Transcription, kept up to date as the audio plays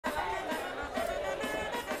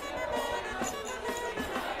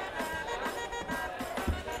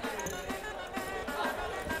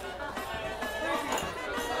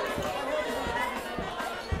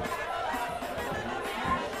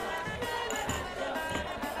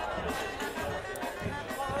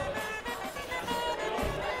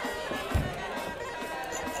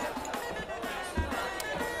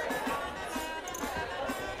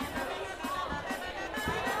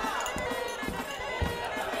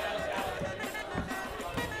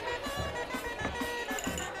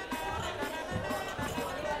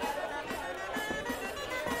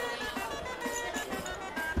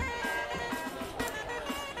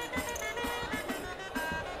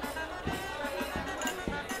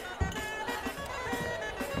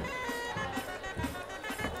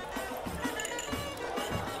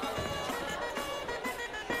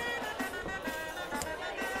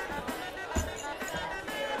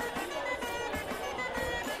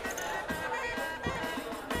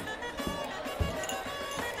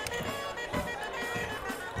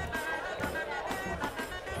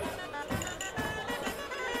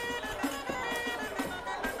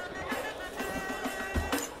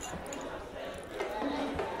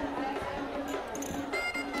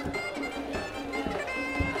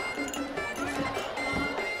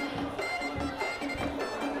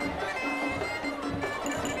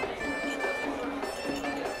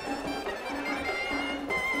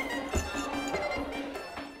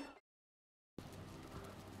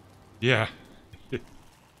Yeah.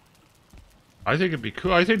 I think it'd be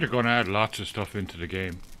cool. I think they're going to add lots of stuff into the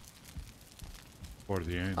game for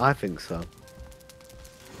the end. I think so.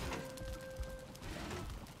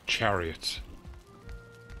 Chariots.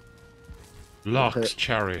 Locks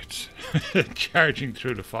chariots. Charging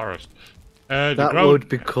through the forest. The That ground, would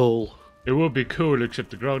be cool. it would be cool,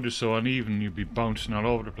 except the ground is so uneven you'd be bouncing all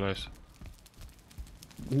over the place.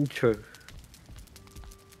 True.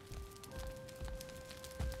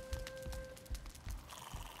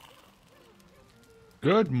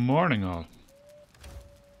 Good morning, all.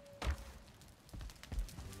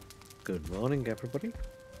 Good morning, everybody.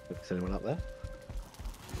 If there's anyone out there.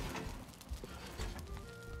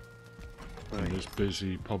 And is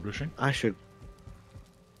busy publishing. I should.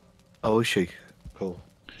 Oh, is she? Cool.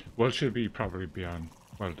 Well, she'll be probably beyond.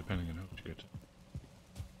 Well, depending on how she gets.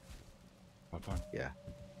 Fine. Yeah.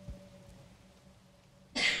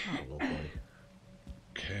 Oh, lovely.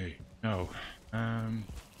 Okay. Now,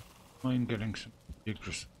 mind getting some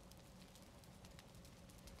Yggdrasil.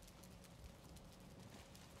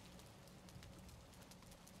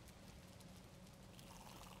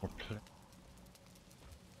 Or play.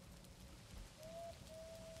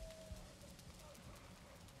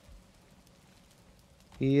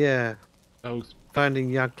 Yeah. South.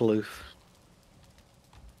 Finding Yagloof.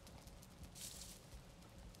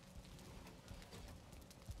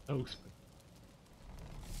 South.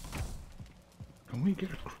 Can we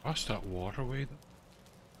get across that waterway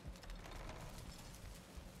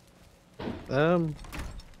though?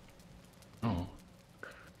 Oh.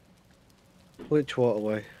 Which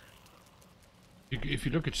waterway? If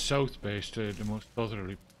you look at South Base, the most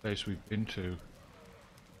southerly place we've been to,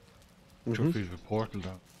 Trophies of a portal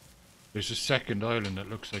down. There's a second island that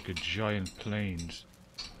looks like a giant plains.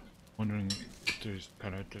 Wondering if there's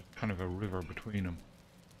kind of a river between them.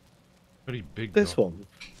 Pretty big. This though. one.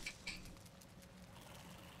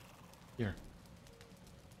 Here.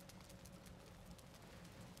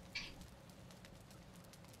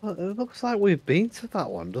 Well, it looks like we've been to that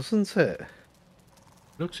one, doesn't it?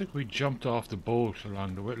 Looks like we jumped off the boat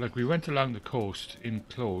along the way. Like we went along the coast in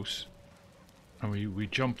close, and we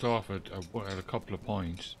jumped off at a couple of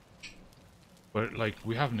points. But like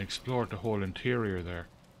we haven't explored the whole interior there,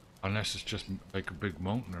 unless it's just like a big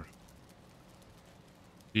mountain. Or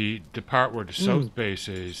the part where the south base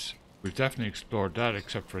is, we've definitely explored that,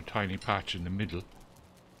 except for a tiny patch in the middle.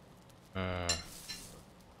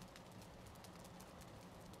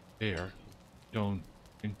 There, don't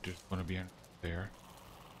think there's going to be anything there.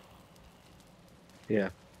 Yeah.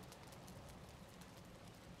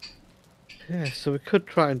 Yeah, so we could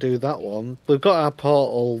try and do that one. We've got our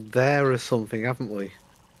portal there or something, haven't we?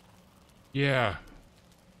 Yeah.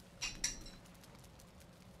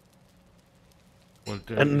 Well,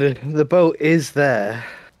 And the boat is there.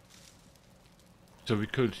 So we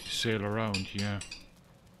could sail around, yeah.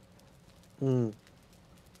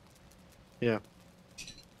 Yeah.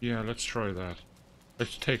 Yeah, let's try that.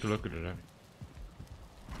 Let's take a look at it.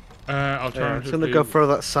 I'm Alternatively, gonna go throw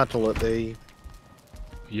that saddle at the.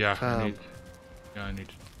 Yeah, I need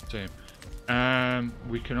to same.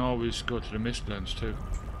 We can always go to the Mistlands too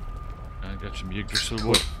and get some Yggdrasil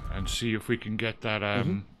wood and see if we can get that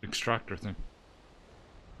extractor thing.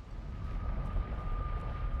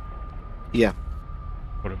 Yeah.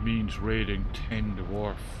 But it means raiding 10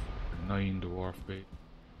 dwarf, 9 dwarf bait.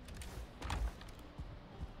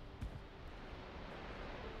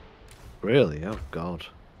 Really? Oh God.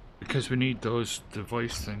 Because we need those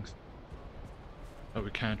device things that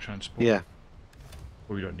we can't transport. Yeah.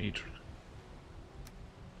 Or we don't need.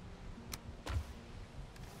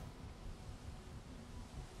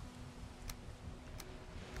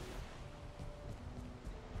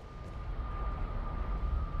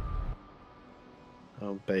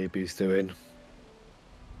 How baby's doing?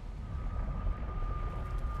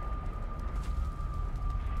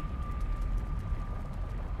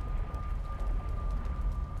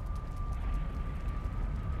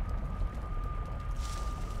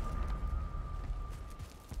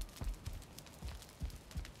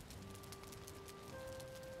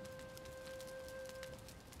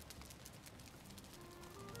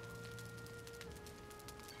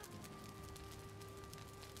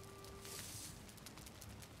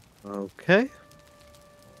 Okay.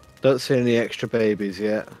 Don't see any extra babies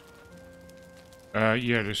yet.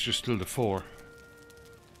 Yeah, there's just still the 4.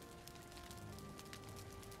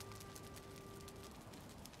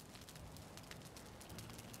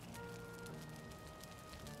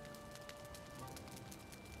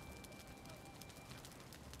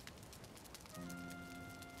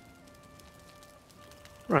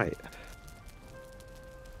 Right.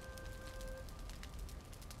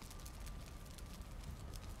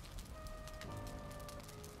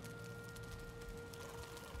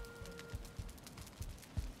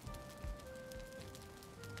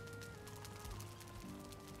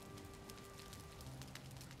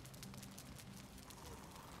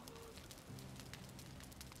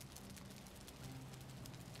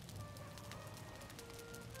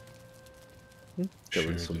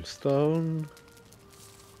 Getting Share some this. stone.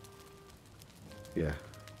 Yeah.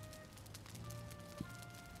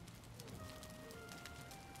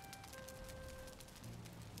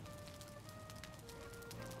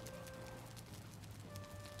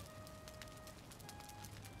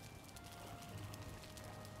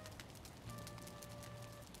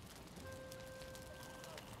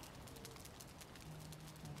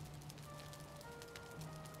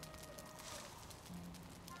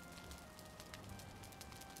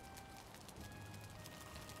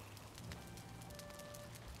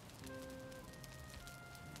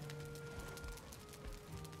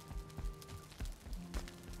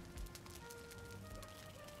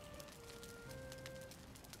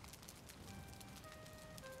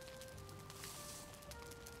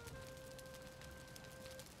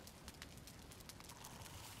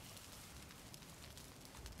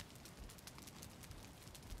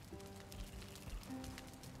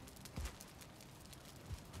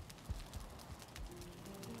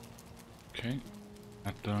 Okay,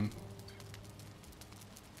 that done.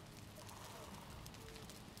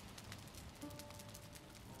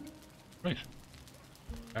 Right.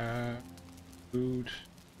 Food.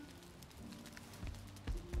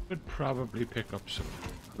 Could probably pick up some.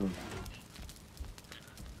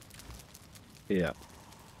 Yeah.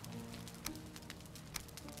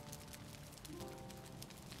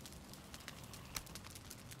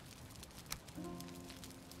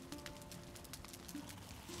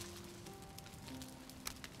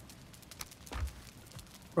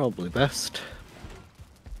 Probably best.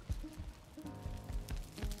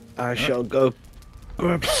 I shall go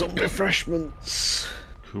grab some refreshments.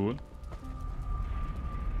 Cool.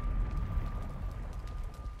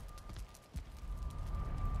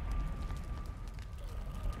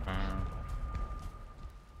 Uh,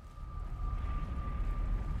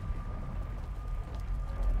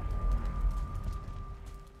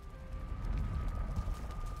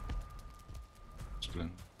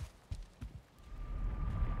 Excellent.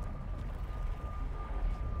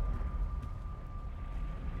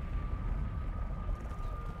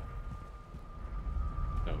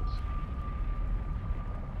 That was.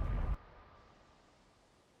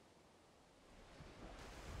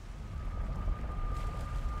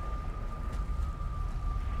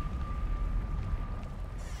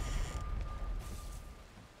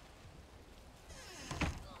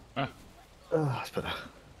 Ah, Oh, that's better.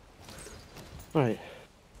 Right.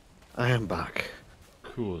 I am back.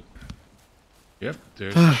 cool. Yep,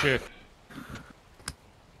 there's the ship.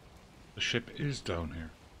 The ship is down here.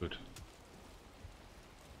 Good.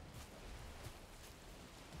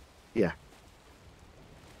 Yeah.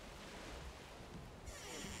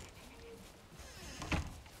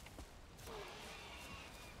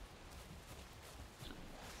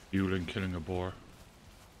 Fueling killing a boar.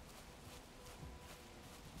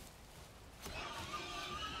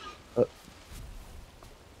 Uh,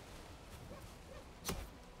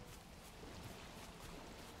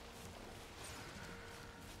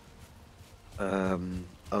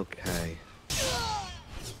 okay.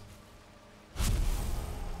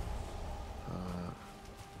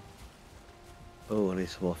 Oh, I need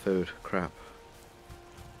some more food. Crap.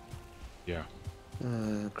 Yeah.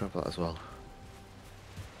 Grab that as well.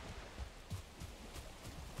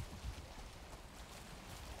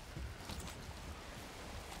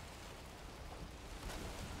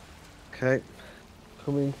 Okay.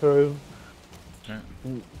 Coming through. Okay.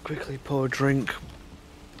 Quickly pour a drink.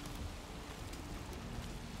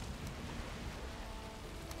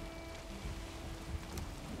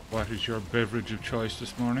 What is your beverage of choice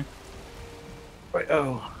this morning? Right,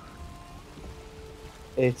 oh.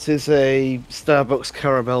 It is a Starbucks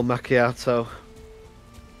caramel macchiato.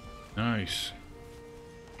 Nice.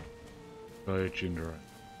 Diet ginger ale.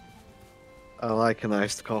 I like an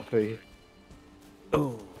iced coffee.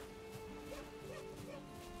 Oh.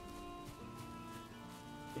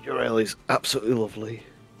 Your ale is absolutely lovely.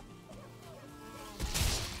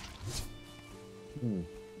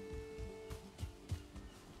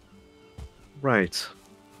 Right.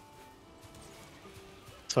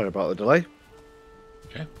 Sorry about the delay.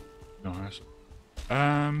 Okay. No hassle.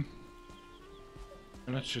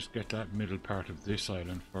 Let's just get that middle part of this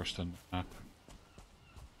island first on the map.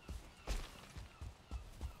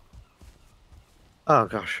 Oh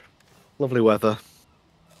gosh. Lovely weather.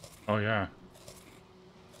 Oh yeah.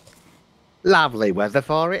 Lovely weather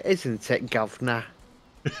for it, isn't it, governor?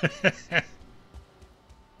 Hey.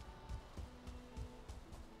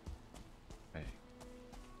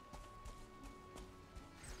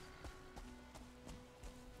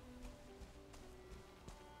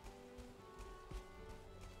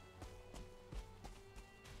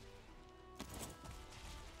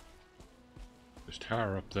 There's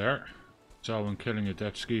tar up there. Saw one killing a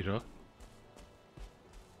dead skeeter.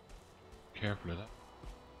 Careful of that.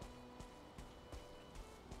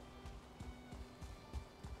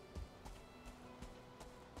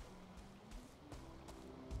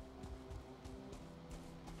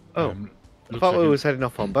 Oh, I Looks thought like we was heading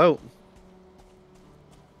off on boat.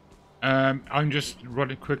 I'm just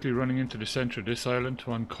quickly running into the centre of this island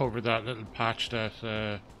to uncover that little patch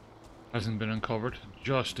that hasn't been uncovered,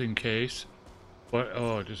 just in case. But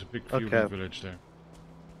oh, there's a big fueling village there,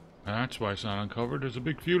 and that's why it's not uncovered. There's a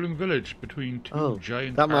big fueling village between two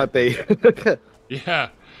giant. That might be. Yeah,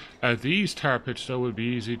 these tar pits though will be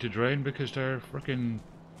easy to drain because they're freaking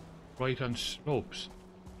right on slopes.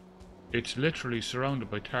 It's literally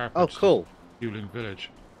surrounded by tar pits. Oh, cool. Fueling village.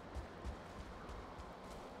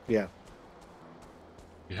 Yeah.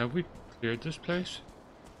 Have we cleared this place?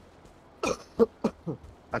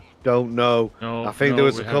 I don't know. No, I think no, there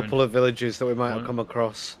was we a couple haven't. of villages that we might have come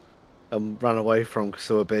across and ran away from because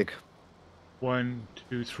they were big. 1,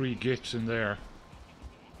 2, 3 gits in there.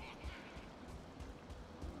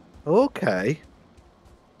 Okay.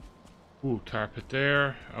 Ooh, tar pit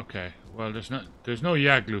there. Okay. Well, there's no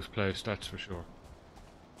Yagluth place, that's for sure.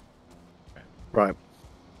 Okay. Right.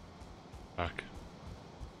 Back.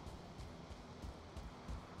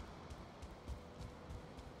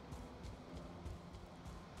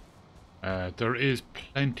 There is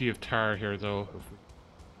plenty of tar here, though.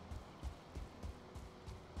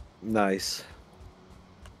 Nice.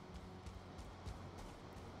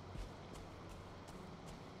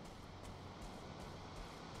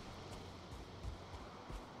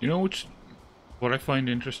 You know what I find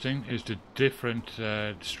interesting is the different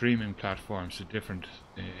streaming platforms, the different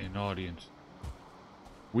in audience.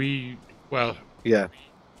 Yeah.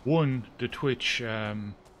 One, the Twitch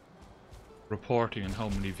reporting and how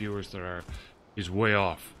many viewers there are is way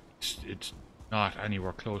off. It's not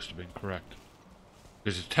anywhere close to being correct.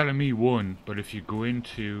 Because it's telling me 1, but if you go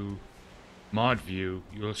into mod view,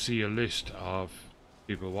 you'll see a list of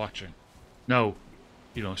people watching. Now,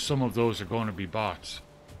 you know, some of those are going to be bots,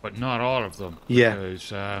 but not all of them. Yeah. Because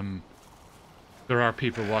there are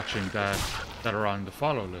people watching that are on the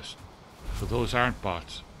follow list. So those aren't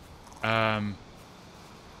bots.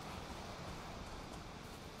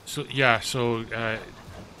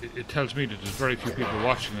 It tells me that there's very few people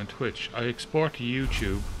watching on Twitch. I export to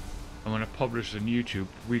YouTube, and when it publishes on YouTube,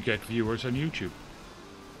 we get viewers on YouTube.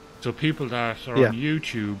 So people that are on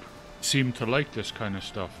YouTube seem to like this kind of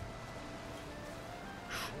stuff.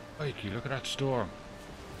 Crikey, look at that storm.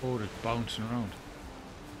 Oh, it's bouncing around.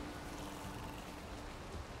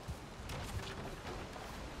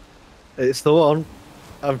 It's the one.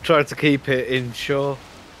 I've tried to keep it inshore.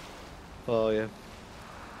 Oh, yeah.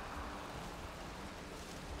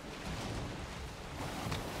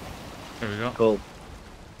 There we go. Cool.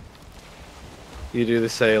 You do the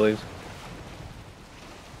sailing.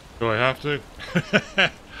 Do I have to?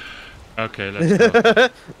 Okay, let's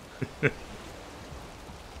go.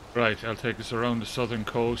 Right, I'll take us around the southern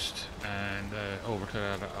coast and over to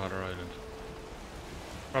that other island.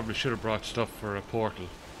 Probably should have brought stuff for a portal,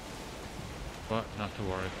 but not to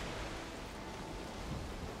worry.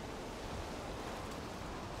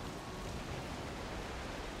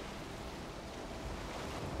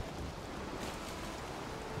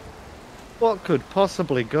 What could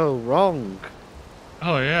possibly go wrong?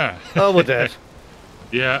 Oh yeah. Oh, we're dead.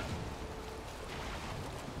 Yeah.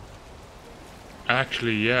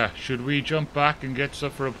 Actually, yeah. Should we jump back and get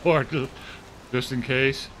stuff for a portal, just in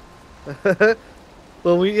case?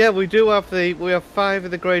 Well, we do have we have 5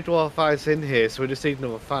 of the Grey Dwarf Ice in here, so we just need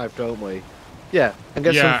another 5, don't we? Yeah, and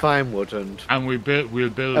get some fine wood and we'll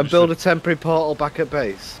build a temporary portal back at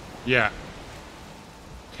base. Yeah.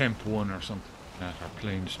 Temp 1 or something like that, or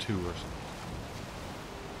Plains 2 or something.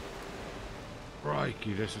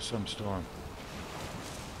 Crikey, this is some storm.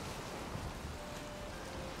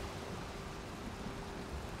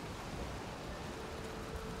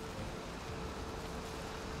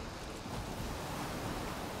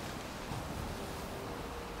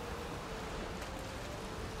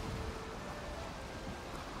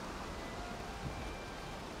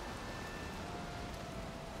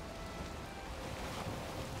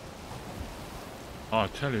 Oh, I'll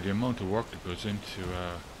tell you, the amount of work that goes into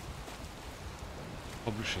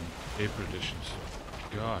publishing paper editions.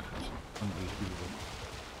 God, it's unbelievable.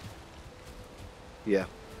 Yeah.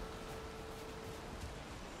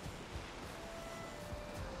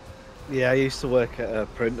 Yeah, I used to work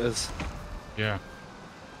at printers. Yeah.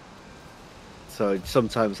 So I'd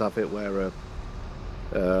sometimes have it where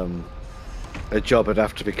a job would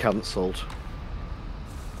have to be cancelled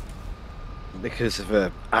because of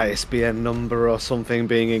a ISBN number or something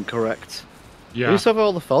being incorrect. We Yeah, used to have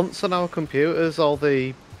all the fonts on our computers, all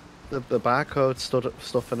the barcode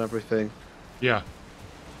stuff and everything. yeah.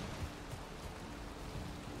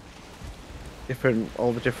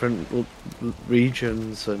 All the different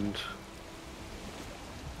regions and.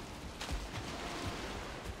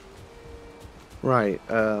 Right,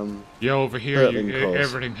 Yeah, over here, Sterling cause.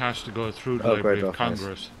 everything has to go through the Oh, Library great of office.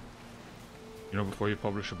 Congress. You know, before you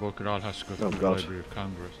publish a book, it all has to go through the God. Library of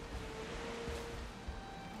Congress.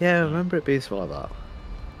 Yeah, I remember it being something like that.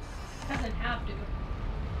 Doesn't have to.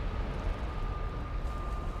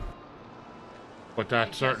 But that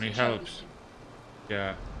I certainly just chose helps. to.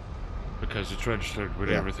 Yeah, because it's registered with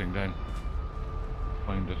Yeah. everything then.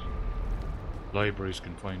 Find it. Libraries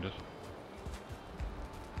can find it.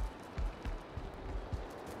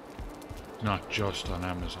 Not just on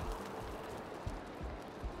Amazon.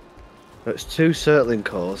 It's 2 Surtling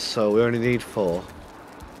cores, so we only need 4.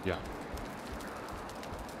 Yeah.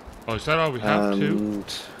 Oh, is that all we have? 2? And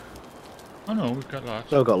Oh no, we've got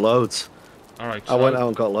lots. I've got loads. Alright, I so... went out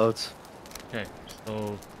and got loads. Okay,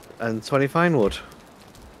 so... And 20 fine wood.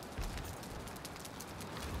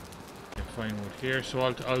 Fine wood here, so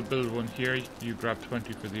I'll build one here. You grab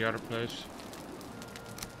 20 for the other place.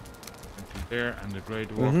 20 there, and the grey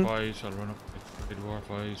dwarf eyes. I'll run up with the grey dwarf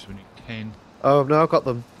eyes. We need 10. Oh no, I've got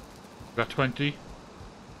them. Got 20.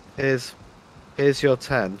 Here's your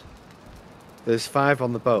 10. There's 5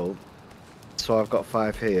 on the boat, so I've got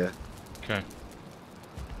 5 here. Okay.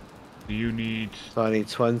 You need... So I need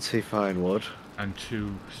 20 fine wood. and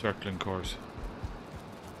 2 circling cores.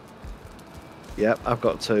 Yep, I've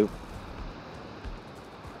got 2.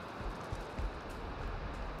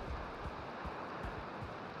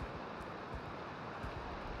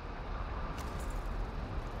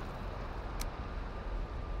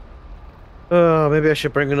 Oh, maybe I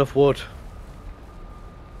should bring enough wood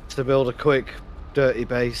to build a quick, dirty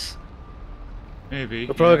base. Maybe.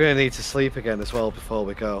 We're probably going to need to sleep again as well before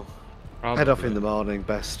we go. Probably. Head off in the morning,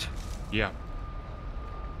 best. Yeah.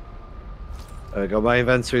 There we go, my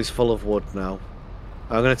inventory is full of wood now.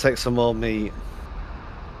 I'm going to take some more meat.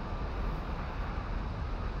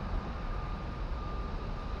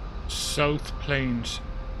 South Plains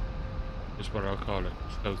is what I'll call it.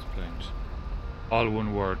 South Plains. All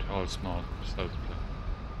one word, all small. South Plains.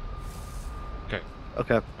 Okay.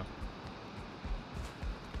 Okay.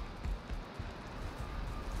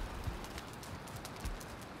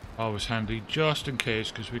 Always handy, just in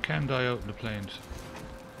case, because we can die out in the plains.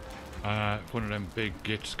 If one of them big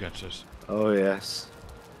gits gets us. Oh, yes.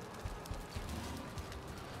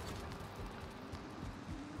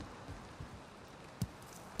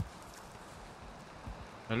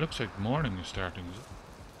 It looks like morning is starting, is it?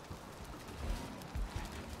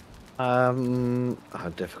 How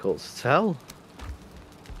difficult to tell.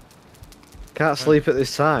 Can't sleep at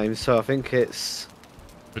this time, so I think it's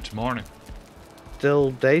It's morning.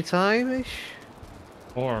 still daytime-ish?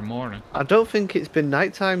 Or morning. I don't think it's been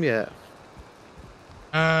nighttime yet.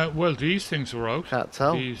 Well, these things were out. Can't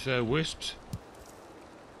tell. These wisps.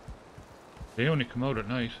 They only come out at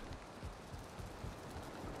night.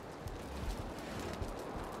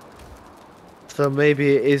 So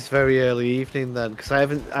maybe it is very early evening then, because I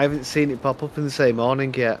haven't seen it pop up in the same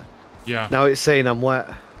morning yet. Yeah. Now it's saying I'm wet.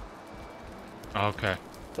 Okay.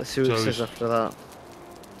 Let's see what So it says it's- after that.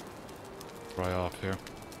 Dry off here.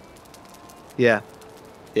 Yeah.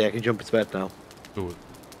 Yeah, I can jump into bed now. Do it.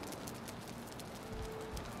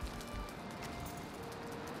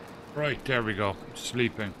 Right, there we go.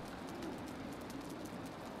 Sleeping.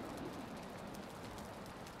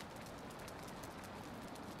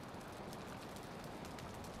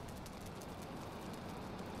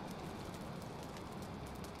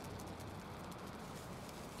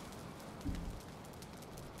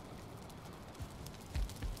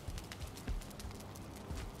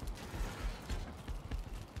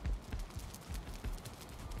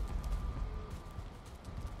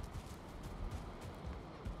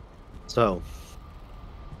 So,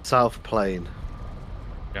 South Plain.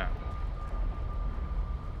 Yeah.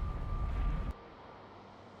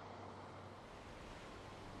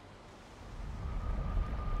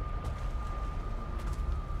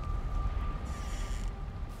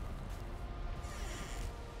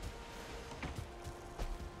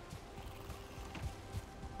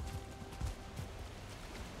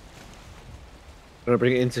 I'm gonna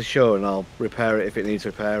bring it into show and I'll repair it if it needs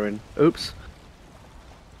repairing. Oops.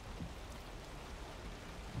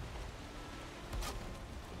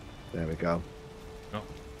 There we go. No.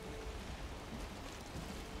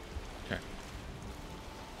 Okay.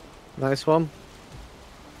 Nice one. Do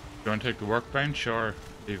you want to take the workbench or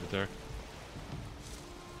leave it there?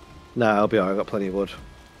 No, I'll be alright. I've got plenty of wood.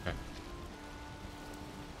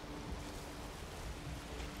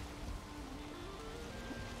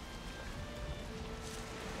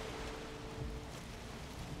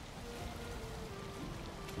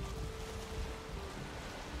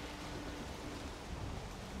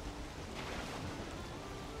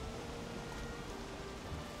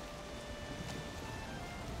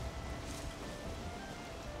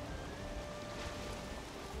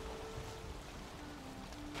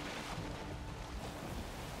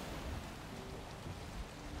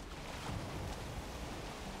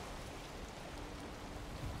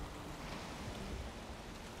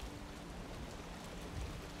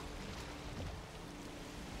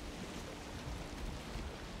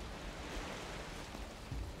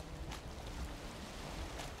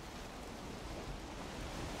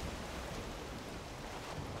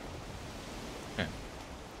 Okay.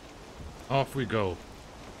 Off we go.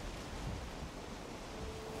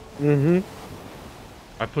 Mm-hmm.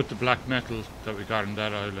 I put the black metal that we got on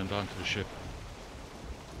that island onto the ship.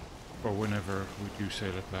 For whenever we do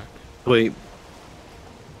sail it back. Sweet.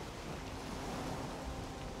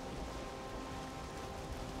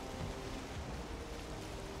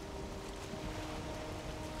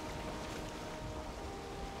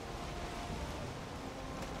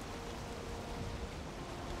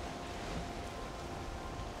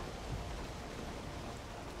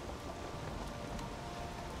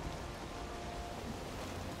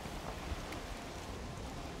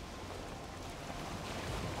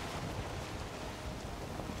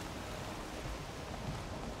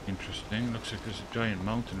 Interesting. Looks like there's a giant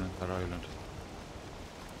mountain on that island.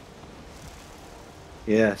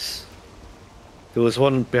 Yes. There was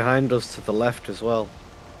one behind us to the left as well.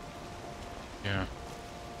 Yeah.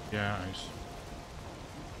 Yeah,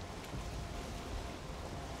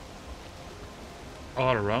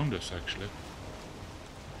 all around us actually.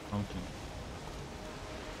 Mountain.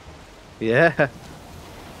 Yeah.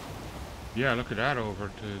 Yeah, look at that over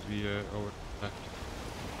to the over to the left.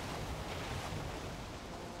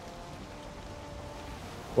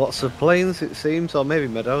 Lots of plains, it seems, or maybe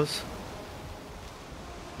meadows.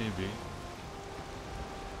 Maybe.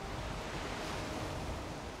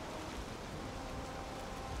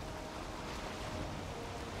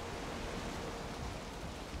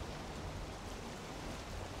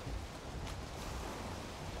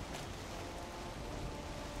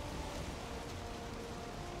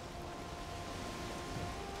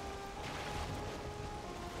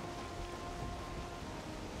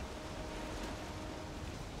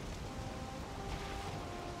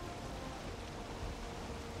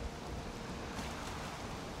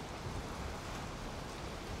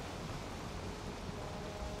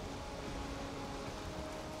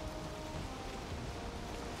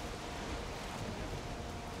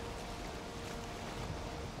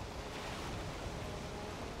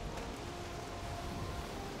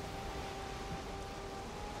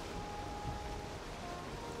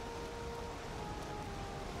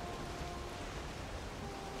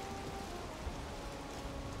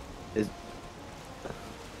 Is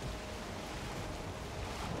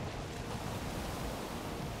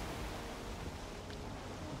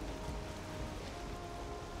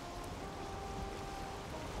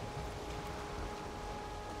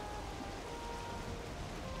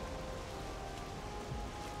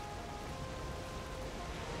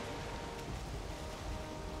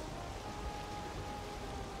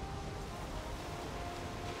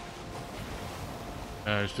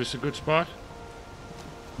Is this a good spot?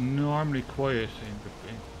 Normally quiet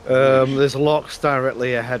in the village. there's locks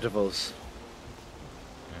directly ahead of us.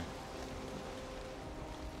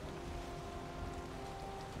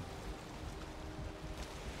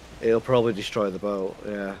 It'll probably destroy the boat,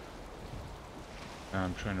 yeah.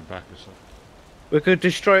 I'm trying to back this up. We could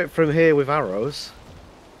destroy it from here with arrows.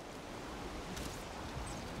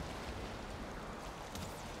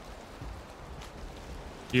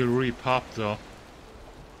 He'll re-pop though.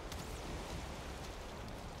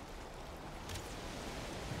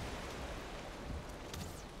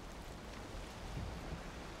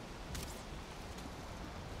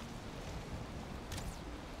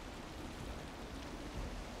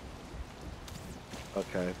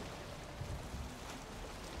 Okay.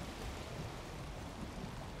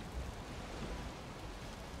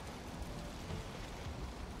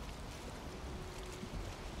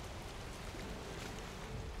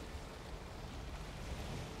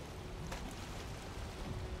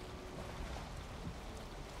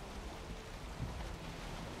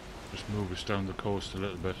 Just move us down the coast a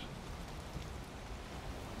little bit.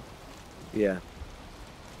 Yeah.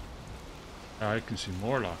 I can see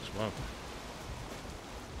more locks, wow.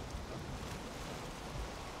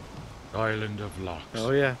 Island of Locks.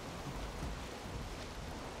 Oh yeah.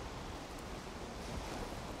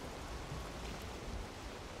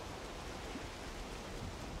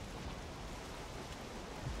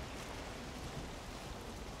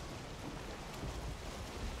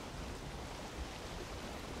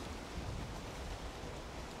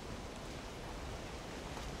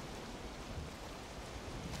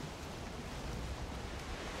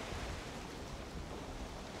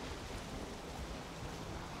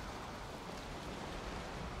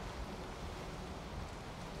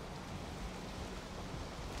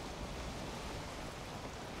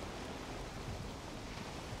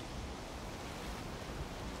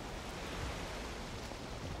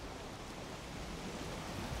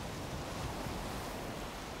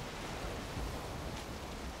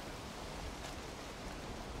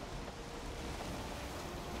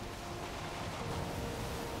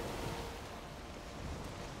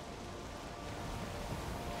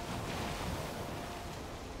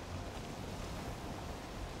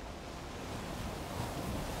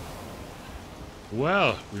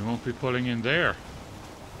 Well, we won't be pulling in there.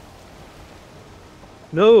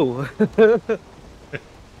 No.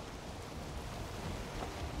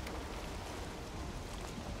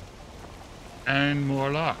 And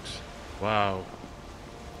more locks. Wow.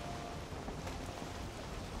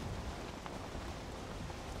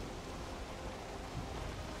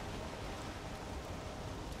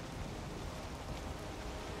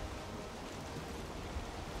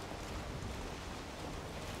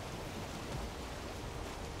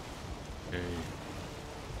 Okay.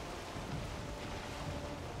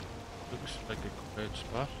 Looks like a quiet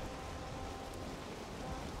spot.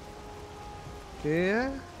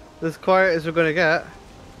 Yeah. As quiet as we're gonna get.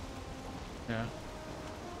 Yeah.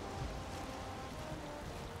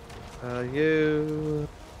 You.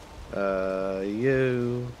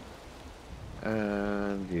 You.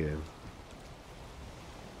 And you.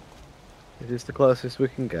 It is the closest we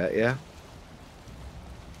can get, yeah?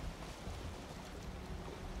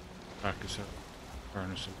 Back us up.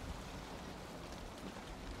 Furnace up.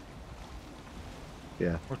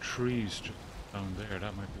 Yeah. Or trees just down there,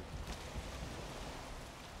 that might be.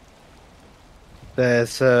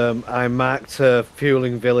 There's, I marked a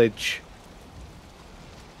fueling village,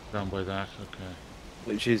 Down by that, okay.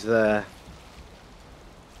 which is there.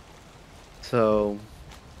 So,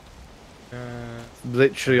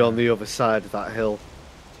 literally on the other side of that hill.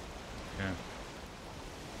 Yeah.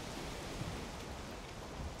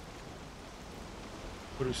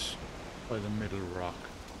 Put us by the middle rock.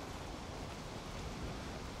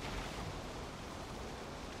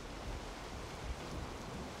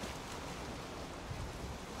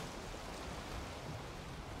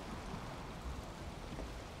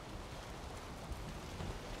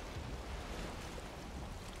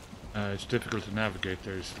 It's difficult to navigate.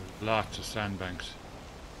 There's lots of sandbanks.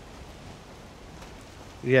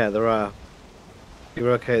 Yeah, there are.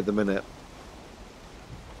 You're okay at the minute.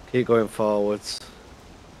 Keep going forwards.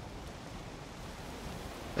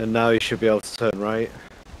 And now you should be able to turn right.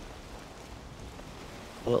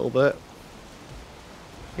 A little bit.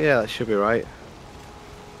 Yeah, that should be right.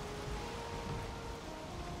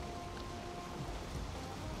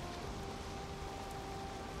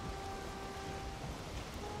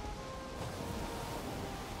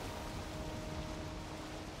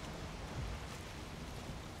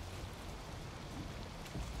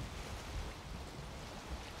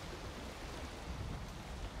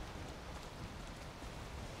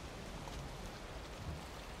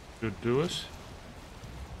 Should do us.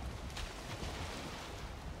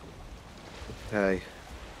 Okay.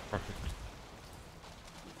 Perfect.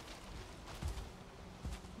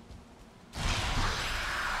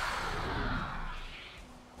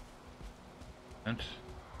 And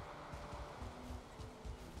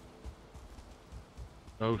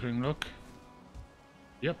floating, look.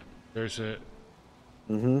 Yep, there's a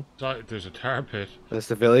there's a tar pit. There's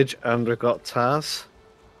the village, and we've got Tars.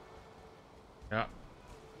 Yeah.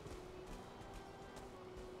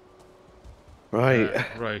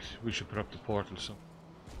 Right. Right, we should put up the portal so.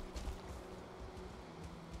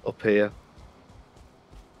 Up here.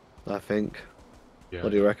 I think. Yeah.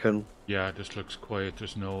 What do you reckon? Yeah, this looks quiet.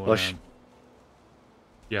 There's no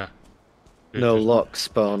yeah. No There's locks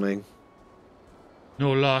spawning.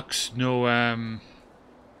 no locks, no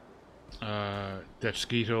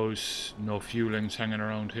mosquitoes, no fuelings hanging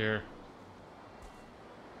around here.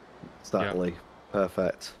 Exactly.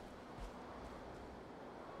 Perfect.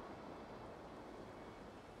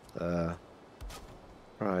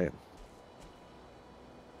 Right.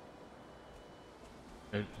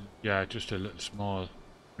 Yeah, just a little small.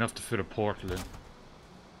 Enough to fit a portal in.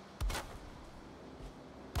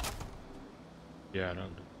 Yeah, that'll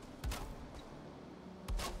do.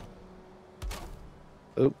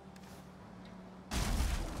 Oh.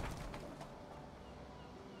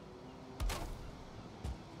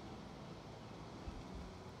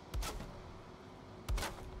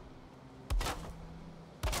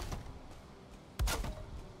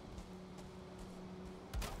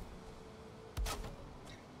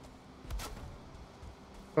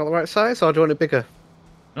 Got the right size, or do you want it bigger?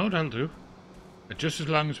 No, that'll do. Just as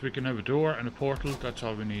long as we can have a door and a portal, that's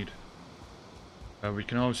all we need. We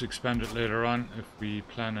can always expand it later on if we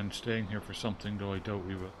plan on staying here for something, though I doubt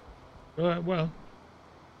we will.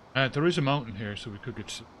 There is a mountain here, so we could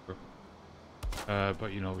get silver.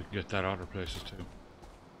 But, you know, we can get that other places too.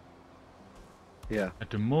 Yeah. At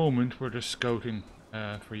the moment, we're just scouting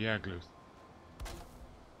for Yagluth.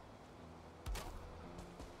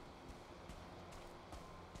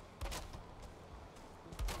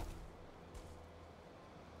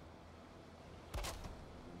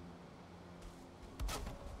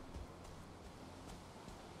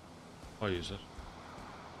 Why is it?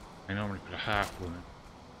 I normally put a half one in.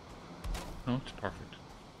 No, it's perfect.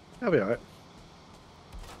 That'll be alright.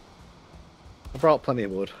 I brought plenty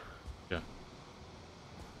of wood. Yeah.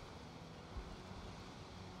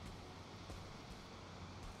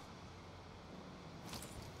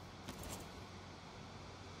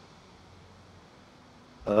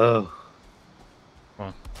 Oh. Come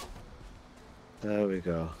on. There we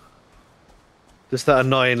go. Just that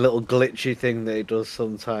annoying little glitchy thing that it does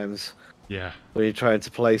sometimes Yeah. when you're trying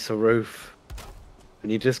to place a roof.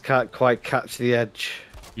 And you just can't quite catch the edge.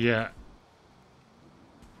 Yeah.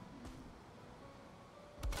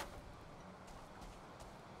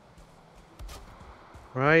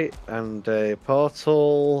 Right, and a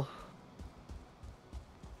portal.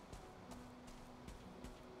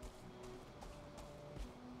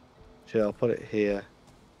 Sure, I'll put it here.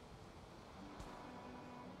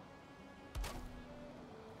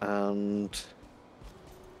 And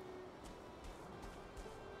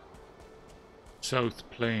South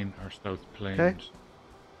Plain or South Plains. Okay.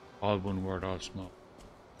 All one word, all small.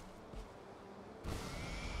 Done.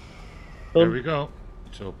 There we go.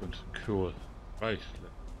 It's opened. Cool. Right.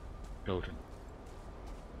 Let's go to.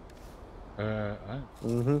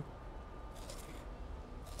 Mm-hmm.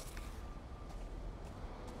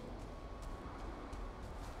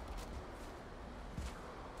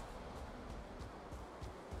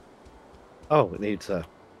 Oh, it needs a...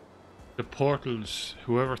 The portals,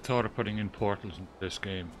 whoever thought of putting in portals in this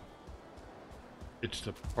game, it's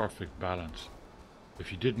the perfect balance.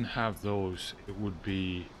 If you didn't have those, it would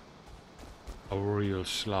be a real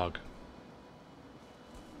slog.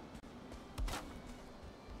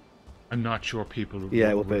 I'm not sure people would. Yeah,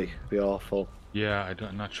 it would be awful. Yeah,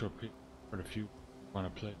 I'm not sure people, but if you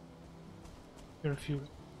want to play. There are a few.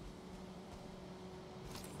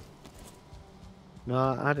 No,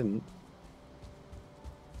 I didn't.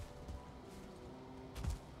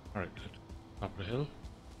 Alright, let's top of the hill.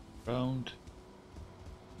 Round.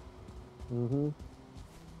 Mm-hmm.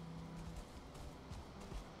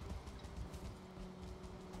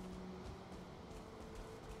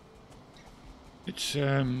 It's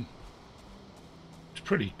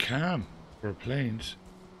pretty calm for planes.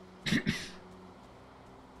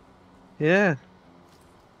 Yeah.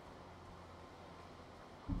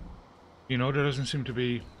 You know, there doesn't seem to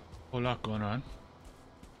be a whole lot going on.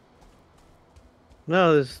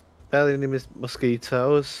 No, there's barely any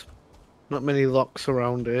mosquitoes. Not many locks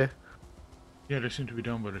around here. Yeah, they seem to be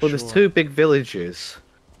down by the But shore. there's two big villages.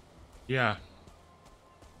 Yeah.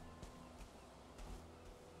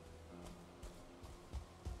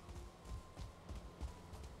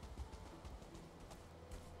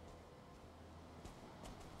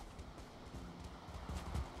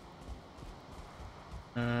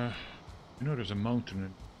 You know, there's a mountain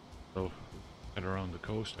in, so head around the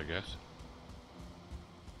coast, I guess.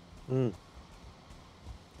 Mm.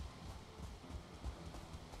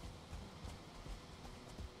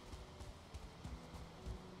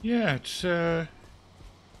 Yeah, it's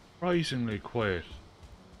surprisingly quiet.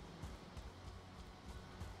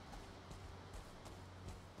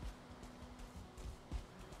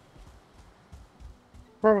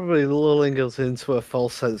 Probably lulling us into a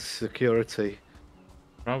false sense of security.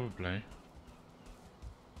 Probably.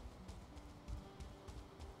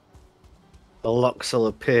 The locks will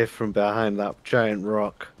appear from behind that giant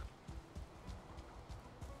rock.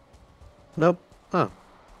 Nope. Oh.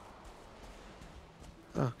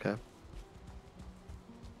 Okay.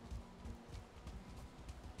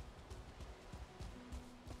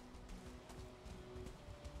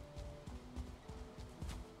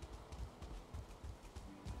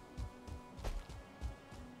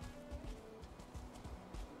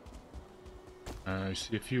 I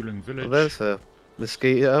see a fueling village. Oh, there's a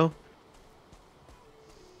mosquito.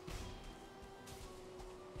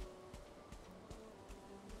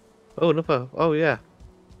 Oh, another. Oh, yeah.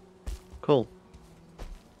 Cool.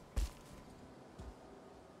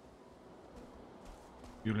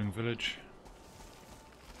 Fueling village.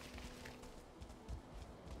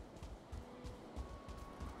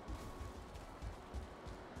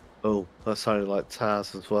 Oh, that sounded like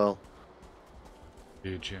Tars as well.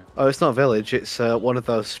 Village, yeah. Oh, it's not a village. It's one of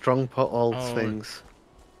those strong potholed Oh, things.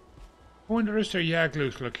 I wonder, is there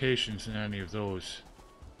Yagluth locations in any of those?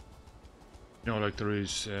 You know, like there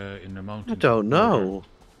is in the mountains. I don't know.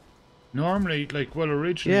 Normally, like, well,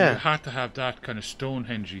 originally Yeah. you had to have that kind of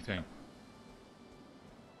Stonehenge-y thing.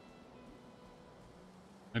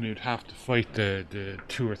 And you'd have to fight the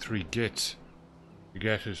 2 or 3 gits to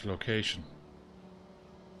get his location.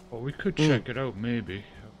 But we could check it out, maybe.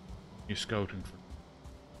 You're scouting for.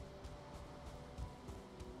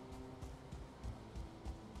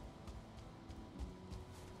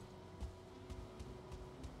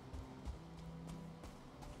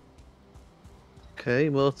 Okay,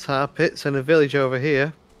 more tar pits and a village over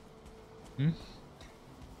here. Hmm?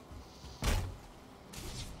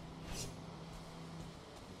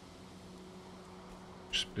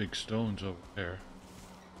 Just big stones over there.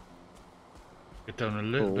 Get down a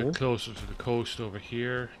little bit closer to the coast over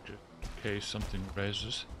here, just in case something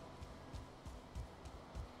reses.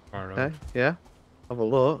 Far out. Okay, yeah. Have a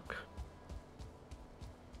look.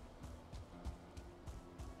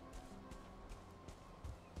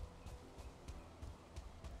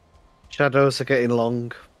 Shadows are getting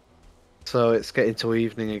long, so it's getting to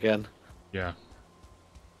evening again. Yeah.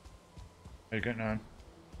 How you getting on?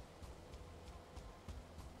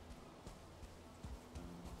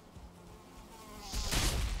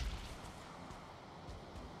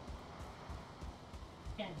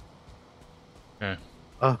 Yeah.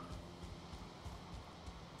 Oh.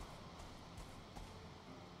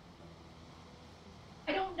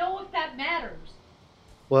 I don't know if that matters.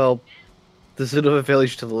 Well, there's another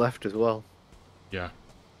village to the left as well. Yeah.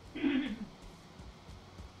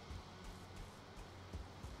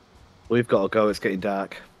 We've got to go, it's getting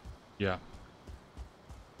dark. Yeah.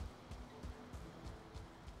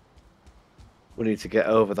 We need to get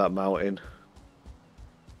over that mountain.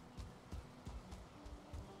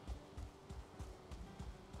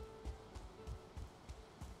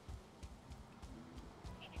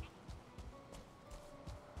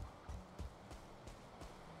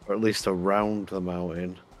 Or at least around the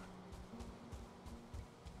mountain.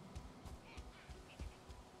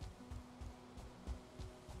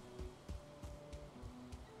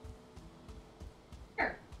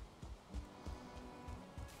 Here.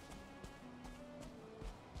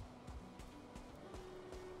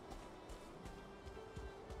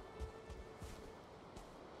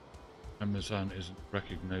 Amazon isn't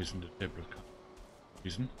recognizing the table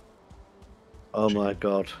reason. Oh my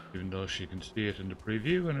god. Even though she can see it in the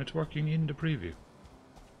preview and it's working in the preview.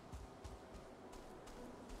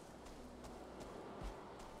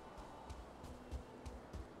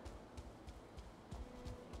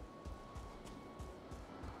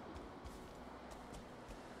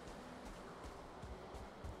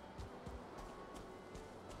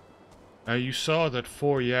 You saw that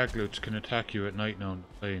 4 Yagluts can attack you at night now on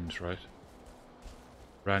the plains, right?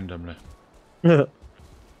 Randomly.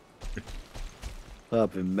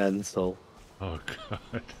 That'd be mental. Oh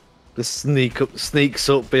god. Just sneaks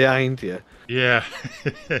up behind you. Yeah.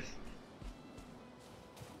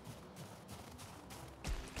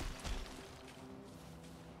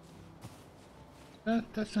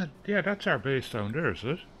 That's not. Yeah, that's our base down there, is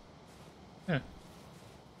it? Yeah.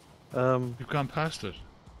 You've gone past it.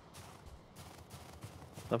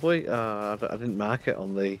 Have we? I didn't mark it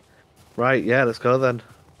on the... Right, yeah, let's go then.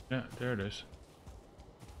 Yeah, there it is.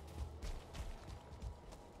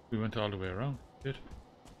 We went all the way around. Did.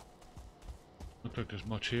 Look like there's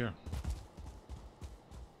much here.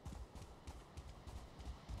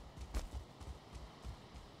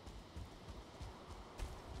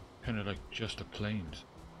 Kind of like just the plains.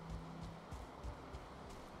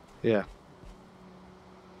 Yeah.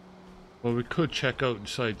 Well, we could check out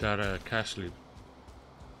inside that castle.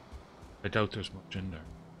 I doubt there's much in there.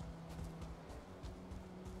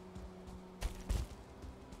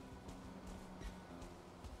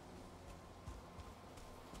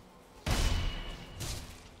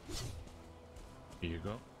 Here you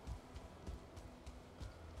go.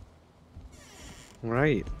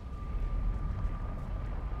 Right.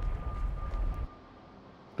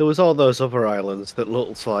 There was all those other islands that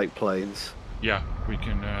looked like plains. Yeah, we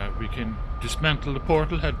can dismantle the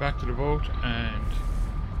portal, head back to the boat, and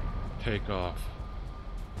take off.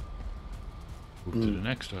 Move to the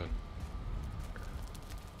next island.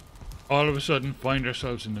 All of a sudden, find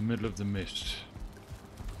ourselves in the middle of the mist.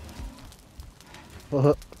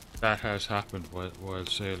 That has happened while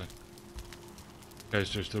sailing.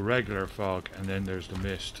 Because there's the regular fog and then there's the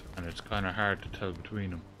mist, and it's kind of hard to tell between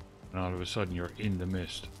them. And all of a sudden you're in the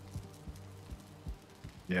mist.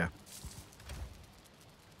 Yeah.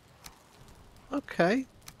 Okay.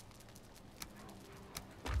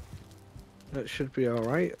 That should be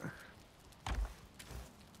alright.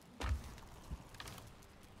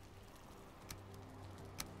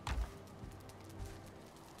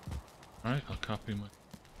 Right, I'll copy my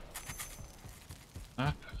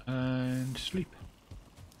map and sleep.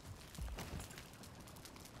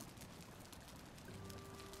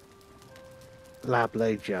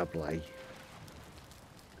 Lable jable.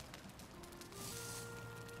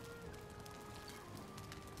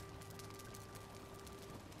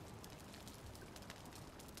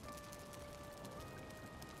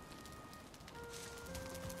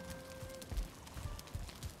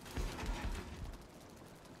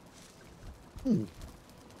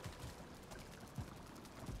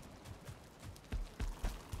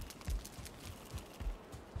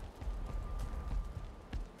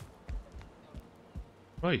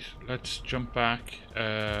 Right, let's jump back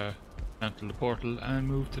onto the portal and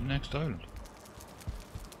move to the next island.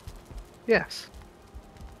 Yes.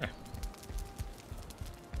 Yeah.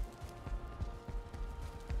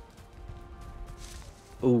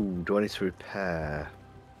 Ooh, do I need to repair?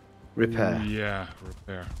 Repair. Ooh, yeah,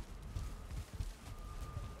 repair.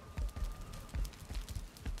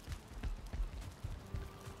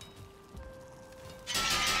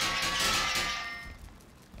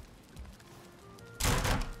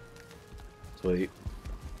 Sweet.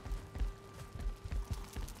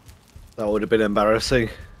 That would have been embarrassing.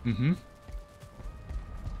 Mm-hmm.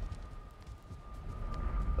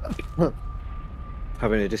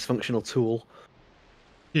 Having a dysfunctional tool.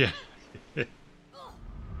 Yeah.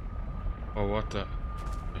 Oh, what the?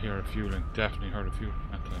 I hear a fueling. Definitely heard a fueling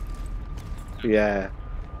that time. Yeah.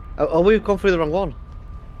 Oh, we've gone through the wrong one.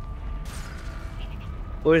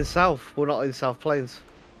 We're in South. We're not in South Plains.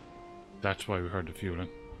 That's why we heard the fueling.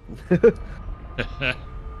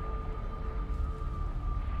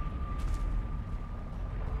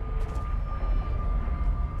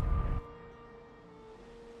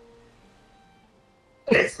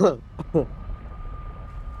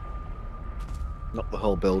 Knock the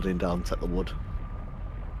whole building down, take the wood.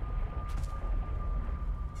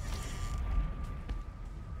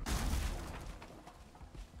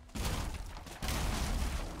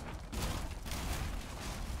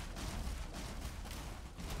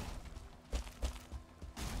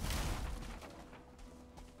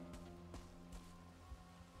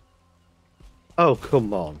 Oh,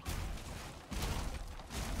 come on.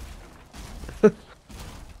 Come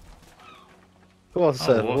on,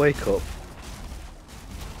 sir, what? wake up.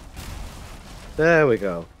 There we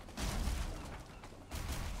go.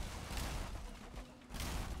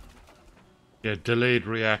 Yeah, delayed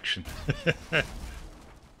reaction.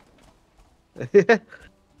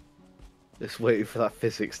 Just waiting for that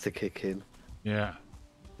physics to kick in. Yeah.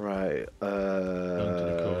 Right, Down to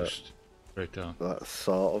the coast. Straight down. that's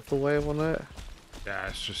sort of the way I want it. Yeah,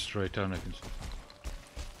 it's just straight down, I can see.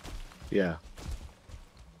 Yeah.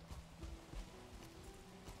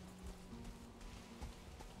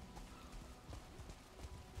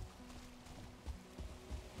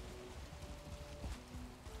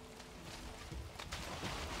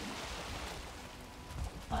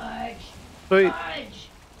 Fudge. Sweet. Fudge.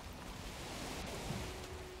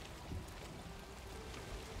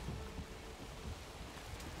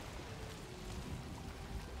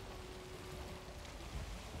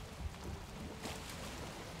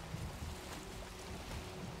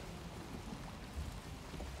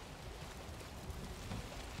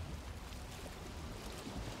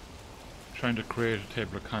 Trying to create a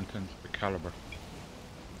table of contents for caliber.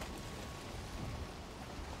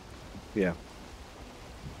 Yeah.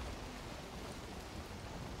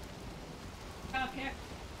 Okay.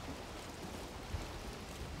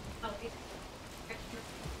 Oh, it's extra.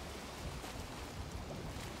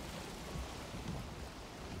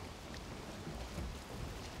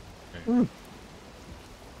 Okay.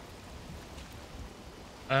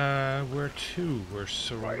 Where to? We're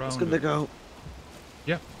surrounded. Right, it's gonna go.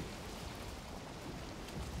 Yeah.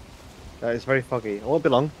 It's very foggy. I won't be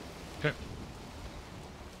long. Okay.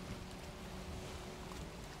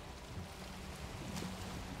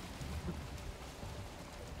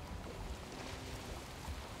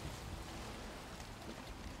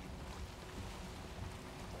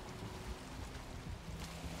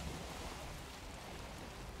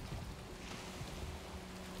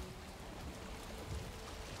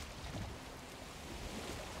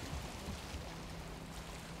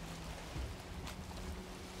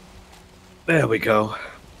 There we go.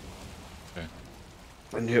 Okay.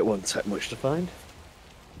 I knew it wouldn't take much to find.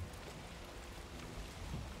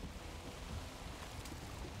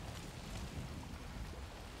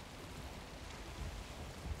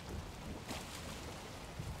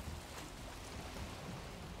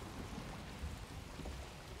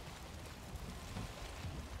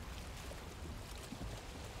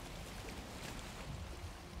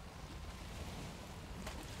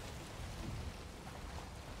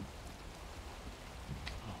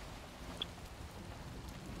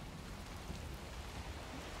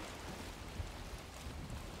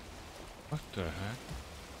 What the heck?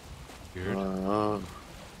 Weird. Okay.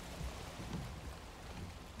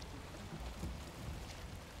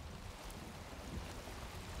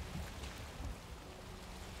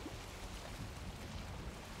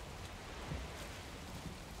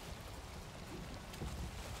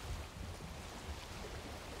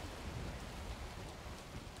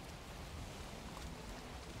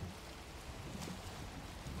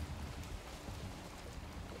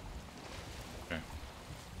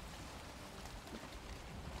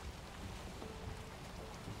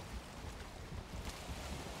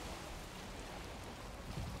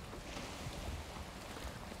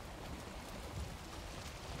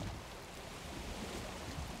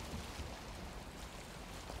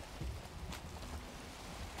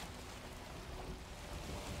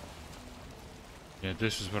 Yeah,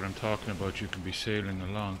 this is what I'm talking about. You can be sailing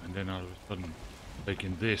along and then all of a sudden, like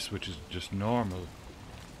in this, which is just normal,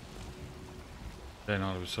 then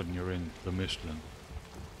all of a sudden you're in the Mistland.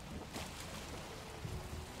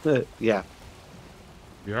 Yeah.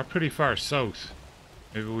 We are pretty far south.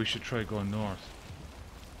 Maybe we should try going north.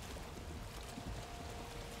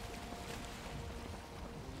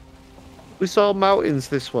 We saw mountains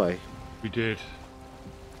this way. We did.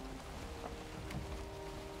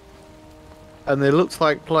 And they looked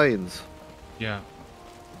like plains. Yeah.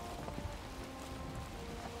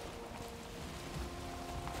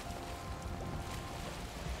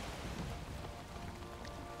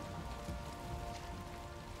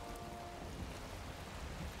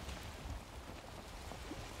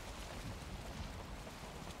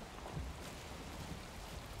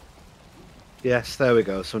 Yes, there we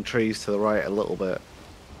go. Some trees to the right a little bit.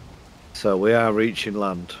 So we are reaching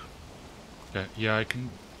land. Okay. Yeah, I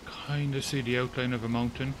can kind of see the outline of a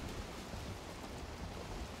mountain.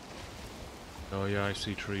 Oh yeah, I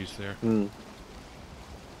see trees there.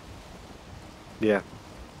 Yeah.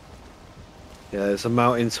 Yeah, there's a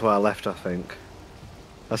mountain to our left, I think.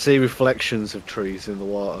 I see reflections of trees in the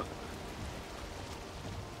water.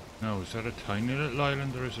 No, is that a tiny little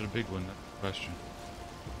island or is it a big one? That's the question.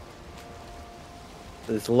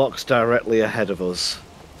 There's locks directly ahead of us,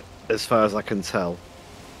 as far as I can tell.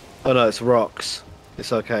 Oh no, it's rocks.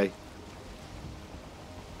 It's okay.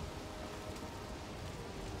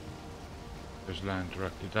 There's land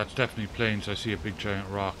directly. That's definitely plains. I see a big giant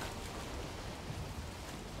rock.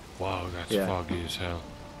 Wow, that's foggy as hell.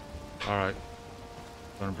 Alright.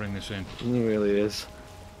 Gonna bring this in. It really is.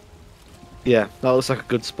 Yeah, that looks like a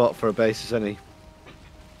good spot for a base, isn't he?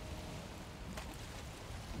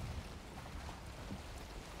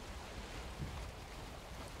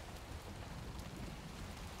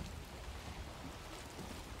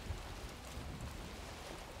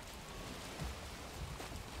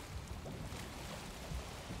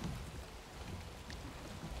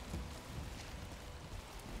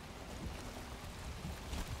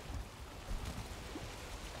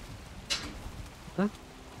 Huh?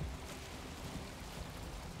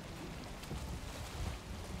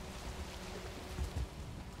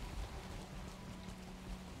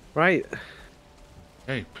 Right.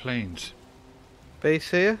 Hey, plains.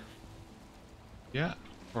 Base here? Yeah,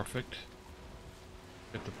 perfect.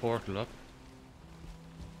 Get the portal up.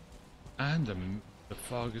 And the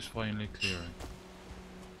fog is finally clearing.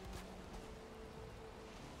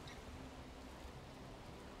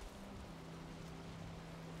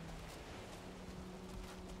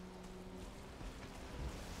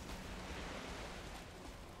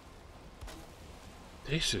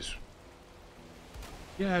 This is...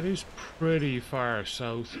 Yeah, it is pretty far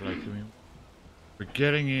south, like, I mean, we're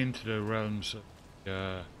getting into the realms of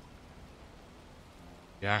the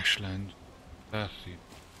Ashland. That's the...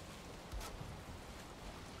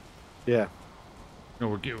 Yeah. No,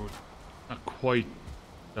 we're not quite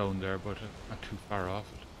down there, but not too far off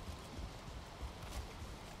it.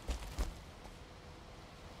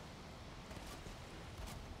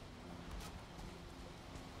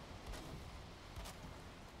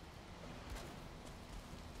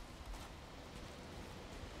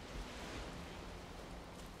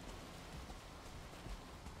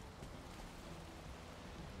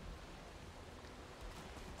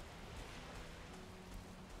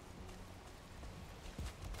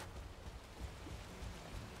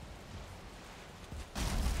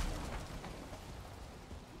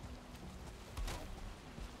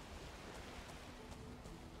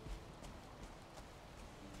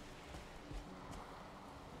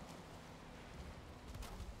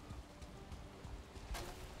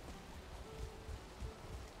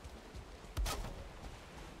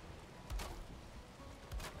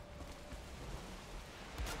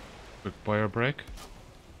 Quick fire break.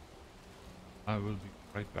 I will be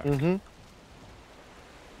right back. Mm-hmm.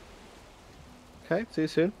 Okay, see you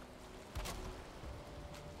soon.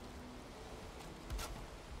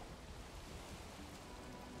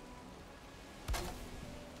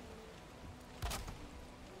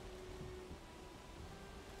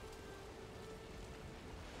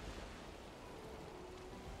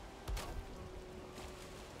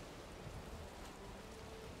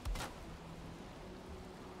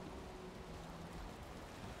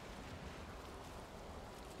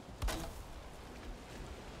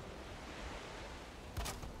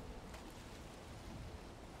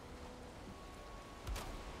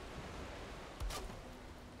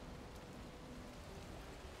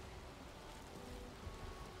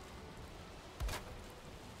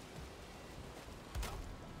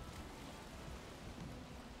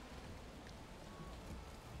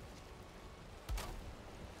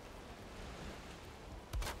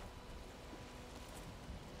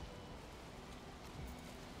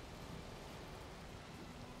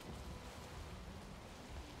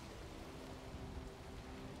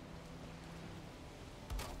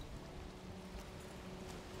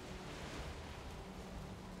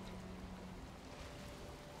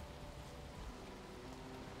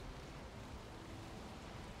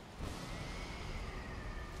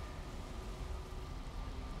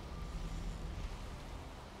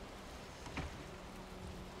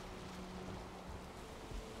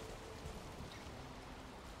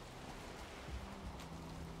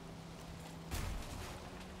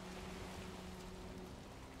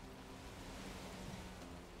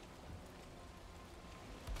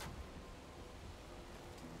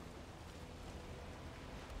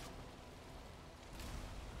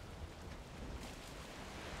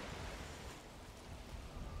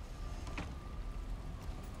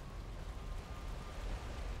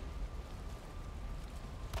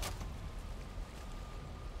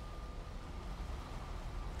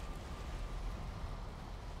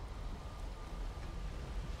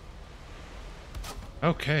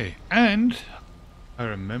 Okay, and I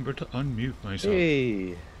remember to unmute myself.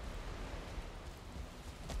 Hey.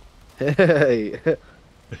 Hey.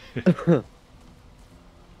 Okay,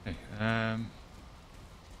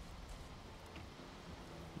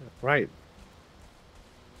 Right.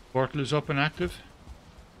 portal is up and active?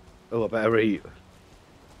 Oh, I better eat.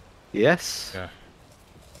 Yes. Yeah.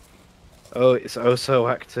 Oh, it's also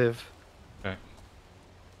active. Okay.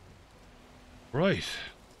 Right.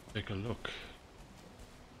 Take a look.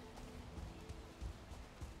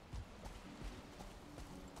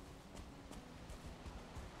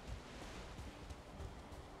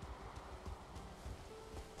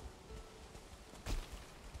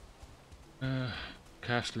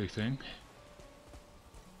 Castly thing.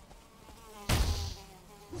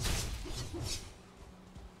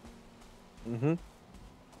 Mm-hmm.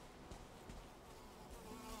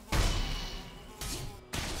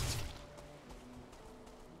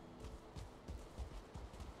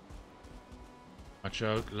 Watch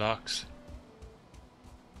out, locks.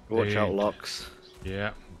 Watch out, Ain't. locks.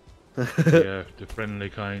 Yeah. Yeah, the friendly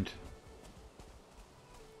kind.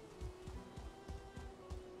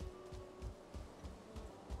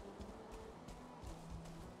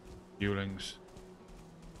 Viewlings.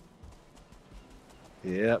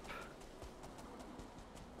 Yep.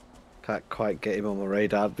 Can't quite get him on my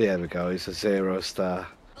radar. There we go. He's a 0-star.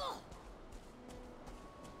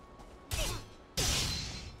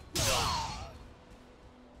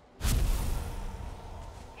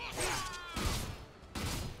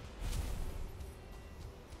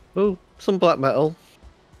 Oh, some black metal.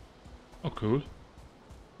 Oh, cool.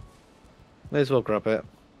 May as well grab it.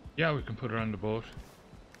 Yeah, we can put her on the boat.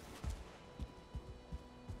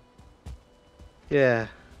 Yeah.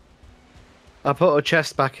 I put a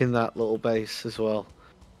chest back in that little base as well.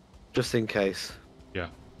 Just in case. Yeah.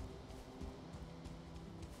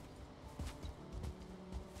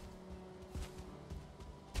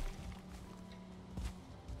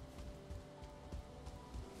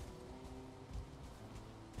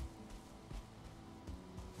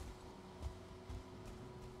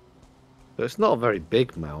 But it's not a very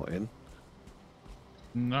big mountain.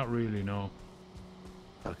 Not really, no.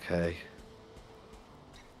 Okay.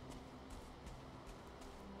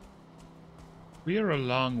 We are a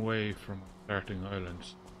long way from starting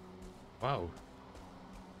islands. Wow.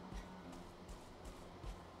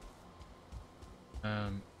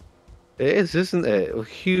 It is, isn't it? A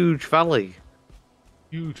huge valley.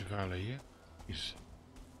 Huge valley, yeah. Jeez.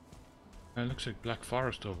 It looks like Black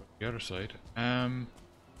Forest over the other side. Yeah,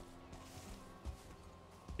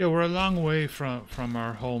 we're a long way from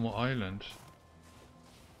our home island.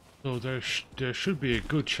 So there should be a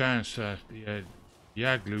good chance that the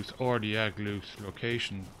Yagluth or the Yagluth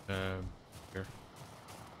location here.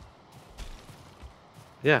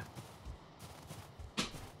 Yeah.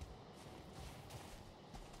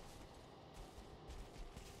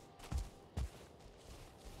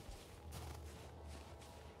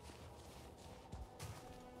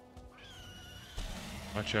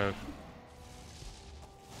 Watch out.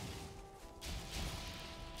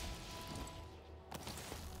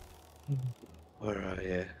 Where are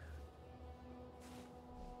you?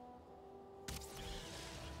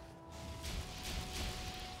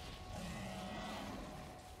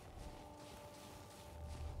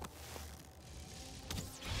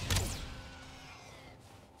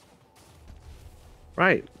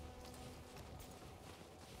 Right.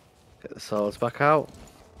 Get the swords back out.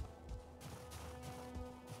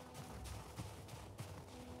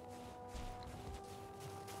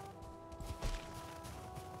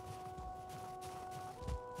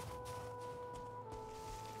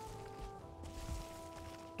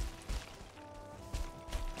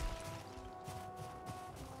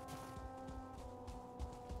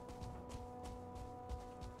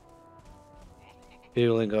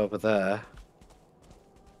 Healing over there.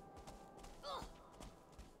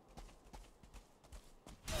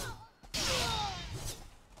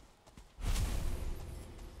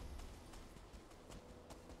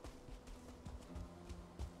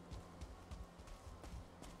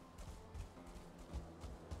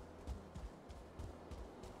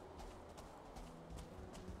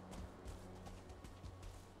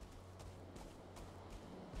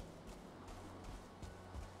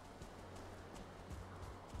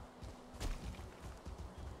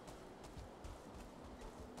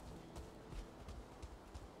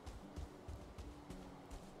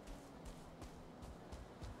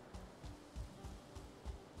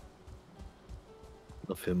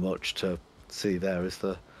 Nothing much to see there, is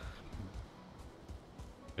there?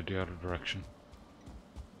 The other direction.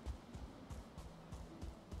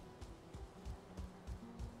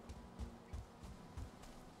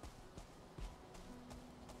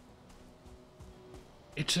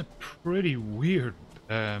 It's a pretty weird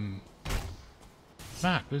map,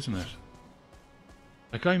 isn't it?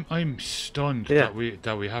 Like I'm stunned that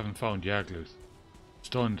we haven't found Yagluth.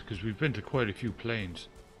 Stunned because we've been to quite a few planes.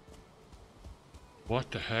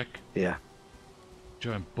 What the heck? Yeah.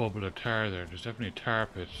 Giant bubble of tar there. There's definitely a tar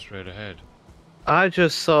pit straight ahead. I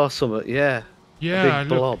just saw something, yeah. Yeah, a big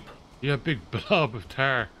blob. Yeah, big blob of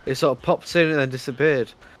tar. It sort of popped in and then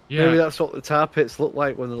disappeared. Yeah. Maybe that's what the tar pits look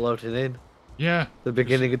like when they're loading in. Yeah. The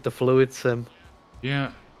beginning of the fluid sim.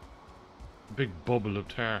 Yeah. A big bubble of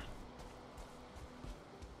tar.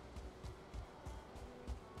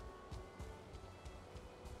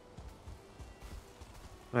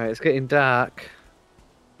 Right, it's getting dark.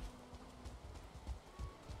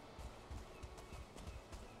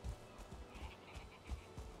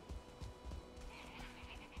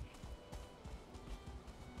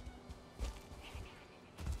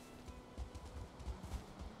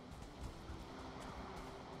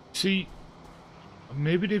 See,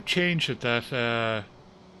 maybe they've changed it that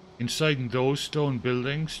inside those stone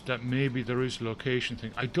buildings that maybe there is a location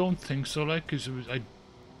thing. I don't think so, like, because it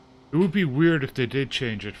would be weird if they did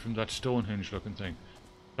change it from that Stonehenge looking thing.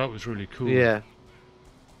 That was really cool. Yeah.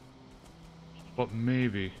 But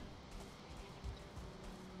maybe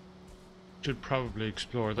should probably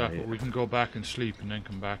explore that, but we can go back and sleep and then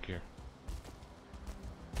come back here.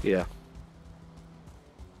 Yeah.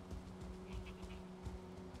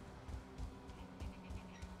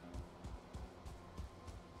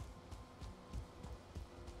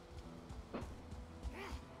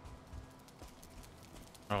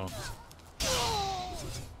 Oh.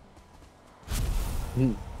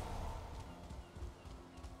 Hmm.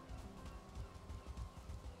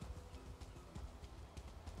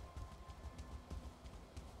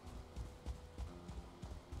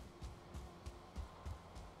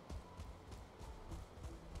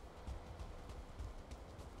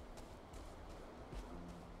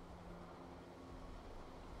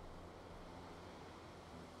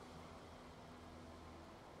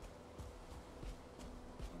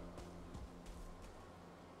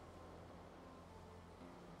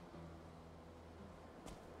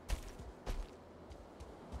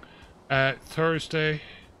 Thursday,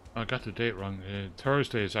 I got the date wrong.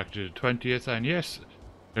 Thursday is actually the 20th, and yes,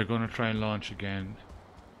 they're going to try and launch again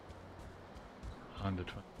on the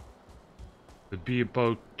 20th. It'll be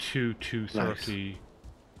about 2:30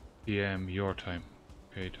 p.m. your time,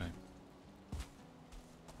 UK time.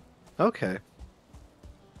 Okay.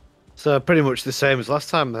 So pretty much the same as last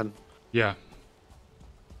time then. Yeah.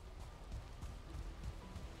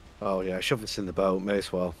 Oh yeah, shove this in the boat, may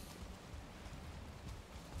as well.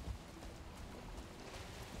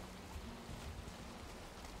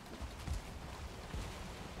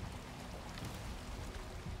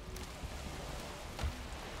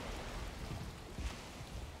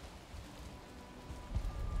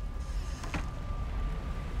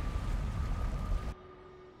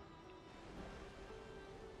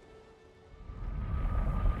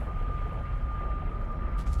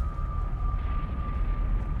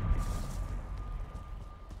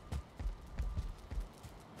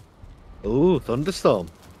 Ooh, thunderstorm.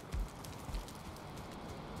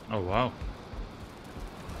 Oh wow.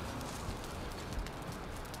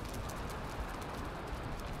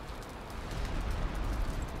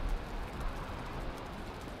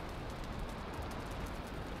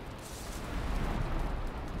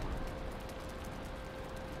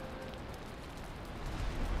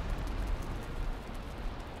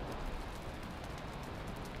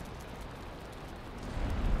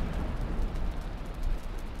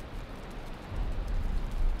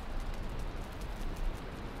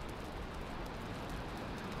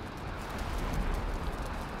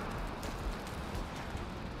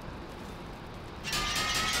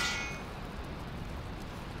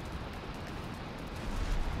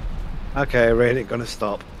 Okay, rain ain't gonna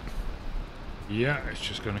stop. Yeah, it's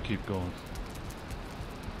just gonna keep going.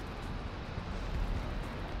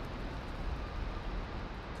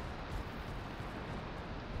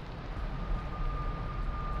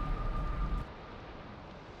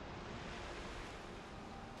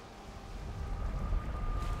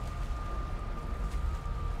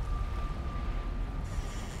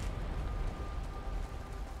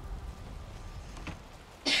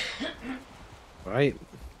 Right.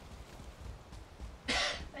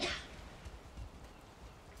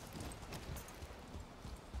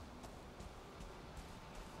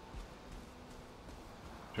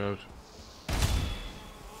 Out.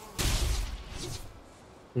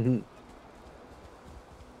 Mhm.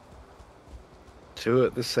 Two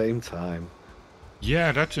at the same time.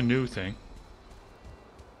 Yeah, that's a new thing.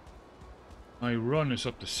 My run is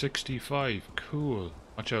up to 65. Cool.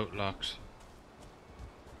 Watch out, Locks.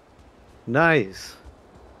 Nice.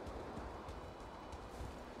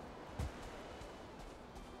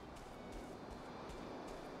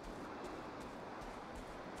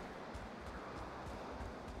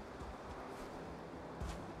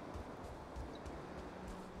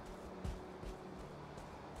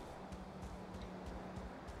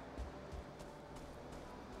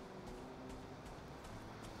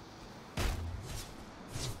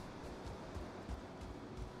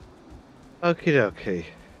 Okie dokie.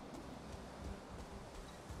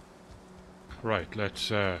 Right,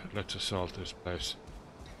 let's assault this place.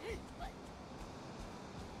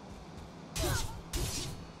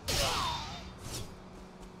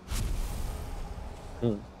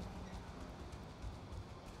 Hmm.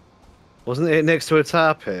 Wasn't it next to a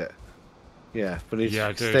tar pit? Yeah, but need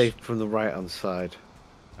Yeah, to it stay is. from the right hand side.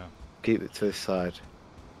 Yeah. Keep it to this side.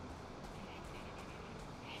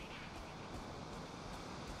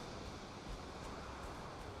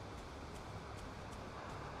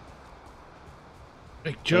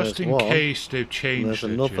 Like, just There's in one, case they've and there's changed it,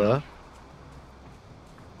 you know? another.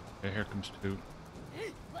 Okay, here comes two.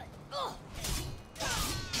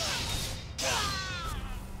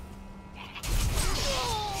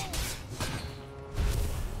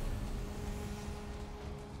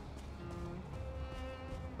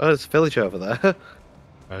 Oh, there's a village over there.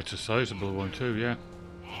 It's a sizable one too, yeah.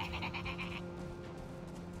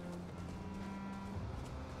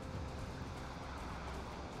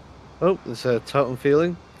 Oh, there's a totem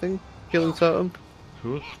feeling thing. Killing totem.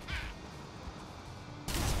 Cool.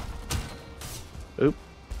 Oop.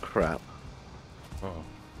 Crap. Uh-oh.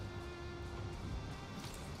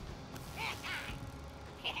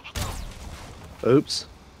 Oops.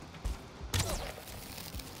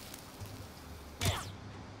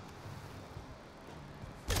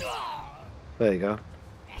 There you go.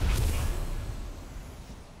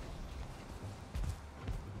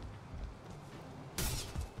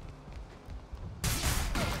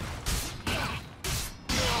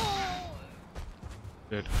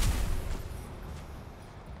 Dead.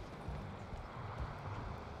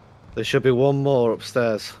 There should be one more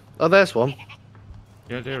upstairs. Oh, there's one.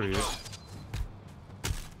 Yeah, there he is.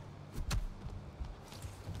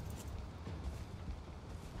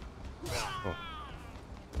 Oh,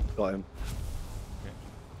 Got him. okay.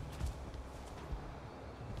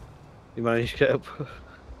 You managed to get up.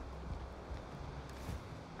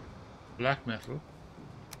 Black metal.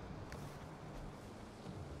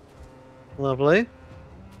 Lovely.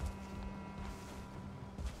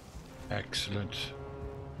 Excellent.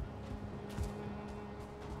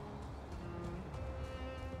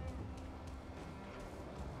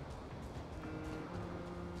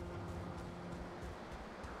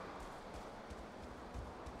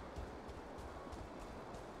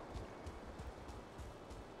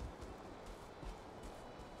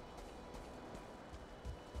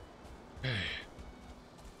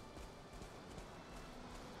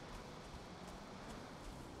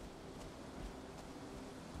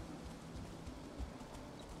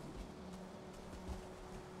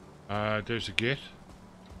 There's a gate.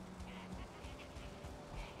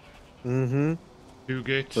 Mm-hmm. 2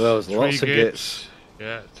 gates. Well, there was 3 lots of gates.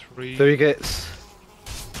 Yeah, 3. 3 gates.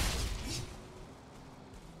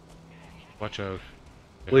 Watch out.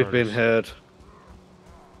 They We've heard been us. heard.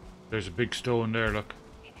 There's a big stone there, look.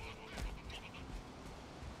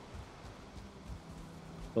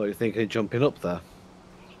 What are you thinking of jumping up there?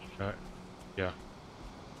 Yeah.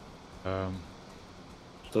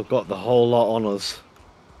 They've got the whole lot on us.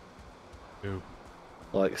 2.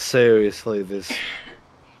 Like, seriously, there's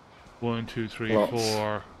 1, 2, 3, lots.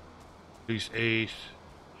 4. At least 8.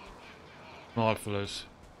 Small fellas.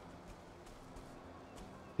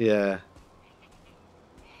 Yeah.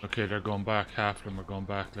 Okay, they're going back. Half of them are going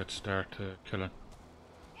back. Let's start killing.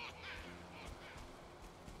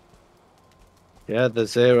 Yeah,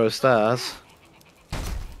 there's 0 stars.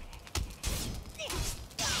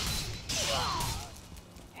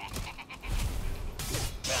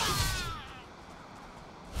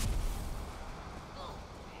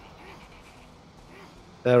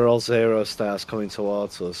 They're all 0 stars coming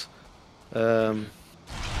towards us.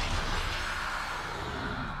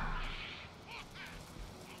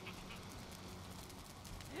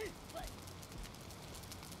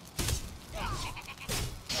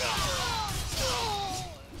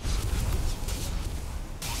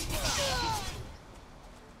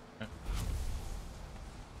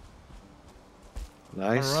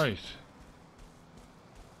 Nice. Alright.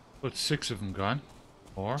 But 6 of them gone.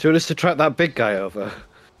 Or? Do you want us to track that big guy over?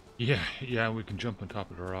 Yeah, we can jump on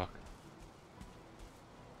top of the rock.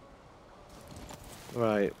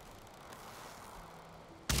 Right.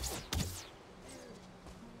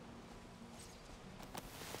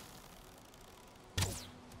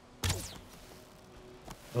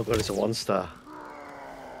 Oh god, it's a 1 star.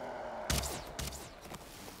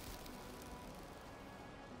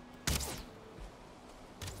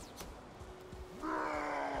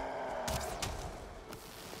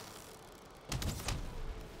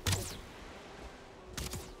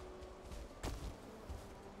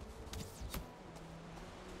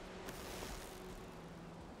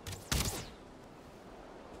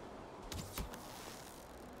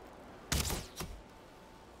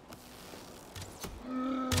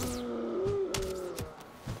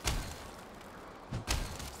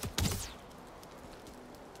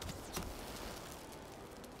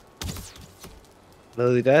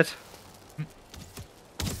 Nearly dead.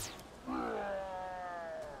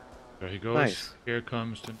 There he goes. Nice. Here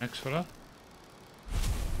comes the next fella.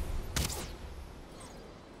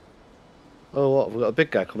 Oh, what? We've got a big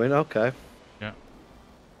guy coming. Okay. Yeah.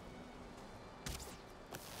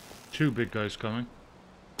 2 big guys coming.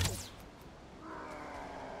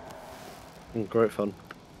 Great fun.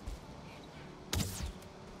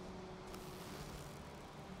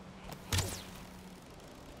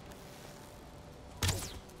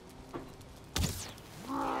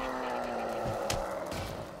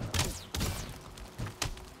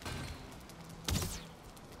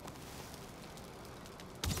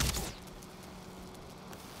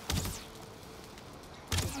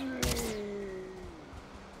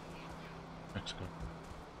 Let's go.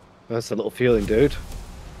 That's a little feeling, dude.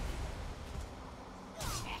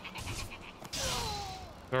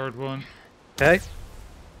 3rd one. Okay.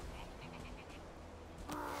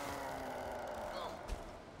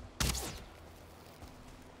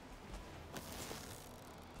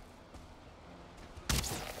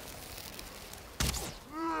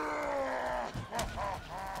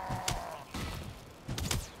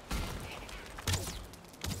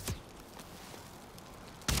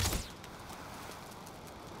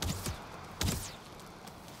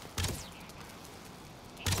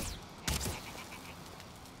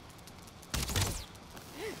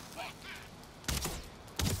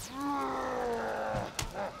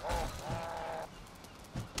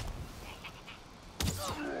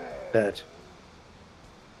 Dead.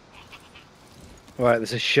 Right,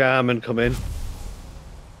 there's a shaman coming.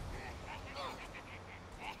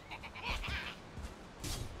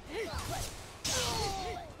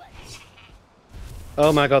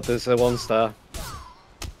 Oh my god, there's a 1 star.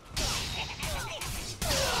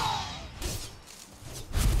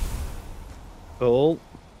 Cool.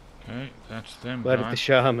 Okay, that's them. Where did the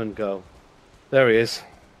shaman go? There he is.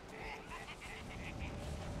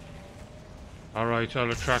 Alright, I'll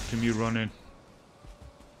attract him, you run in.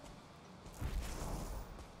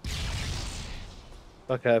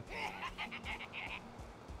 Okay.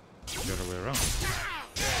 The other way around.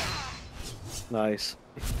 Nice.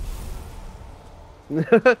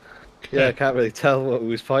 Yeah, I can't really tell what he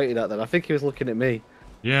was fighting at then. I think he was looking at me.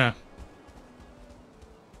 Yeah.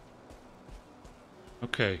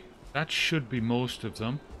 Okay, that should be most of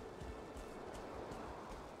them.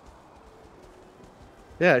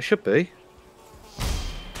 Yeah, it should be.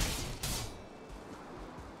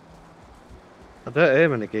 I don't hear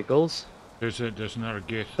many giggles. There's another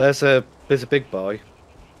gate. There's a big boy.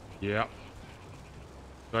 Yeah.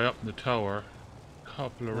 Guy up in the tower.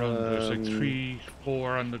 Couple around. There's like 3,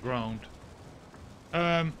 4 on the ground.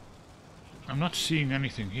 I'm not seeing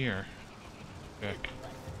anything here. Check.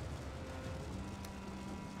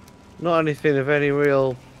 Not anything of any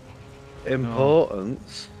real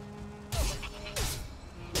importance.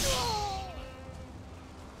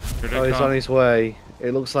 Oh, he's on his way.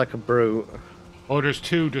 It looks like a brute. Oh, there's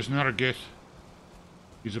 2. There's another gate.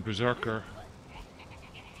 He's a berserker.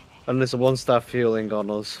 And there's a 1-star fueling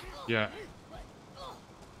on us. Yeah.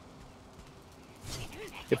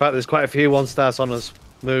 In fact, there's quite a few 1-stars on us.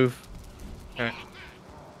 Move. Okay.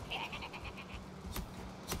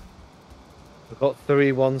 We've got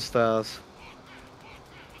 3 1-stars.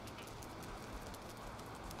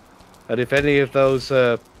 And if any of those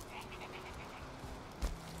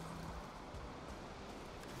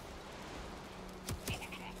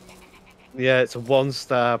yeah, it's a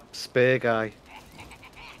 1-star spear guy.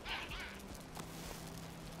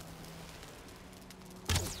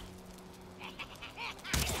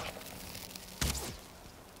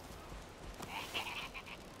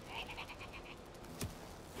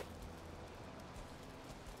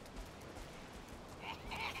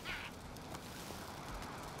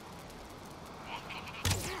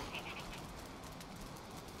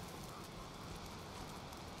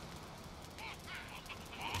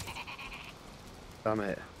 Damn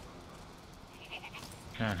it.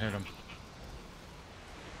 Can't hit him.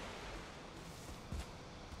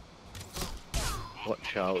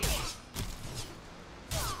 Watch out.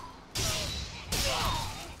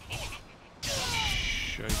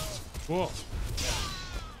 Shite. Whoa.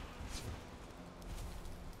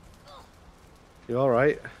 You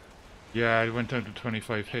alright? Yeah, I went down to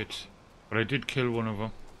 25 hits. But I did kill one of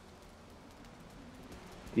them.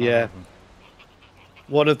 Yeah.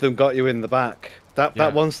 One of them got you in the back. That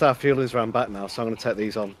 1-star fuel is round back now, so I'm going to take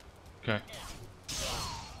these on. Okay.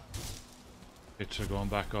 Hits are going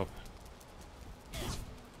back up.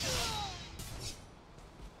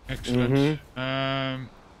 Excellent. Okay,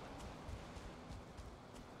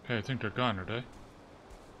 I think they're gone, are they?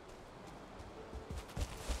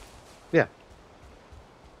 Yeah.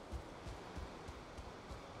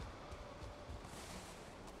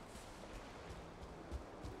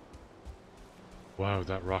 Wow,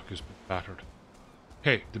 that rock has been battered.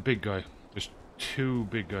 Hey, the big guy. There's 2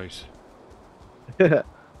 big guys. Yeah,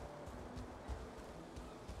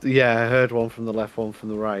 I heard one from the left, one from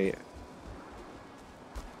the right.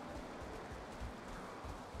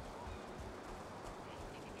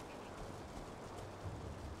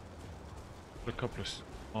 A couple of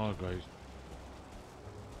small guys.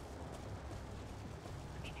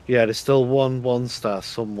 Yeah, there's still one 1-star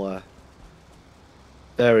somewhere.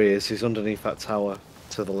 There he is. He's underneath that tower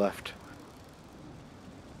to the left.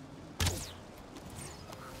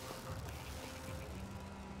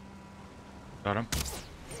 Got him.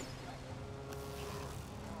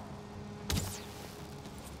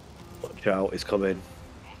 Watch out, he's coming.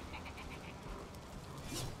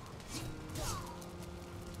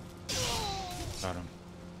 Got him.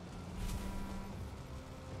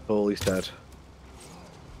 Oh, he's dead.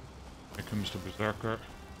 Here comes the berserker.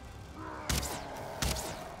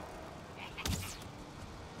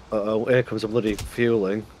 Uh-oh, here comes a bloody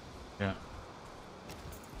fueling. Yeah.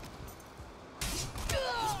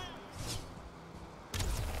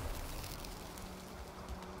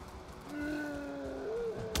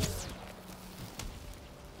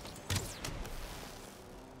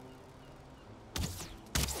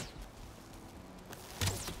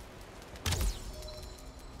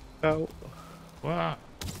 Oh. Wow.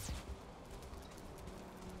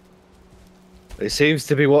 He seems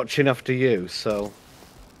to be watching after you, so...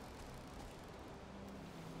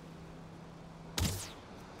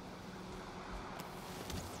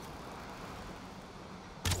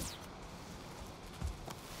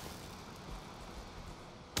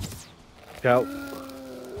 Go.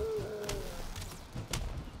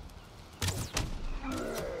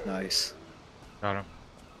 Nice. Got him.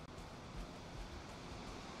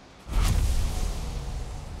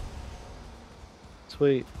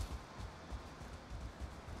 Sweet.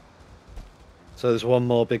 So there's one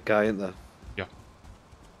more big guy, isn't there? Yeah.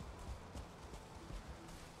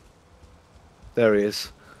 There he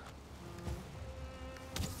is.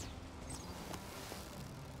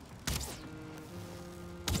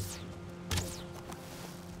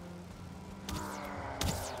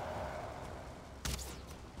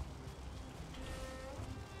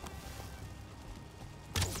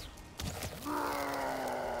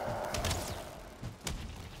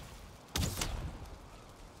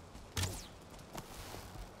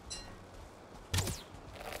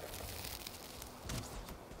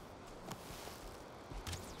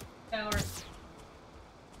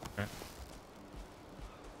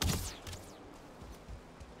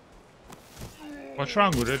 What's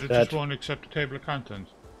wrong with it? It Dead. just won't accept the table of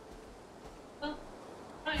contents. Well,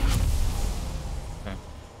 fine. Okay.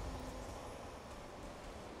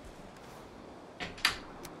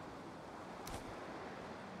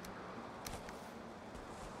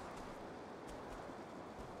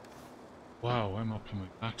 Wow, I'm up to my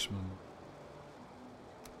maximum.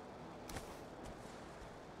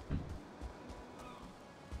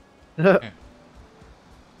 Okay.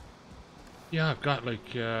 Yeah, I've got like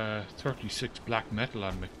 36 black metal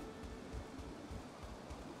on me.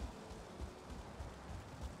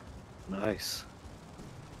 Nice.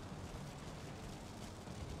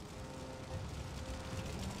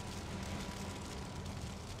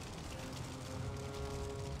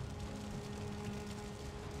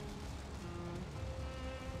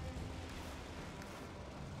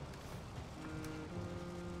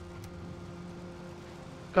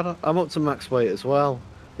 God, I'm up to max weight as well.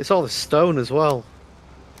 It's all the stone as well.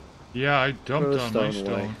 Yeah, I Throw dumped the on my stone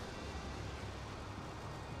away. stone.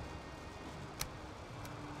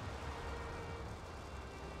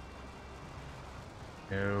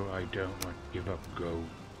 No, I don't want to give up gold.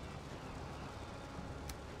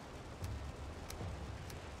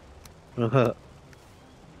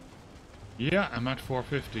 Yeah, I'm at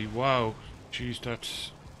 450. Wow. Jeez,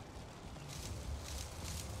 that's...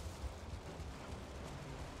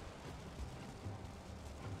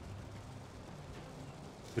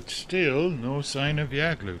 But still, no sign of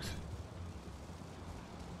Yagluth.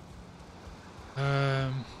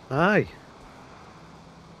 Aye.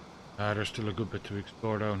 There's still a good bit to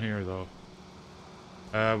explore down here, though.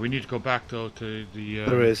 We need to go back, though, to the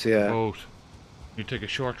There is, yeah. boat. You take a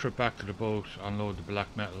short trip back to the boat, unload the black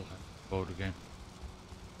metal, and boat again.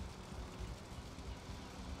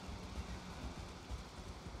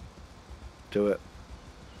 Do it.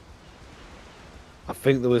 I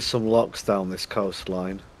think there was some locks down this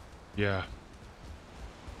coastline. Yeah,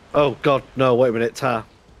 Oh God, no! Wait a minute, Tar.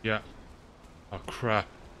 yeah. Oh, crap.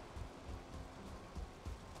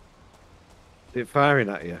 Is it firing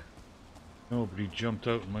at you? Nobody jumped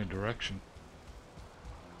out in my direction.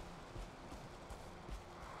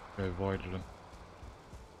 I avoided him.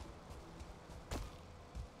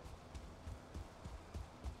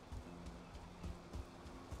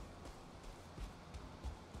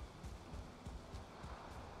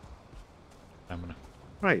 Stamina.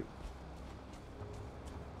 Right.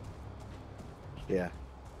 Yeah.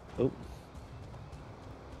 Oh.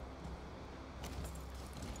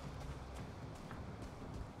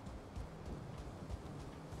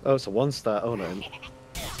 Oh, it's a one star. Oh no.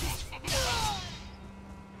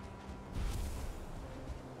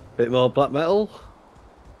 Bit more black metal.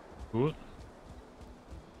 Cool.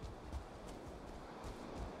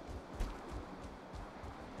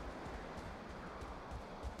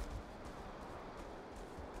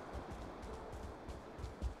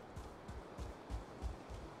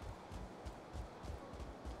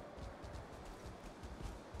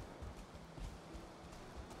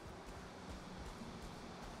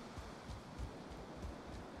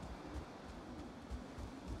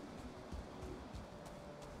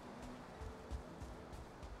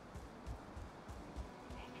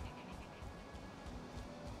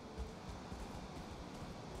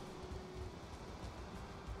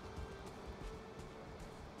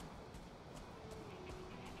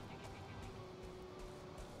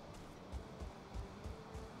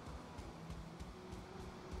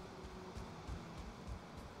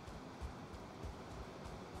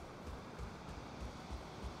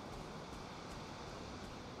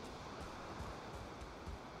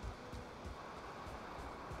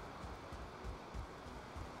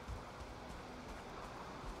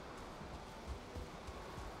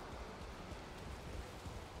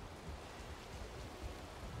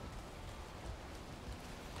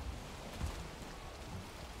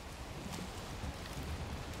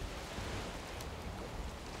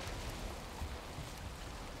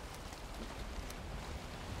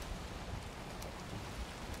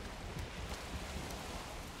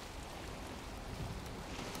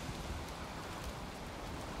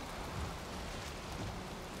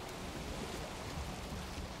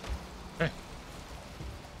 Okay.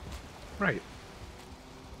 Right.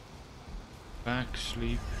 Back,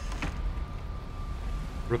 sleep.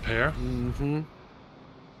 Repair. Mm-hmm.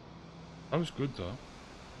 That was good, though.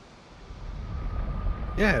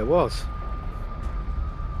 Yeah, it was.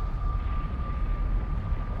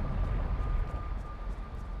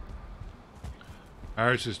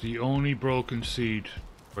 Ours is the only broken seed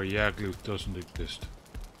where Yagluth doesn't exist.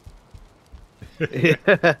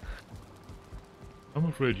 Yeah. I'm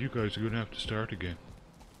afraid you guys are going to have to start again.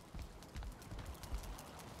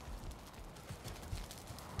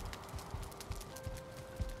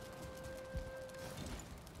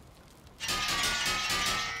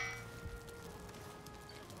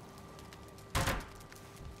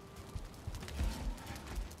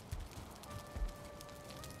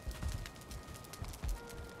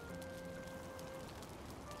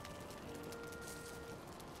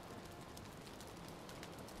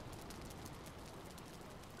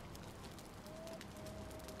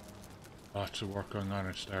 Lots of work going on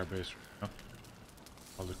at Starbase. You know?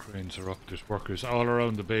 All the cranes are up. There's workers all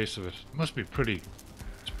around the base of it. It must be pretty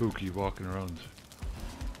spooky walking around.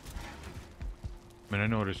 I mean, I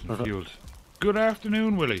know it isn't fueled. Good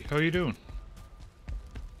afternoon, Willie. How are you doing?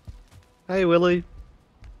 Hey, Willie.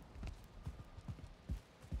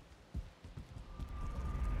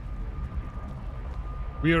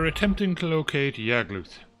 We are attempting to locate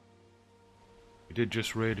Yagluth. We did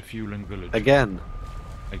just raid a fueling village. Again.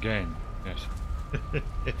 Again, yes.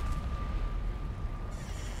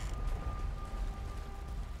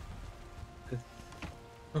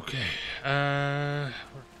 Okay,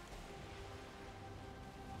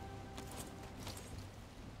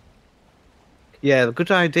 Yeah, good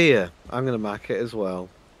idea. I'm going to mark it as well.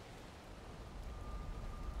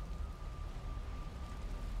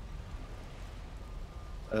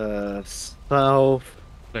 South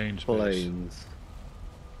Plains. Plains.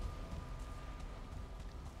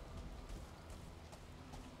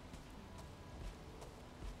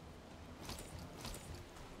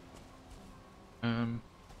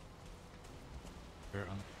 Here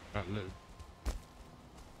on that little.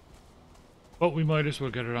 But we might as well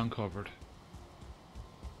get it uncovered.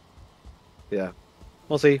 Yeah.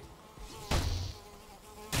 We'll see.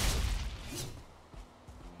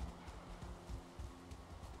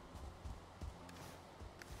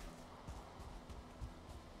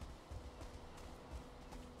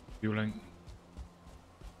 Fueling.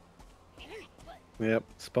 Yep,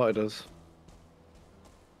 spotted us.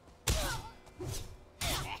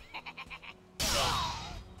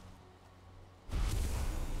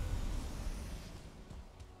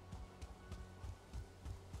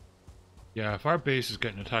 Yeah, if our base is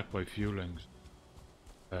getting attacked by fuelings,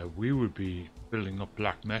 we would be building up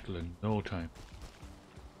black metal in no time.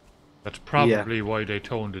 That's probably why they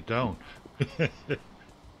toned it down.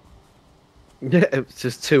 Yeah, it's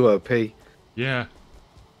just too OP. Yeah.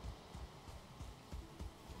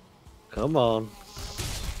 Come on.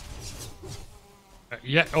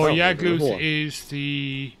 Yeah. Oh, Yagluth is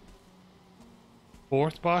the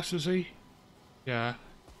 4th boss, is he? Yeah.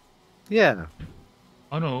 Yeah.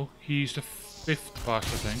 Oh no, he's the 5th boss,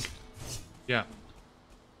 I think. Yeah.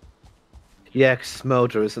 Yeah, 'cause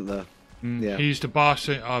Smolder, isn't there? Yeah. He's the boss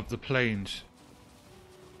of the plains.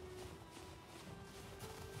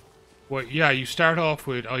 Well, yeah, you start off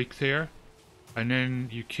with Eikthyr, and then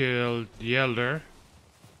you kill the Elder,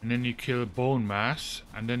 and then you kill Bone Mass,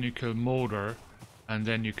 and then you kill Moder, and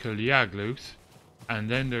then you kill Yagluth,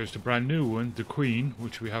 and then there's the brand new one, the Queen,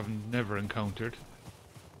 which we haven't never encountered,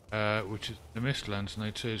 which is the Mistlands, and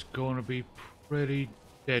I'd say is going to be pretty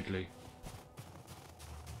deadly.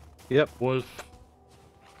 Yep. Wolf.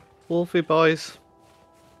 Wolfie boys.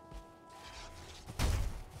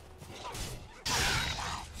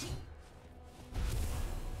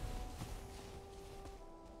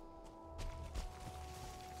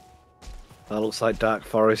 That looks like Dark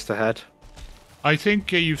Forest ahead. I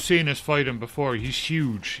think you've seen us fight him before. He's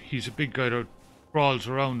huge. He's a big guy that crawls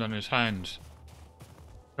around on his hands.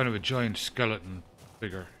 Kind of a giant skeleton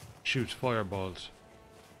figure. Shoots fireballs.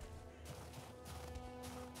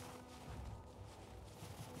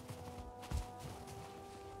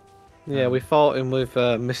 Yeah, we fought him with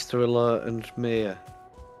Mr. Alert and Mia.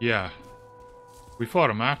 Yeah. We fought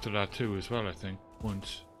him after that too as well, I think,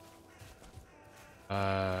 once.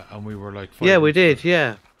 And we were like fighting. Yeah, we did,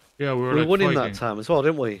 yeah. Yeah, we were We like won him fighting. that time as well,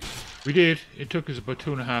 didn't we? We did. It took us about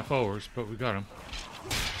 2.5 hours, but we got him.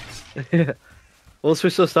 Yeah. Also,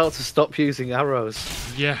 we're supposed to stop using arrows.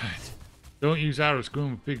 Yeah. Don't use arrows. Go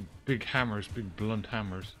in with big hammers, big blunt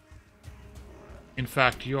hammers. In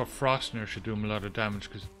fact, your Frostner should do him a lot of damage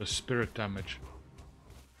because it does spirit damage.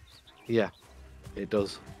 Yeah, it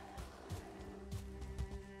does.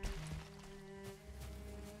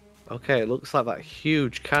 Okay, it looks like that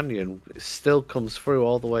huge canyon still comes through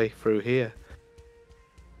all the way through here.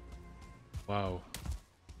 Wow.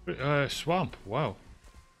 Swamp. Wow.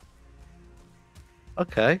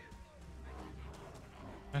 Okay.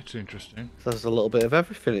 That's interesting. There's a little bit of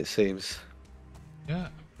everything, it seems. Yeah,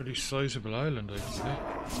 pretty sizable island, I'd say.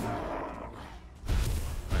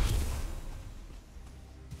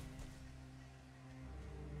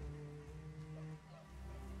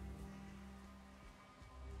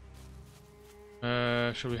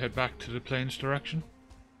 Shall we head back to the plains direction?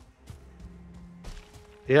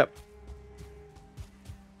 Yep.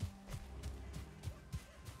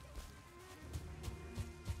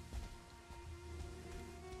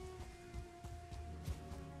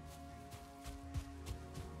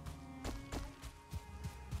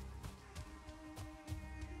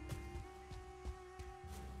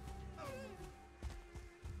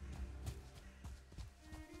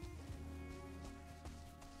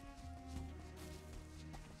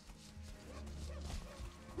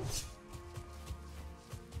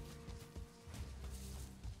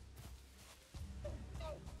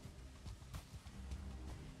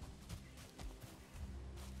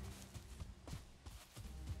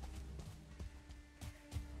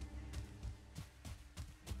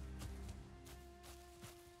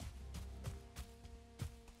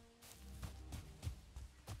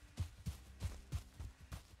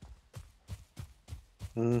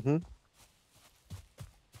 Mm-hmm.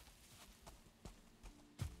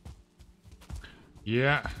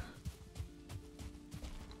 Yeah.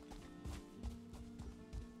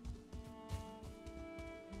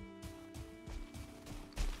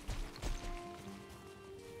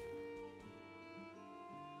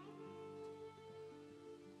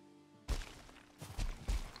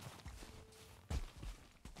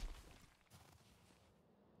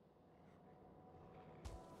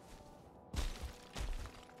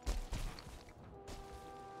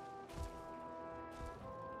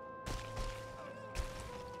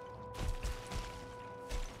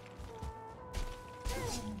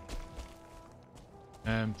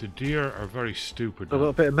 The deer are very stupid. I've got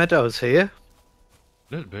a bit of meadows here.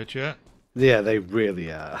 A little bit, yeah. Yeah, they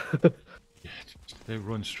really are. Yeah, they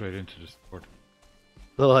run straight into the sword.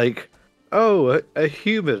 They're like, oh, a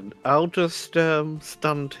human. I'll just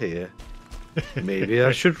stand here. Maybe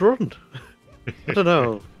I should run. I don't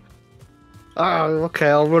know. Oh, okay,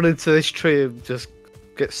 I'll run into this tree and just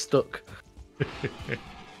get stuck.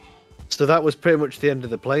 So that was pretty much the end of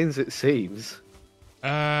the plains, it seems.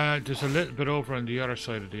 There's a little bit over on the other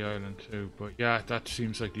side of the island too, but yeah, that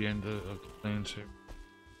seems like the end of the plains here.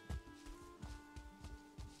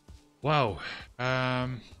 Wow.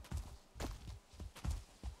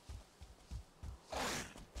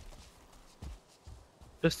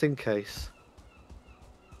 Just in case.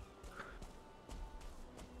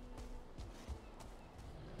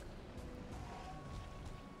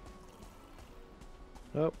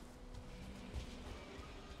 Oh.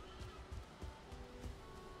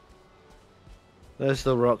 There's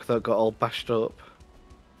the rock that got all bashed up.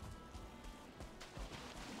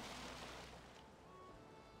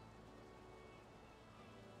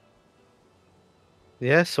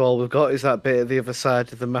 Yeah, so all we've got is that bit at the other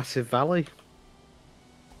side of the massive valley.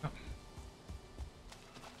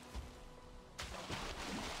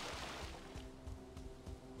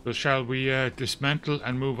 So shall we dismantle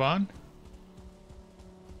and move on?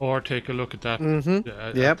 Or take a look at that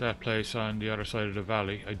at that place on the other side of the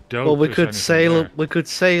valley. I doubt. Well, we there's could anything sail. there. We could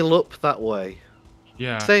sail up that way.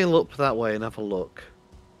 Yeah. Sail up that way and have a look.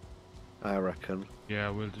 I reckon. Yeah,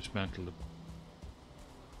 we'll dismantle them.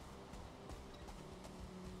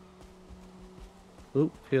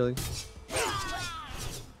 Oop, healing.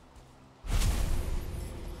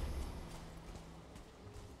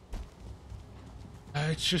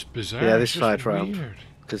 It's just bizarre. Yeah, it's this side just round weird.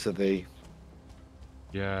 because of the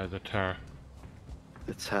Yeah, the tar.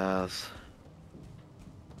 tars.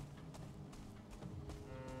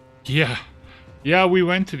 Yeah. Yeah, we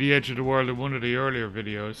went to the edge of the world in one of the earlier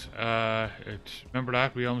videos. Remember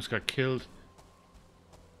that? We almost got killed.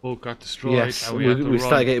 Boat got destroyed. Yes, and we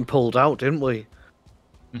started getting pulled out, didn't we?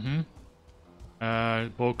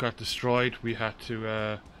 Boat got destroyed. We had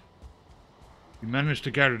to... we managed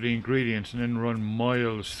to gather the ingredients and then run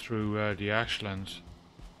miles through the ashlands.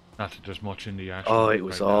 Not that there's much in the ashlands. Oh, it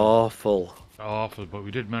was right now. awful. Awful, but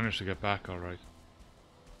we did manage to get back alright.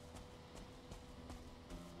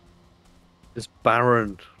 It's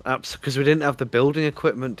barren. Because we didn't have the building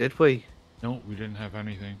equipment, did we? No, we didn't have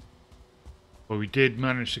anything. But we did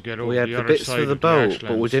manage to get over We had the the other bits side for the of boat, the but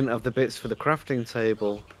we ashlands. didn't have the bits for the crafting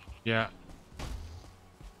table. Yeah.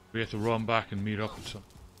 We had to run back and meet up with some.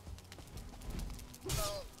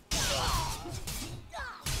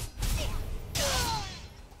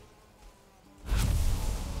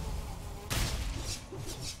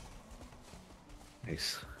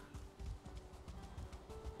 Nice.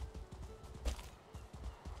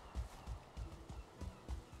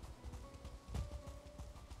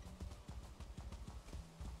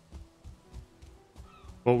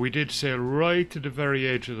 But we did sail right to the very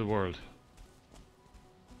edge of the world.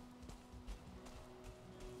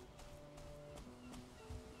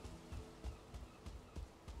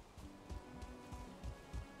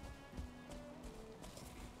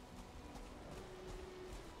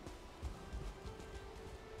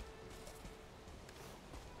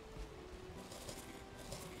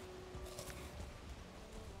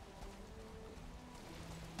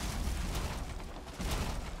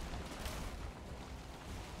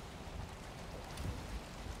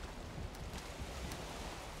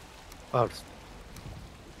 Oh, just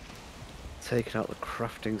taking out the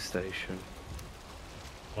crafting station.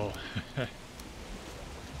 Oh. There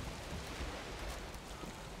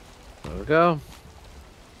we go.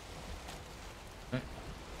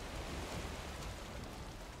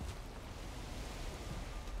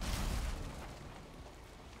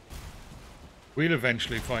 We'll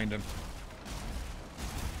eventually find him.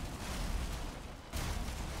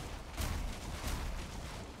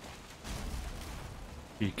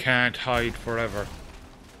 He can't hide forever.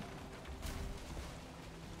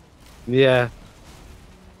 Yeah.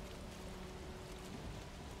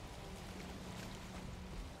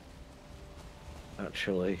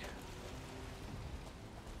 Actually.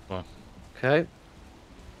 Well, Okay.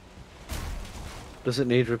 Does it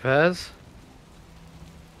need repairs?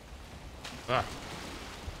 ah,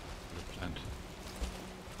 good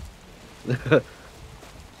plant.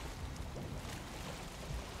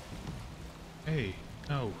 Hey,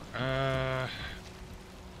 no,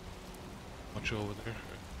 much over there.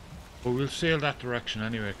 But we'll sail that direction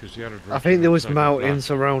anyway, because the other direction I think there was looks like a mountains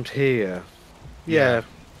black. around here. Yeah, Yeah.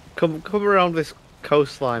 Come around this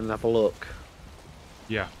coastline and have a look.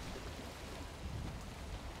 yeah.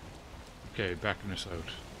 Okay, backing us out.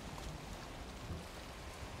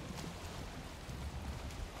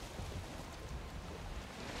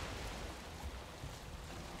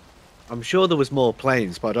 I'm sure there was more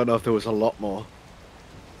planes, but I don't know if there was a lot more.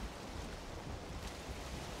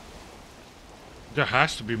 There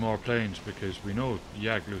has to be more planes because we know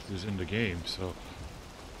Yagluth is in the game, so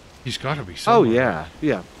he's got to be Oh somewhere. yeah,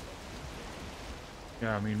 yeah.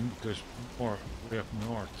 Yeah, I mean, there's more way up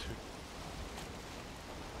north.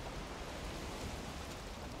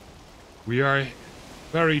 We are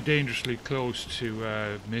very dangerously close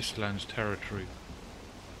to Mistland's territory.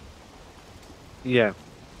 Yeah.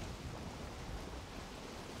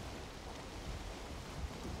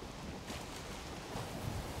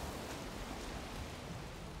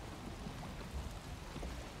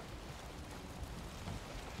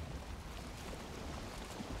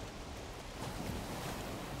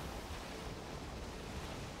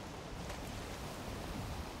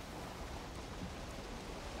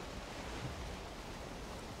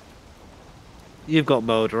 You've got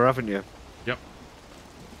motor, haven't you? Yep.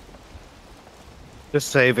 Just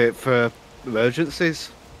save it for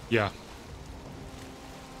emergencies. Yeah.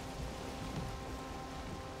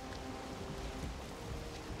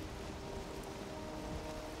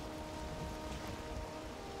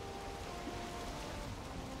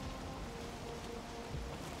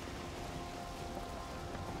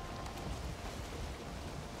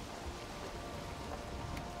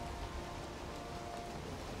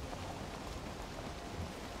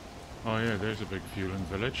 Oh yeah, there's a big fueling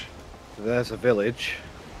village. There's a village.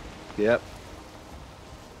 Yep.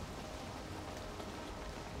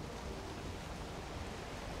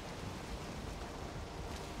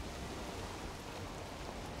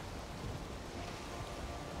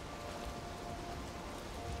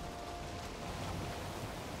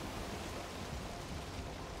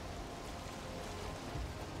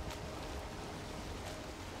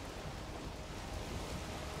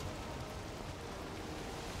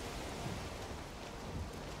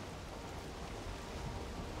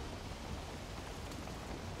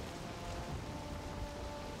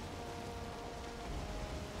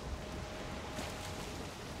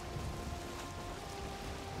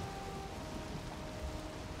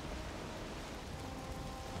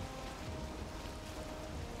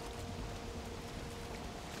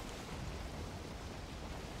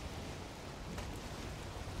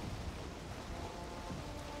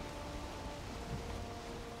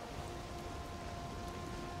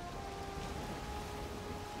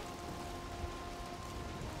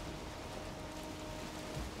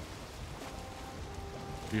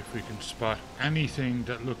 See if we can spot anything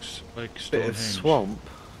that looks like Bit Stonehenge. of swamp.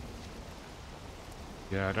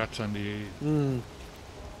 Yeah, that's on Hmm.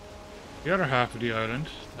 the other half of the island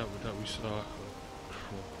that we saw.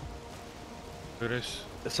 Look at this.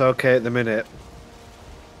 It's okay at the minute.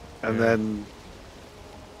 And Yeah. then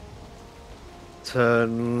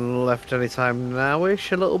turn left anytime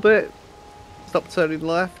now-ish a little bit. Stop turning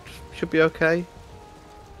left. Should be okay.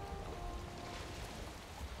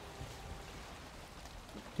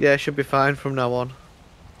 Yeah, should be fine from now on.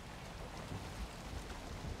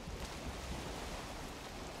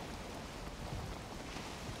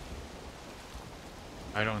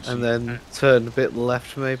 I don't see. And then turn a bit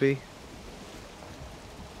left maybe.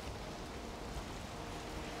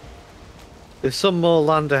 There's some more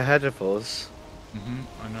land ahead of us.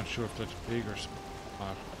 I'm not sure if that's big or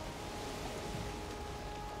small.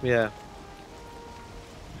 Yeah.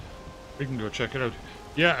 We can go check it out.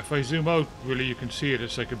 Yeah, if I zoom out, really, you can see it.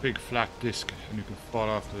 It's like a big flat disc, and you can fall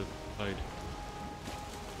off the side.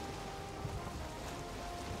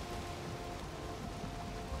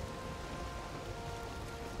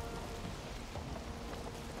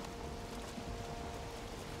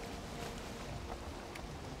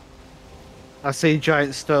 I see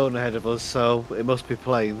giant stone ahead of us, so it must be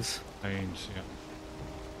plains. Plains, yeah.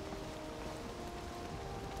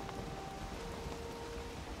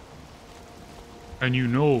 And you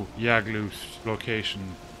know Yagluth's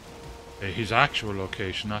location his actual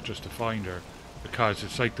location, not just to find her, because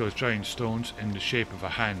it's like those giant stones in the shape of a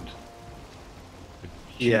hand. A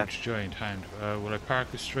Yeah. huge giant hand. Will I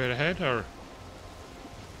park this straight ahead, or?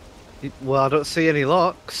 Well, I don't see any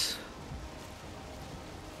locks.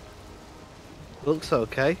 Looks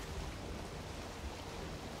okay.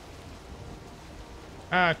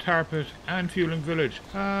 Ah, tar pit and fueling village.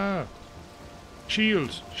 Ah,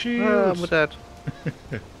 shields, Ah, shields. we're dead.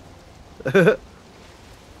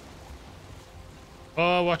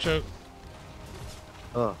 Oh, watch out.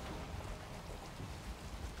 Oh.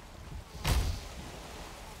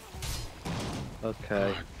 Okay.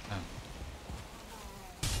 Oh, damn.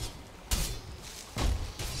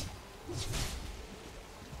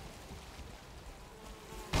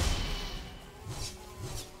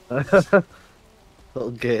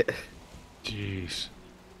 Little git. Jeez.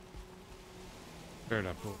 Fair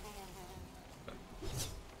that boat.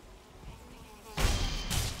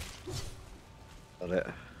 Got it.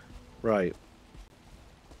 Right.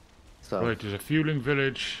 So. Right, there's a fueling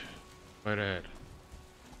village right ahead.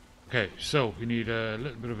 Okay, so we need a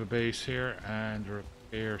little bit of a base here and a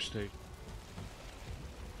repair station.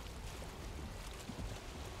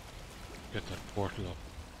 Get that portal up.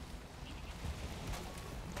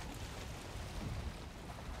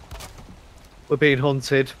 We're being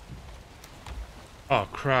hunted. Oh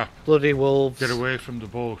crap. Bloody wolves. Get away from the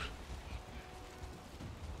boat.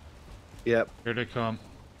 Yep. Here they come.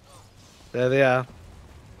 There they are.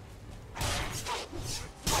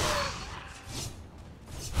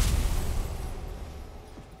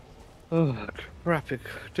 Oh, crap. It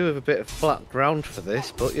do have a bit of flat ground for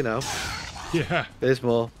this, but you know, Yeah. there's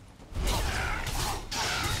more.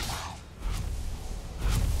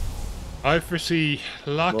 I foresee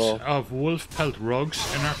lots More. of wolf pelt rugs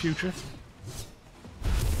in our future.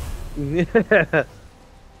 Yeah.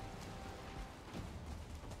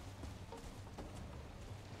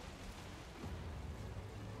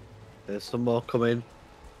 There's some more coming.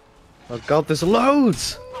 Oh god, there's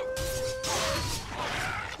loads!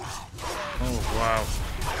 Oh wow.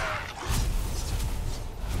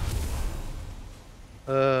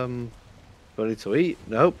 Do I need to eat?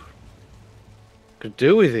 Nope. Could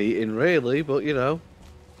do with eating, really, but you know.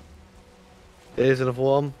 Here's another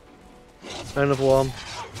one. Another one.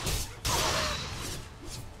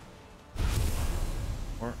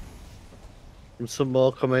 Or And some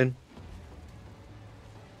more coming.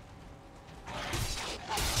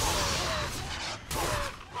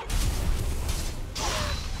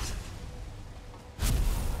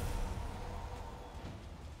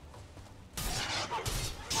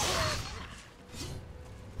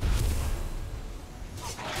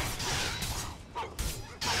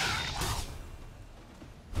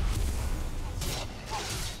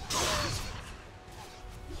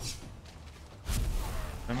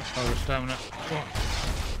 I'm out of stamina. Oh.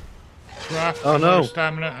 Crap. Oh, I'm no. out of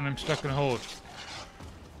stamina and I'm stuck in a hole.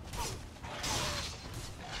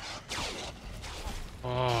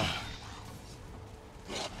 Oh.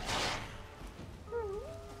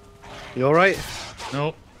 You alright?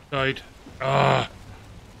 Nope. Died. Ah.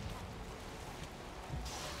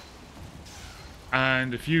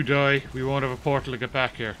 And if you die, we won't have a portal to get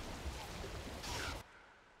back here.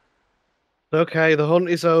 Okay, the hunt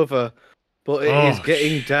is over. But it is Oh,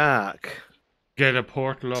 getting dark. Get a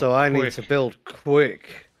portal up So I quick. need to build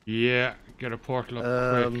quick. Yeah, get a portal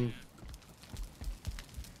up quick.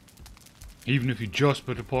 Even if you just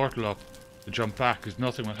put a portal up to jump back, because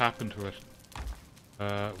nothing will happen to it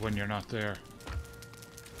when you're not there.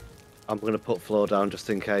 I'm going to put floor down just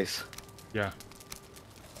in case. Yeah.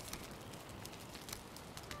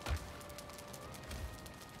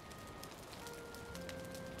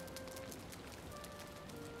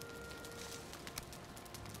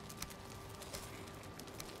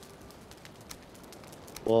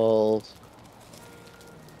 Walls.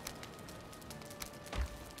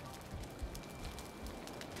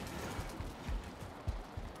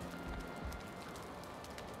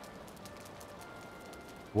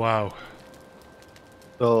 Wow.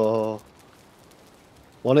 Oh.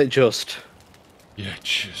 Want it just. Yeah,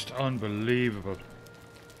 just unbelievable.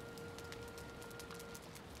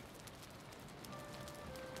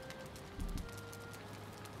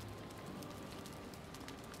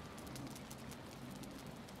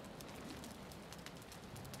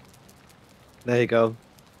 There you go.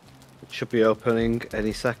 It should be opening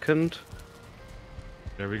any second.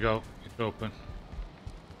 There we go. It's open.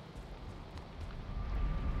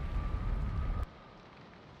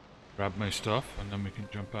 Grab my stuff and then we can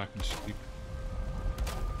jump back and sleep.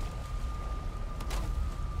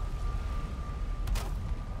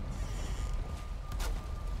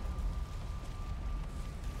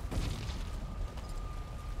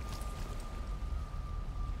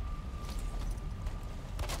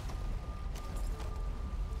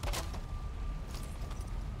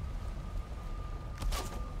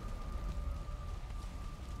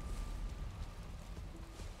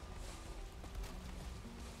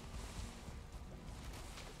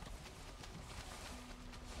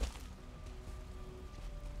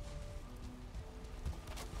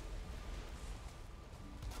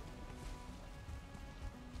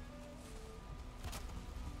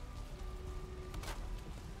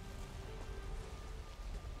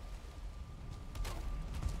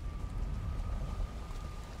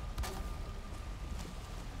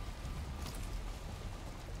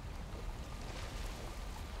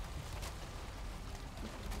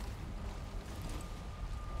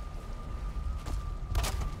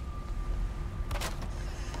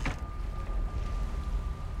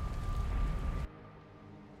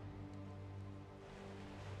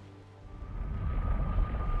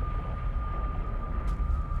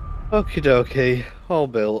 Okie dokie, all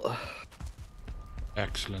built.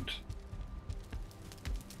 Excellent.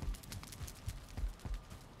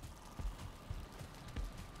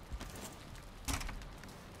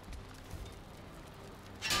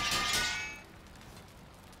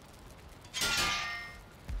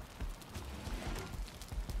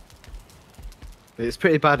 It's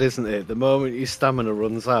pretty bad, isn't it? The moment your stamina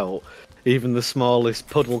runs out, even the smallest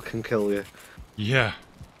puddle can kill you. Yeah.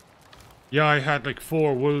 Yeah, I had like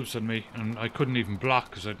 4 wolves on me, and I couldn't even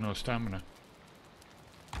block because I had no stamina.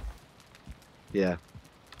 Yeah.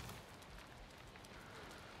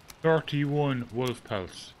 31 wolf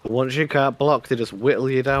pelts. But once you can't block, they just whittle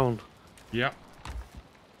you down. Yeah.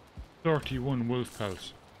 31 wolf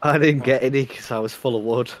pelts. I didn't get any because I was full of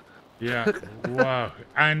wood. Yeah. Wow.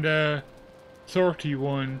 And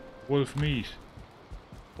 31 wolf meat.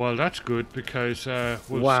 Well, that's good because wolf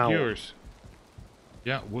Wow. skewers.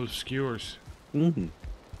 Yeah, wolf skewers. Mm.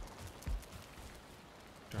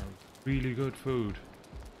 They're really good food.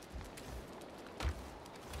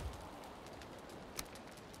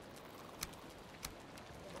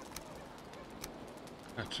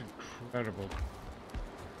 That's incredible.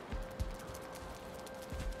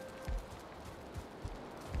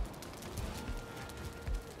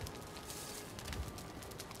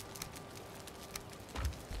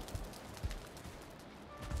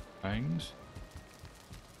 Fangs.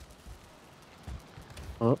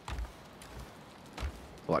 Oh.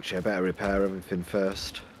 Well, actually, I better repair everything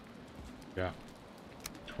first. Yeah.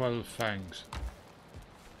 12 fangs.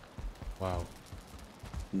 Wow.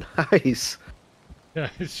 Nice. Yeah,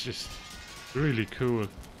 it's just really cool.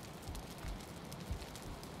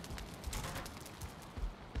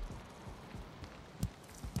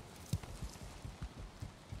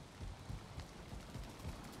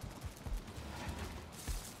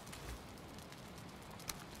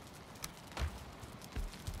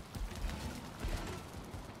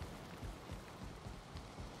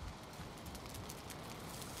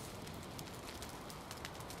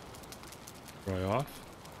 Dry off.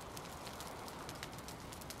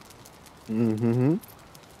 Mm-hmm.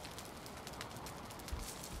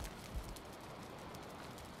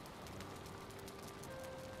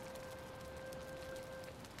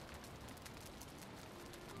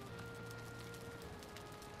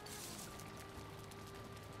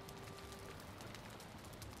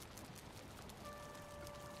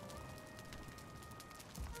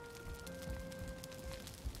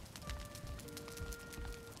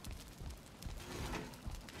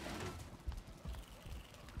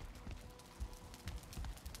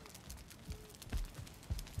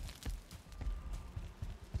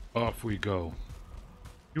 Off we go.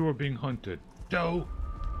 You are being hunted. Doe!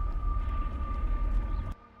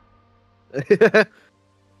 It'd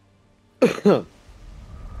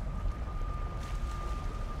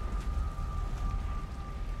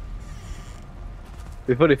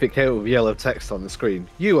be funny if it came with yellow text on the screen.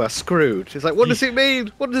 You are screwed. It's like, what does it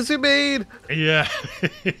mean? What does it mean? Yeah.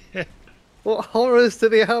 What horrors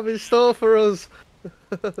did he have in store for us?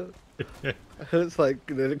 It's like,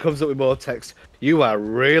 then it comes up with more text. You are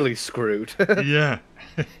really screwed. Yeah.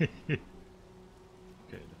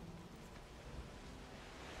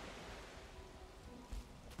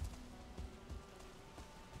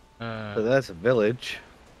 So there's a village.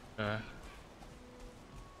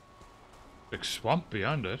 Big swamp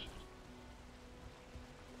beyond it.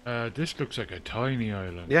 This looks like a tiny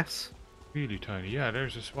island. Yes. Really tiny. Yeah,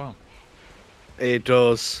 there's a swamp. It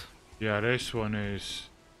does. Yeah, this one is...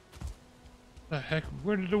 The heck?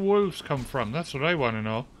 Where did the wolves come from? That's what I want to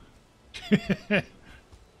know.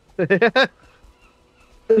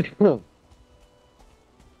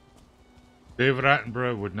 David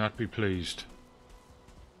Attenborough would not be pleased.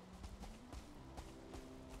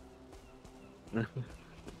 Okay.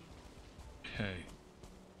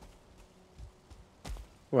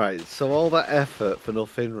 Right, so all that effort for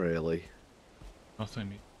nothing, really.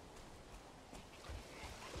 Nothing.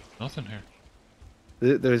 Nothing here.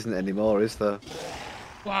 There isn't any more, is there?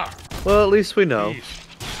 Wow. Well, at least we know.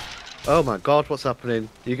 Jeez. Oh my god, what's happening?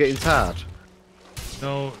 You getting tired?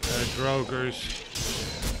 No, Draugrs.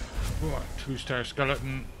 2-star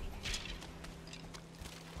skeleton.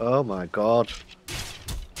 Oh my god.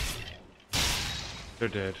 They're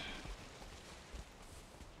dead.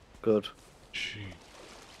 Good. Gee.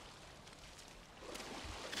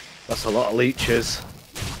 That's a lot of leeches.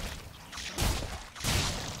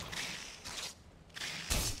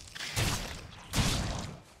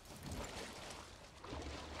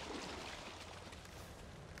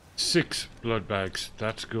 Six blood bags.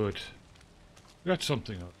 That's good. We got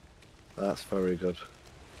something up. That's very good.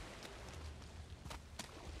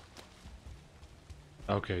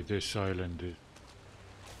 Okay, this island is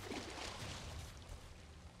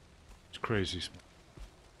it's crazy small.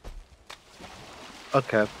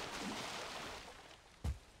 Okay.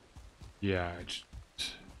 Yeah, it's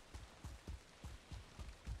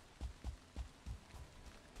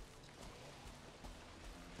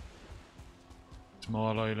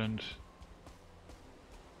small island.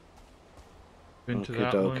 Been to Okie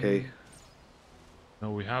that dokie. one?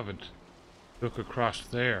 No, we haven't. Look across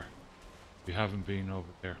there. We haven't been over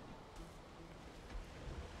there.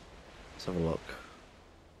 Let's have a look.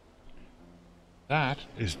 That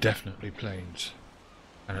is definitely plains,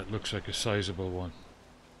 and it looks like a sizable one.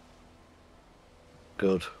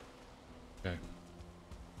 Good. Okay.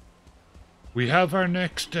 We have our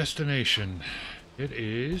next destination. It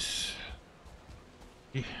is...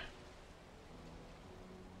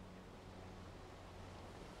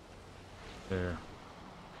 There.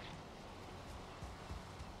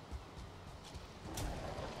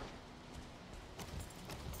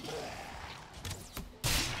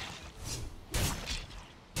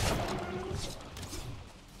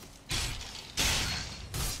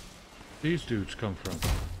 These dudes come from?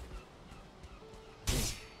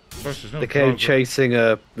 Of course, there's no They came Draugr. chasing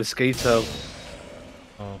a mosquito.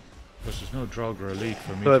 Oh, because there's no Draugr Elite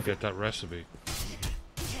for me So to if- get that recipe.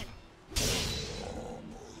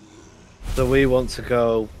 So we want to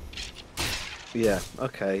go... Yeah,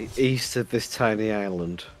 okay. East of this tiny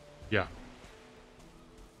island. Yeah.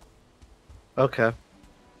 Okay.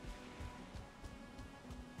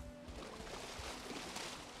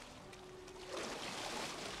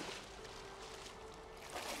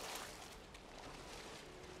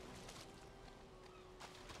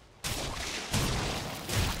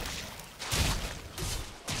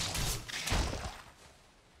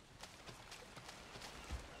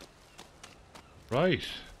 Right.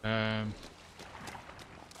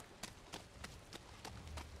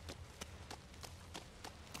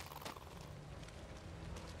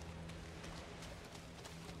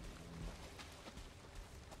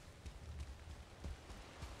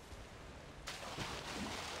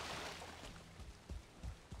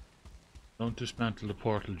 Don't dismantle the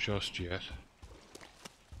portal just yet.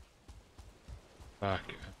 Back.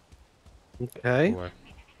 Okay. Away.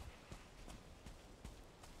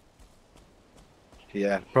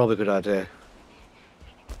 Yeah, probably a good idea.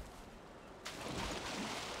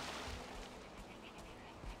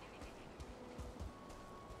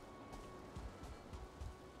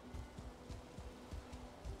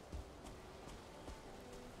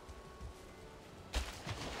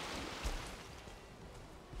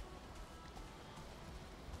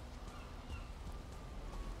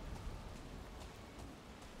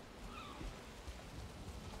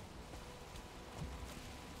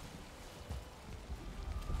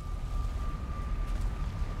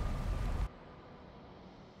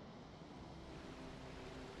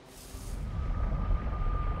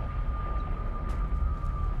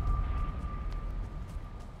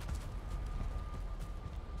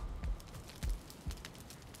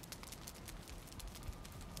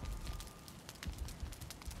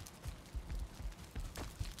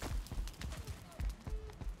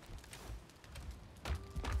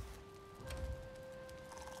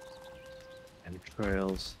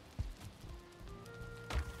 Entrails.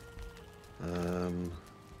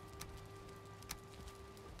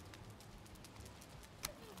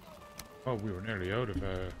 Oh, we were nearly out of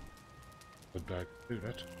blood bag. Do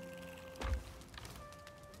that.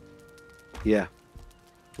 Yeah.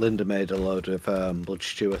 Linda made a load of blood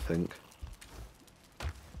stew, I think.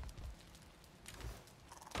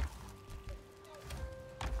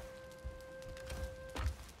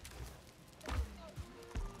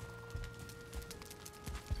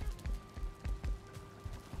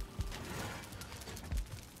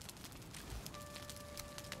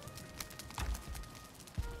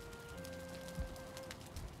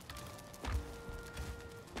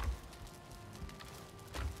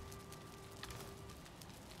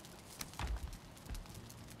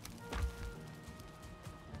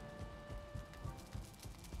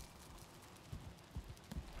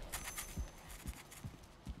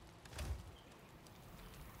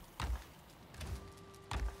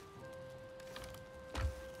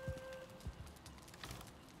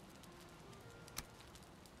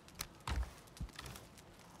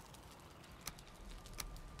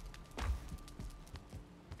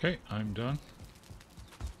 Okay, I'm done.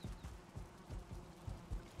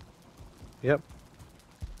 Yep.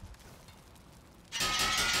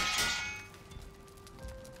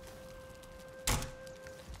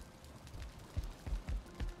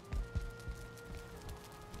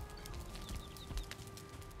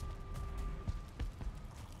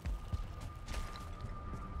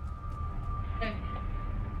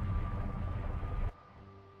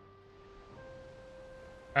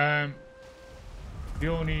 Um, the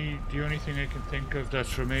only thing I can think of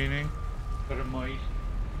that's remaining that it might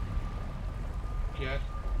get,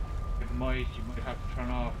 you might have to turn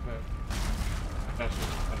off. That's just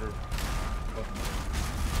another button.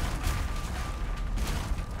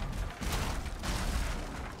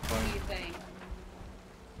 What do you think?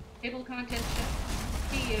 Table contents check.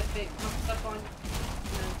 See if it comes up on,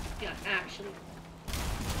 yeah, actually.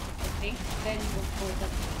 Okay, then we'll pull it up.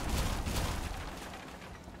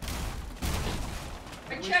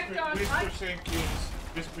 I checked on. Whisper sync is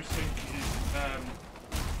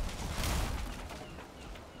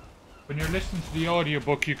when you're listening to the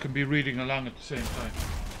audiobook, you can be reading along at the same time.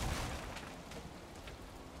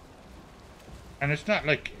 And it's not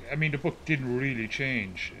like, I mean, the book didn't really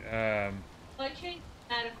change. Well, I changed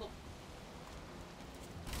medical.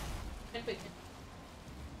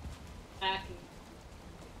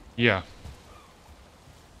 Yeah.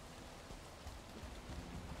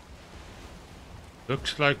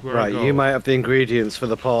 Looks like we're Right, you might have the ingredients for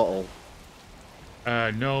the portal.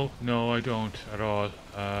 No, I don't at all.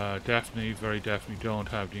 Definitely, very definitely don't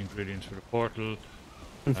have the ingredients for the portal.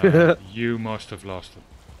 You must have lost them.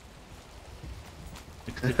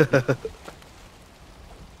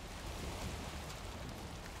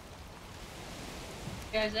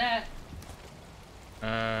 Where's that?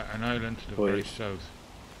 An island to the very south.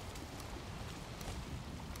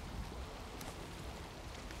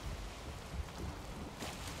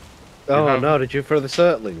 Oh no, did you throw the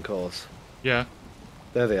Surtling course? Yeah.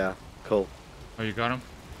 There they are. Cool. Oh, you got them?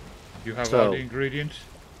 You have all the ingredients?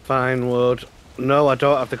 Fine wood. No, I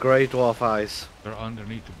don't have the grey dwarf ice. They're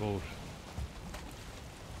underneath the boat.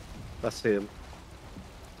 Let's see them.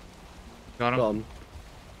 Got them?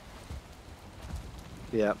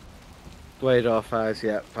 Yep. Grey dwarf ice,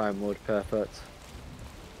 yep, fine wood, perfect.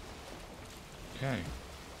 Okay.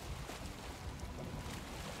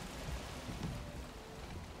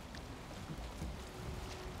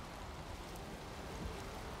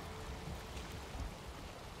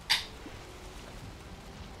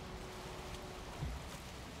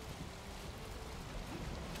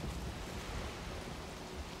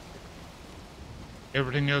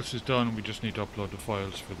 Everything else is done, we just need to upload the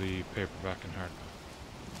files for the paperback and hardback.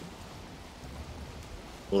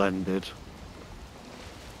 Blended.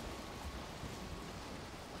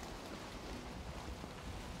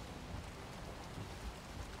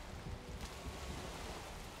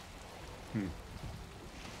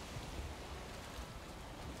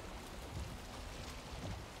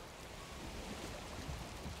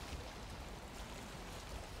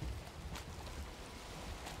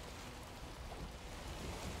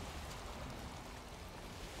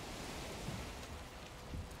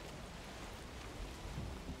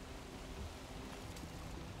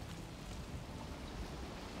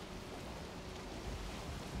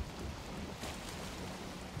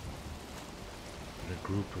 The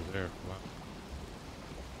group are there. Wow.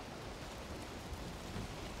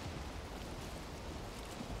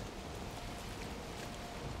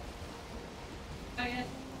 Oh, yeah.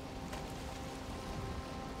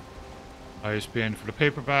 ISBN for the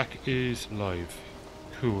paperback is live.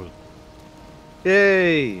 Cool.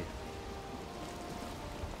 Yay!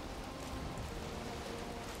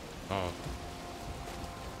 Oh,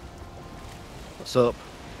 What's up?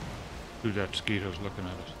 who that skeeto's looking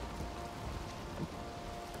at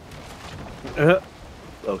us.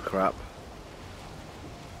 Oh crap.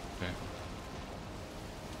 Okay.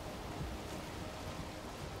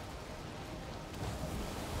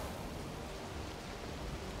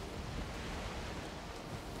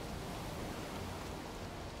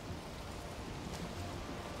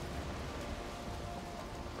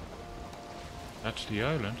 That's the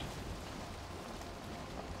island.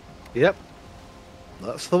 Yep.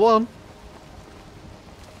 That's the one.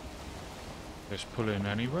 Let's pull in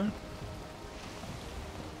anywhere.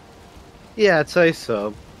 Yeah, I'd say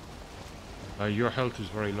so. Your health is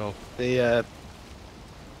very low.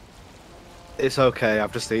 It's okay,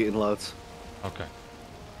 I've just eaten loads. Okay.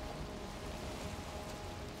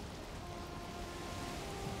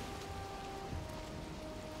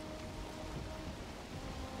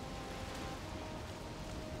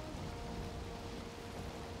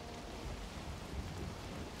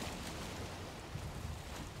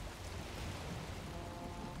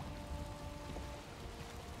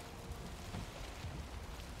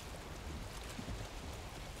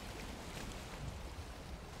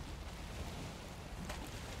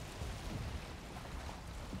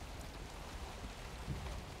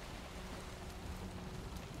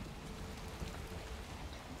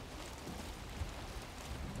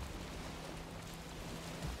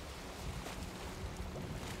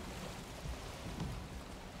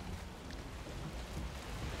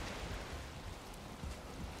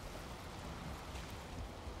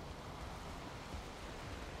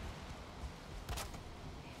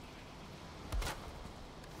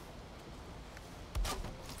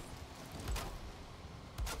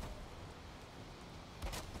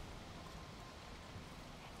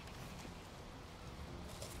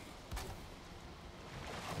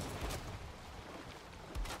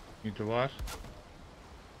 Need the what?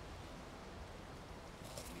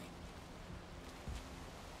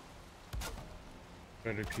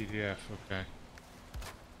 Better PDF, okay.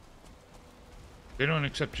 They don't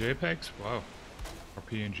accept JPEGs? Wow. Or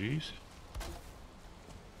PNGs?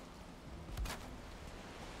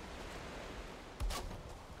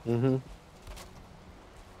 Mm-hmm.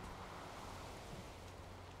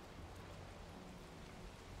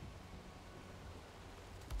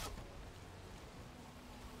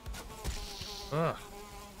 Ugh.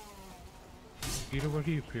 Peter, where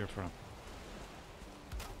do you appear from?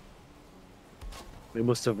 He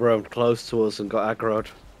must have roamed close to us and got aggroed.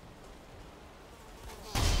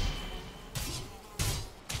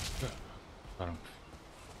 Got him.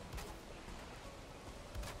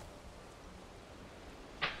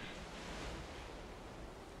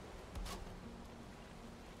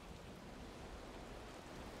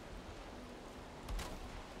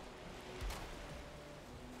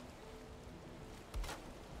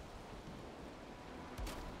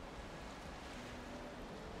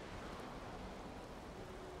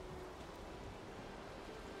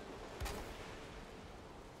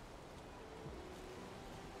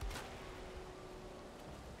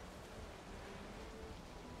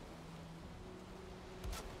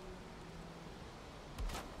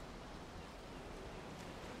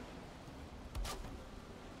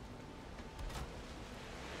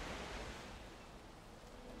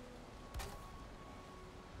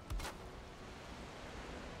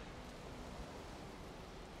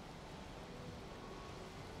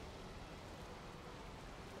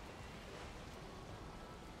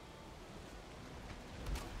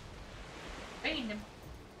 Bane him.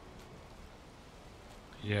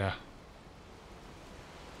 Yeah.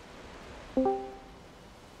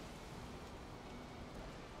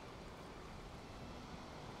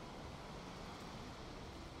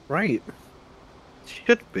 Right.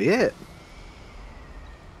 Should be it.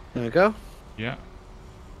 There we go. Yeah.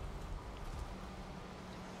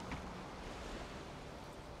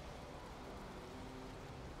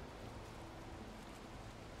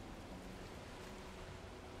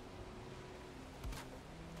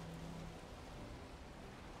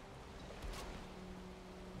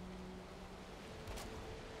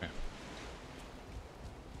 Okay.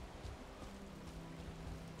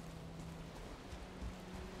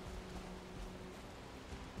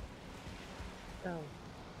 So,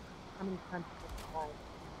 how many times did you die?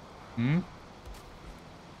 Hmm?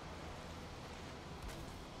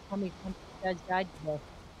 How many times you guys died today?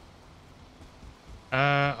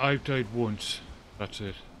 I've died once. That's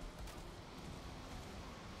it.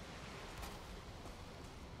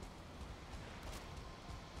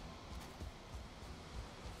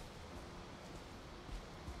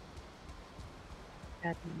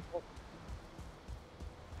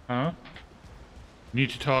 Huh? Need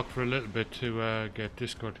to talk for a little bit to get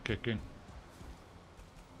Discord to kick in.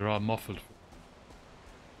 They're all muffled.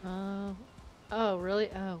 Oh, really?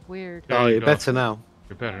 Oh, weird. There Oh, you you're go. better now.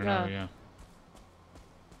 You're better now, Yeah. yeah.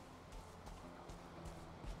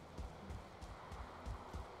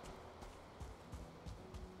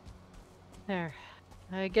 There.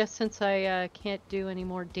 I guess since I can't do any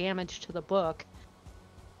more damage to the book.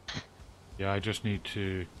 Yeah, I just need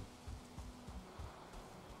to...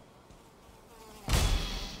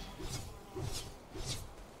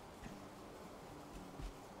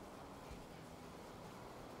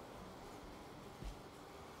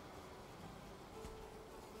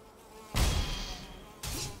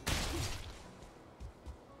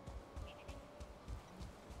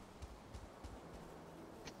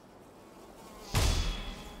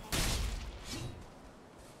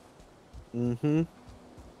 Mm-hmm.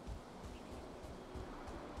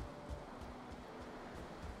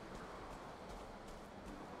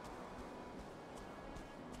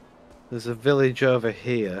 There's a village over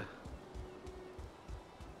here.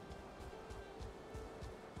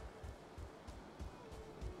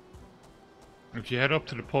 If you head up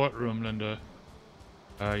to the port room, Linda,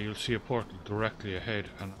 you'll see a portal directly ahead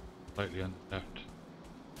and slightly on the left.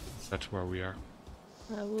 That's where we are.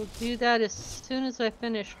 I will do that as soon as I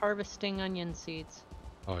finish harvesting onion seeds.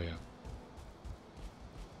 Oh, yeah.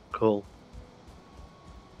 Cool.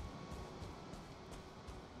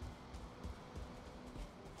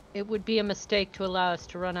 It would be a mistake to allow us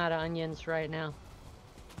to run out of onions right now.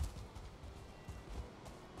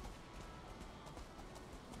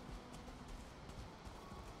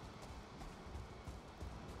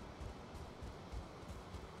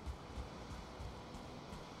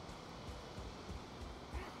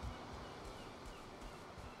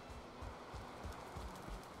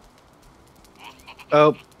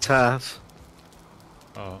 Oh, Taz.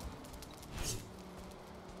 Oh.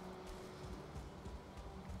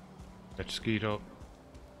 mosquito.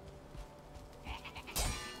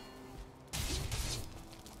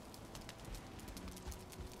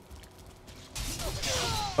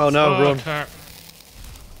 Oh no, Oh, run.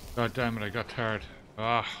 God damn it, I got tired.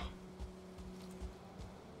 Ah.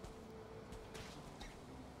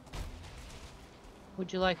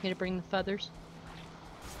 Would you like me to bring the feathers?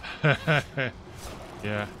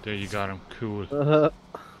 Yeah, there you got him. Cool.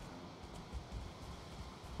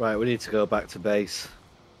 Right, we need to go back to base.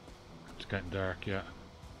 It's getting dark, yeah.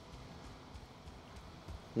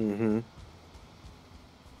 Mm-hmm.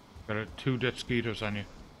 Got 2 dead mosquitoes on you.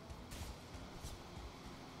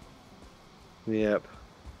 Yep.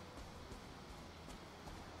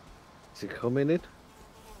 Is he coming in?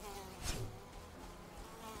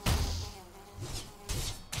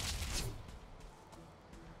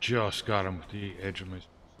 Just got him with the edge of my...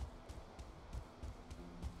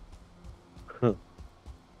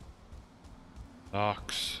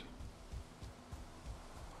 Locks.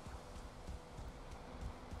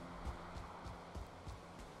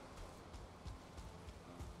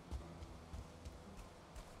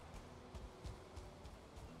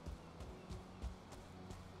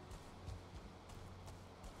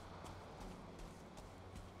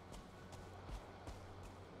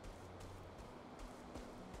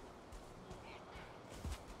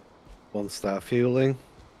 One star fueling.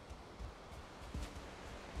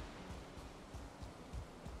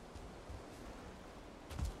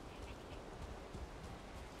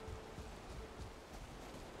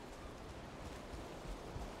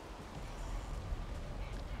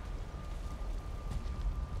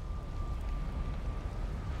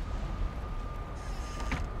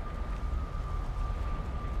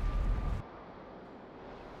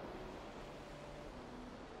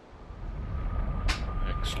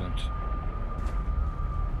 Excellent.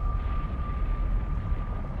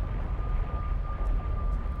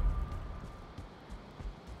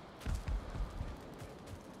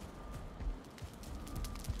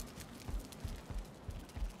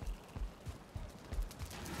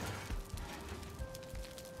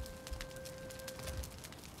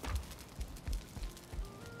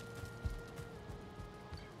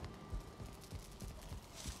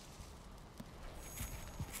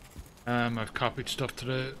 I've copied stuff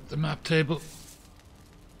to the map table.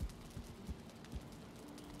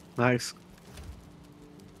 Nice.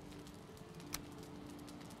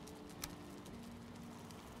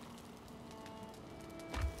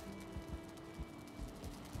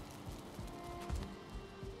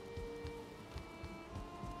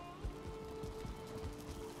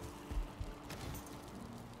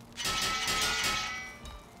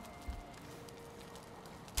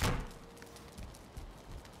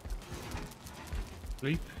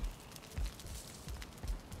 Sleep.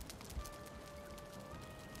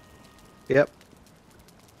 Yep.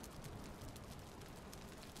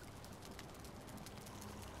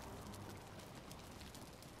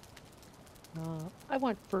 I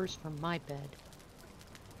want furs from my bed.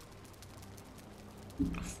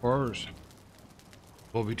 Furs.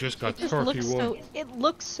 Well, we just got It just 31. looks so. It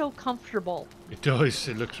looks so comfortable. It does.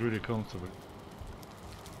 It looks really comfortable.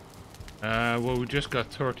 Well, we just got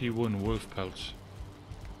 31 wolf pelts.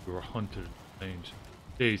 We were hunted plains.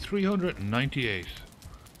 Day 398.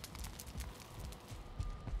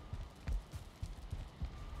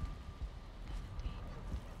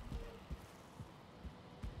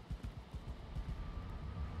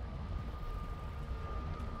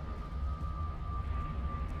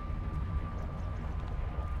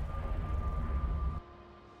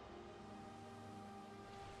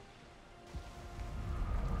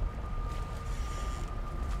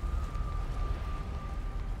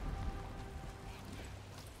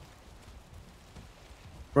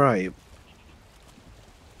 Right.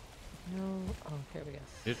 No. Oh, here we go.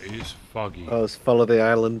 It is foggy. Let's follow the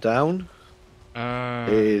island down.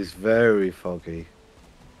 It is very foggy.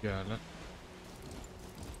 Yeah, let's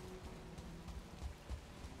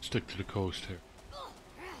stick to the coast here.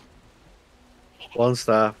 One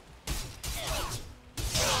star.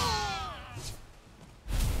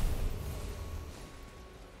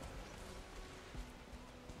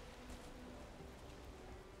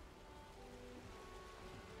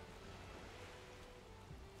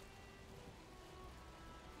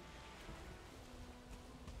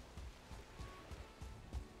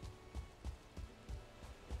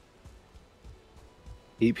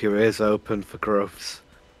 Keep your ears open for growths.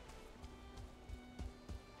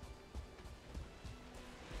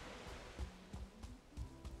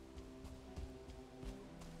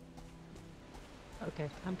 Okay,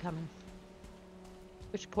 I'm coming.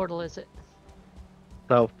 Which portal is it?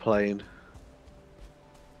 South Plain.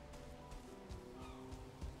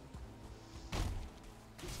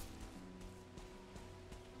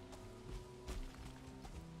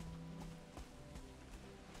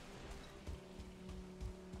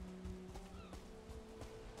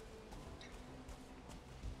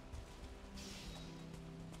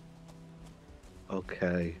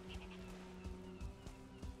 Okay.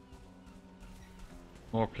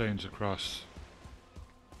 More planes across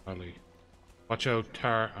valley. Watch out,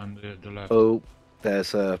 Tar on the left. Oh,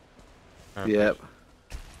 there's a. Tar Yep.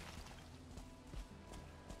 pit.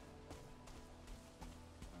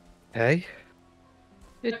 Hey.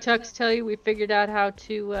 Did Tux tell you we figured out how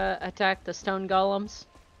to attack the stone golems?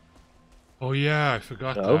 Oh yeah, I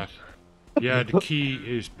forgot No. that. Yeah, the key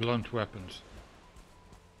is blunt weapons.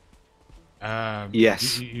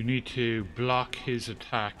 Yes. You need to block his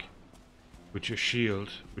attack with your shield,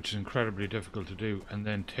 which is incredibly difficult to do, and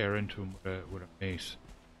then tear into him with a mace.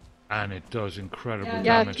 And it does incredible Yeah,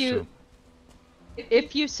 damage to him.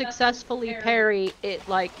 If you successfully parry, it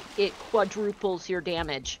quadruples your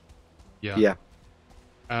damage. Yeah. Yeah.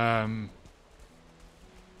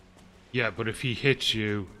 Yeah, but if he hits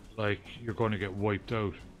you, like, you're going to get wiped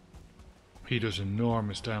out. He does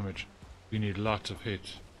enormous damage. You need lots of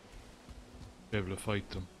hits to be able to fight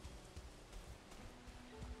them.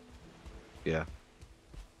 Yeah.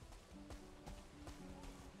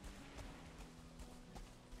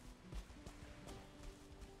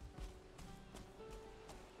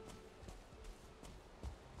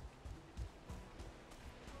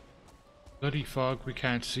 Bloody fog, we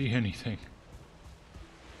can't see anything.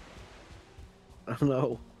 I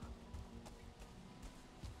know.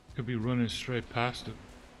 Could be running straight past it.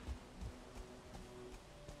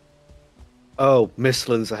 Oh,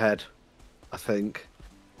 Mistlan's ahead. I think.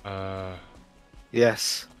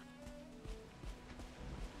 Yes.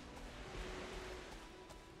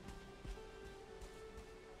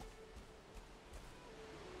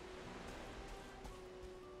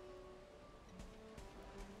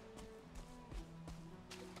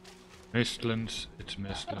 Mistlands, it's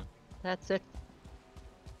Mistland. That's it.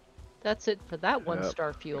 That's it for that one Yep.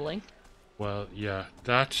 star fueling. Well, yeah,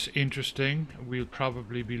 that's interesting. We'll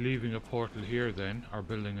probably be leaving a portal here then, or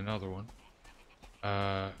building another one.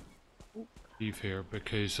 Leave here,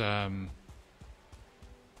 because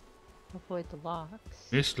Avoid the locks.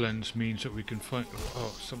 Mistlands means that we can find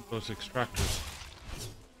some of those extractors.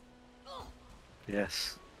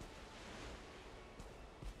 Yes.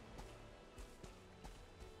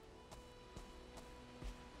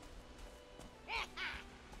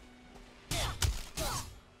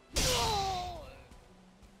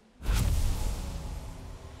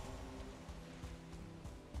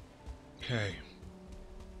 Okay.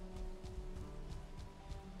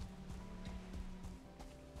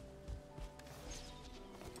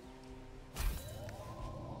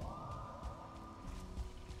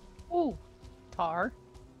 Ooh, tar.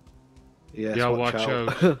 Yes. Yeah, watch watch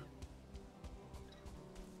out. out.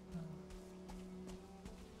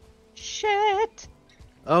 Shit!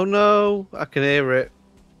 Oh no! I can hear it.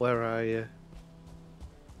 Where are you?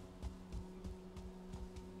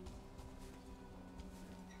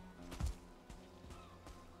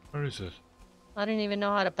 Where is it? I didn't even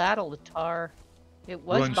know how to battle the tar. It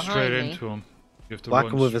was Run behind straight me. into him. You have to Whack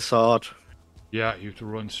run. him with a sword. Yeah, you have to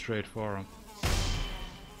run straight for him.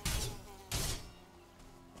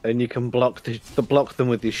 And you can block them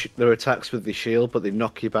with their attacks with the shield, but they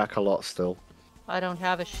knock you back a lot still. I don't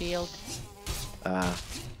have a shield. Ah.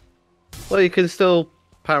 Well, you can still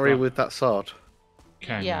parry Well- with that sword.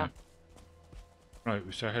 Can Yeah. you? Right,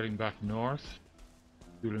 we start heading back north.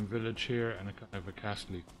 Fueling village here and a kind of a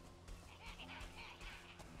castle.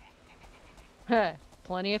 Heh,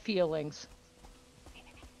 plenty of feelings.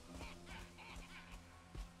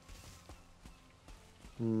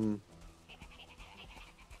 Hmm.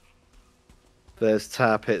 There's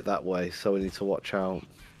tar pit that way, so we need to watch out.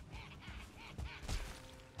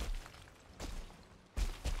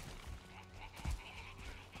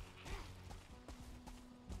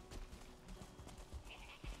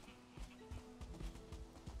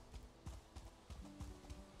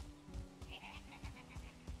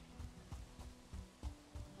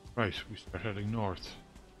 Right, we start heading north.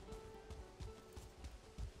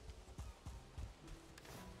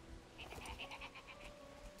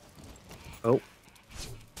 Oh.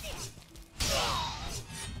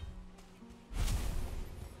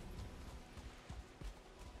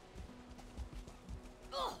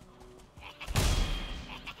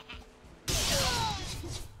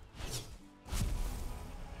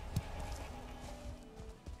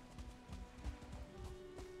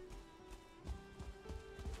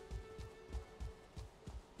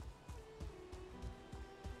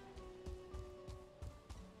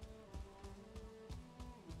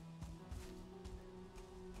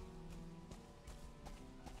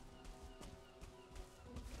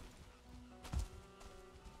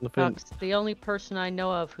 Nothing. Huck's the only person I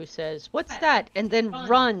know of who says, "What's that?" and then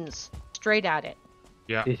runs straight at it.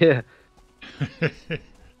 Yeah, Yeah.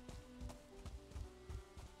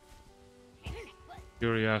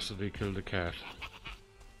 Curiosity killed the cat.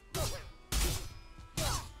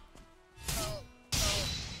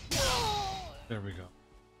 There we go.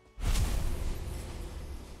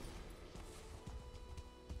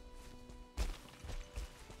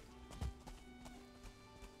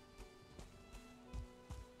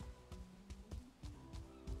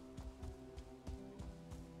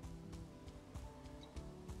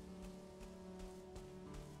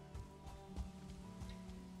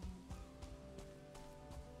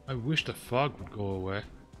 I wish the fog would go away.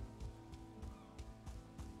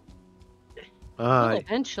 Well, Aye.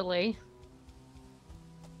 eventually.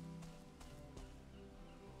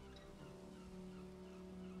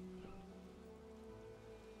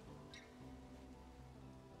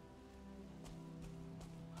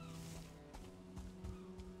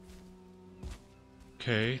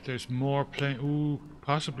 Okay, there's more plane. Ooh,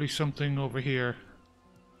 possibly something over here.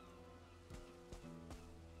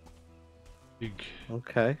 Big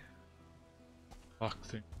Okay. rock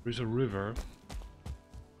thing. There's a river.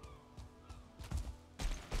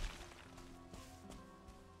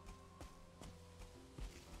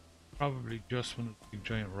 Probably just one of the big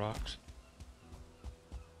giant rocks.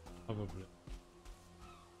 Probably.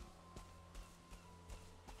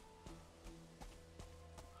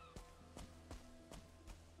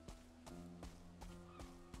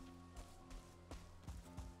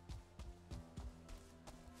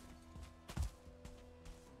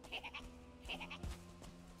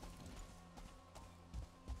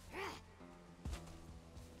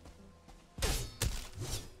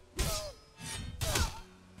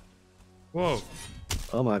 Whoa!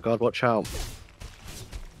 Oh my god, watch out.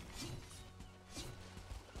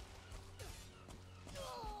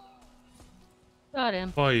 Got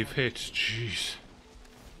him. 5 hits, jeez.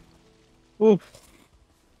 Oof.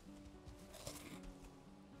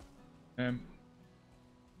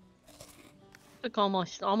 Took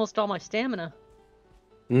almost all my stamina.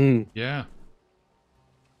 Yeah.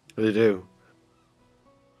 They do.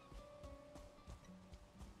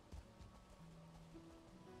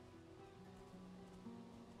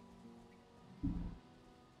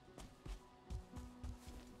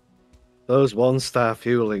 Those one-star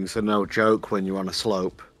fuelings are no joke when you're on a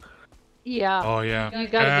slope. Yeah. Oh yeah. You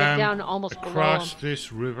gotta get down almost below across 'em.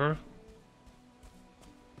 this river.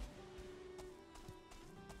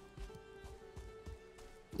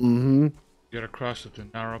 Mm-hmm. Get across at the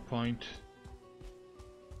narrow point.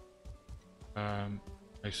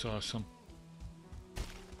 I saw some.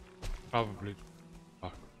 Probably.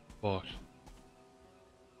 But.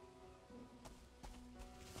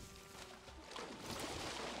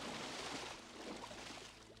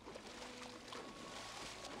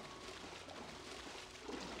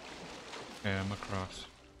 Okay, I'm across.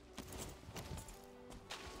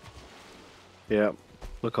 Yeah.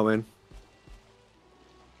 Look, I'm in.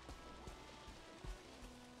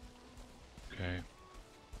 Okay.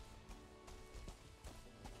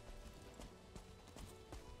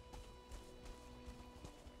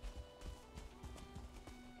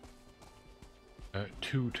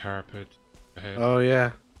 Two tar pits ahead. Oh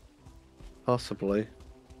yeah. Possibly.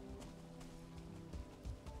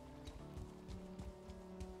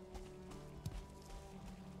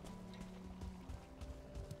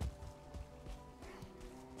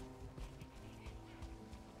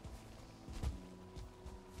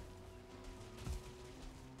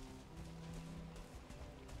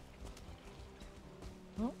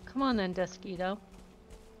 Oh, come on then, Deskito.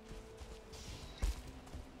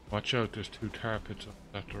 Watch out, there's two tar pits up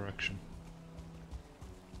that direction.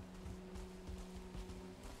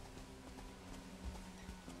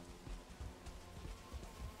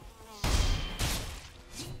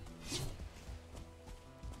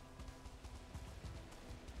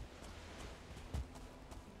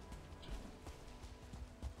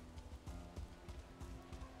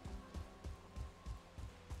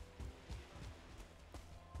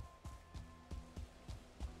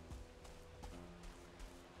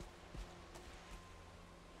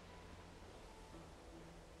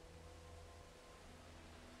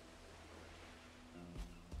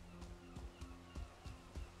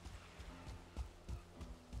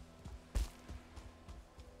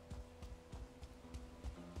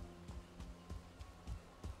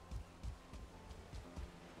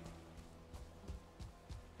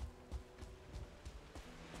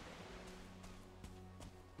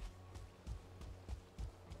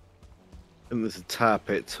 And there's a tar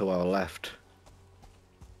pit to our left.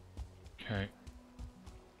 Okay.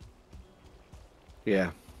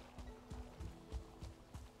 Yeah.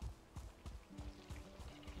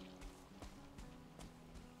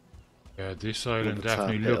 Yeah, this island Another tar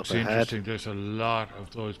definitely pit looks up ahead. interesting. There's a lot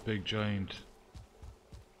of those big giant.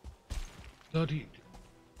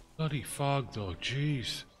 Bloody fog though,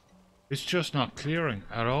 jeez. It's just not clearing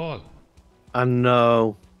at all. I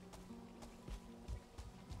know.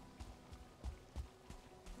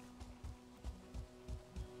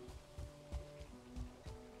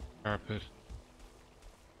 Carpet.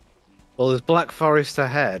 Well, there's Black Forest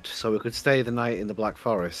ahead, so we could stay the night in the Black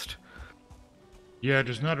Forest. Yeah,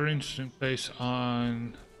 there's another interesting place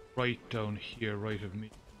on right down here, right of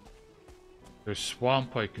me. There's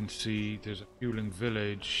swamp I can see, there's a fueling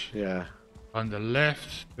village. Yeah. On the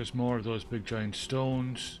left, there's more of those big giant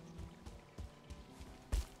stones.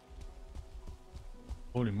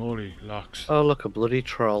 Holy moly, locks. Oh, look, a bloody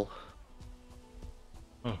troll.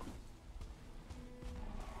 Oh.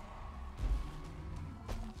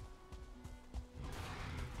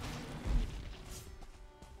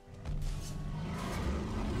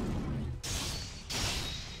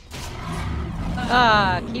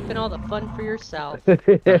 Ah, keeping all the fun for yourself.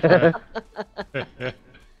 I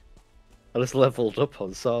just leveled up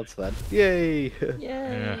on swords then. Yay! Yay.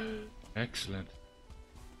 Yeah, excellent.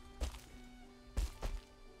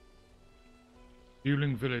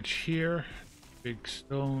 Fueling village here. Big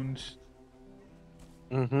stones.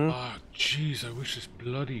 Mm-hmm. Ah, jeez, I wish this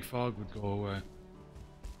bloody fog would go away.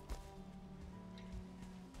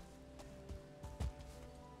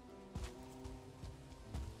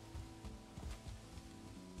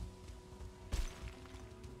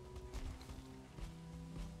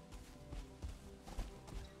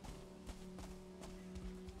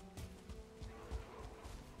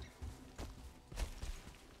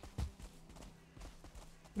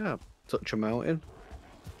 Yeah, touch a mountain.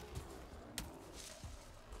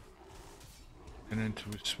 And into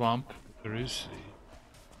a swamp. There is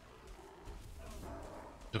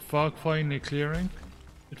the fog finally clearing.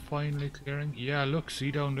 It finally clearing. Yeah, look, see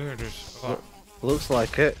down there. There's Looks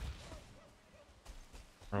like it.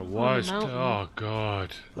 or was. mountain. Oh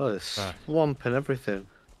god. Oh, there's Back. swamp and everything.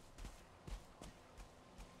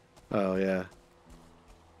 Oh, yeah.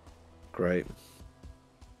 Great.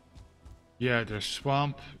 Yeah, there's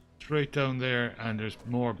swamp straight down there, and there's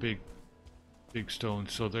more big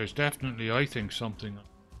stones. So there's definitely, I think, something.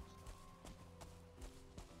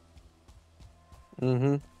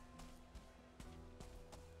 Mm-hmm.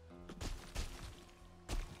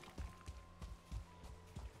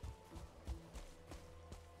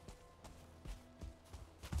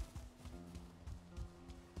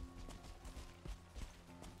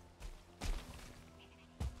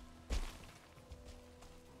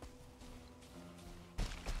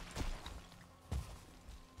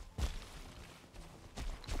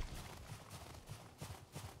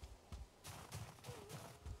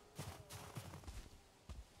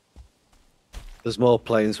 There's more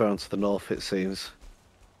planes around to the north, it seems.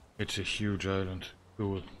 It's a huge island.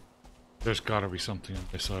 Cool. There's gotta be something on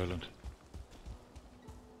this island.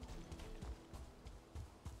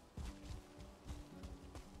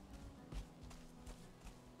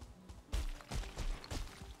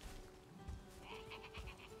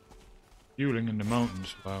 Fueling in the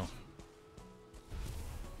mountains, wow.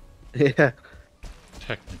 Yeah.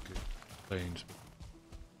 Technically, plains.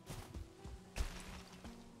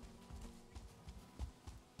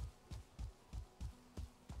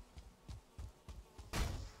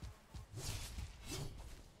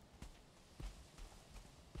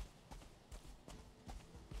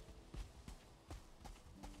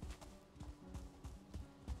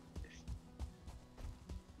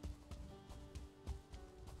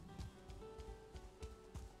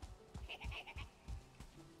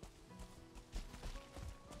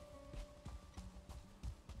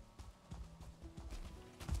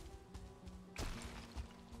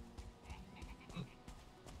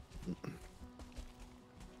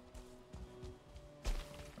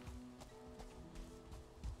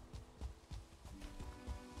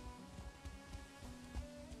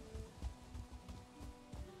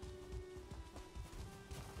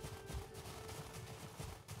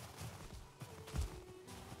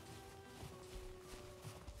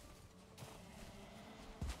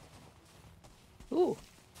 Ooh.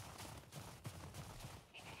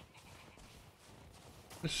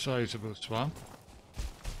 A sizable swamp.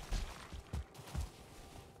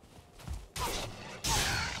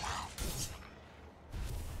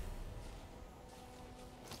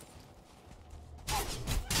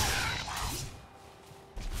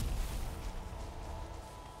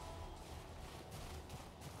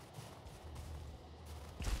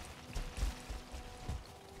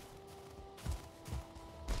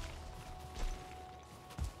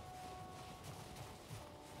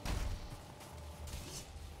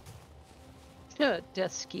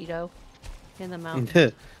 Desquito in the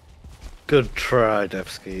mountains. Good try,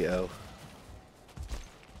 Devsketo.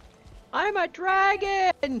 I'm a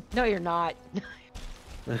dragon! No, you're not.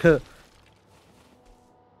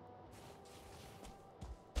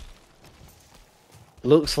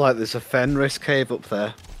 Looks like there's a Fenris cave up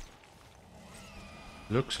there.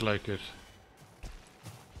 Looks like it.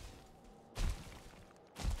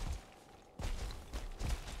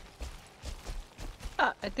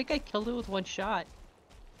 I think I killed it with one shot.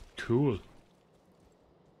 Cool.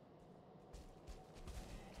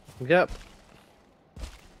 Yep.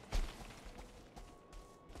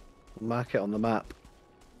 Mark it on the map.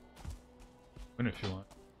 Win if you want.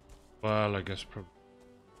 Well, I guess probably.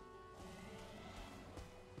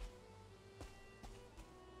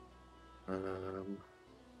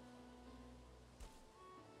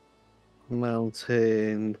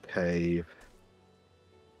 Mountain cave.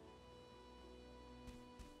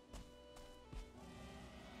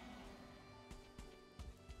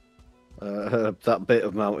 That bit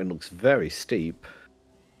of mountain looks very steep.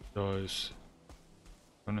 Does.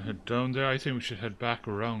 Wanna head down there? I think we should head back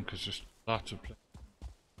around because there's lots of places.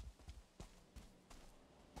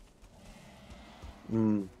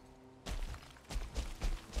 Hmm.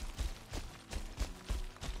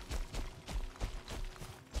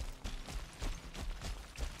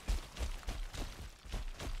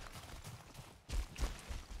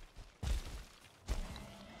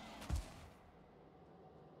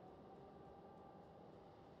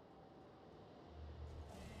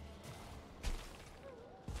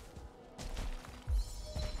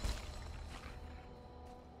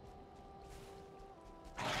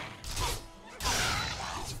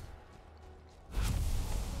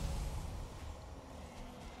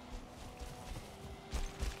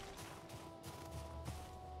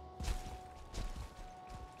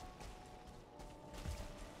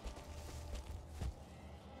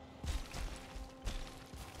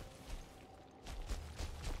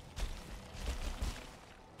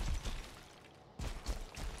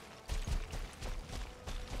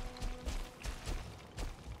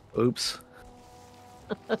 Oops.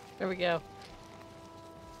 There we go.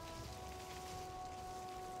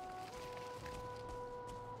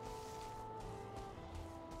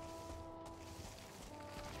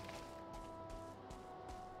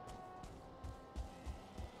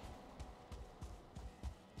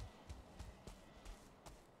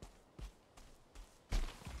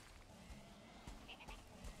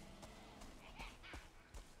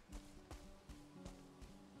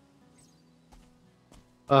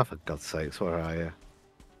 Oh, for God's sakes, where are you?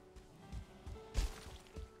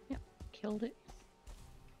 Yep, killed it.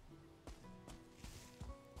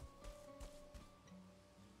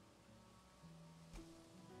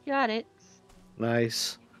 Got it.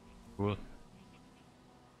 Nice. Cool.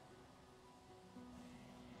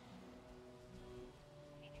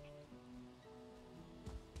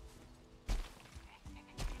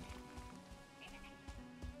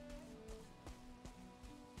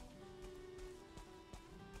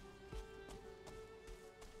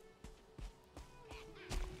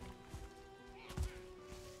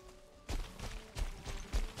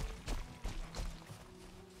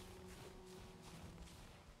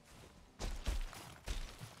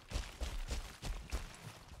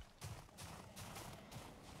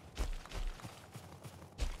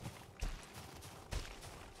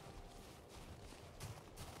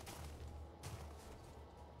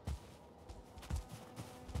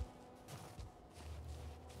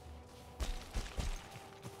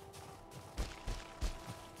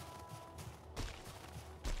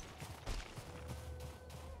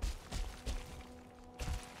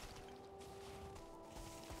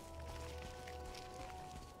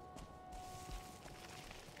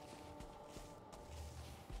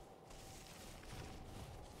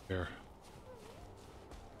 There.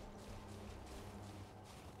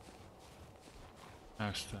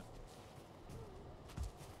 Past that.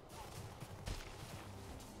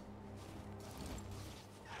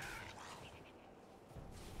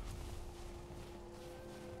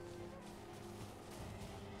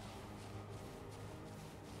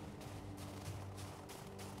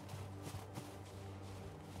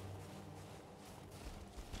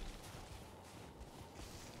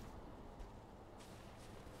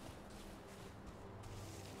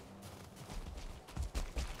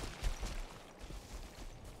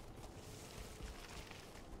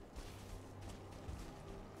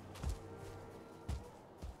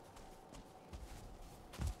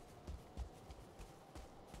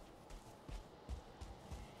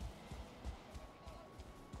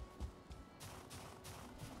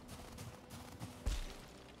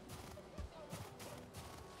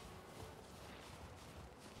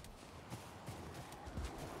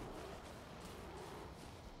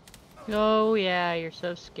 Oh yeah, you're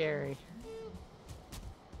so scary.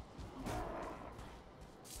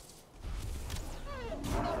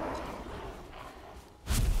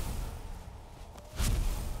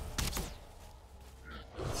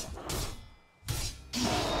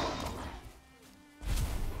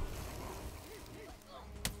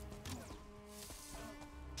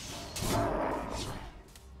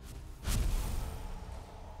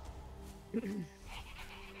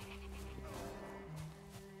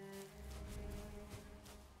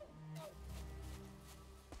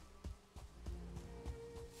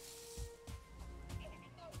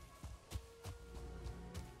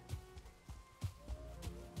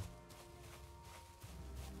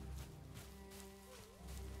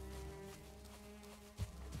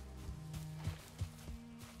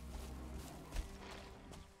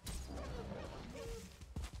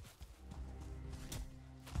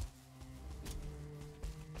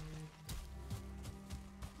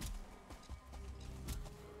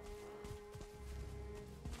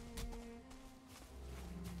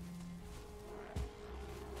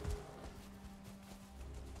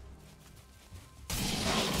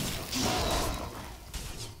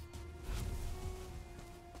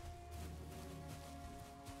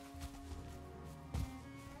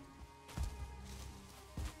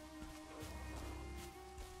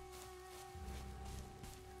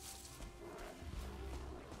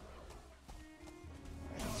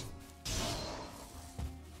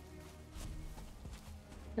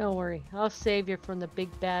 Don't worry, I'll save you from the big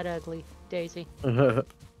bad ugly, Daisy.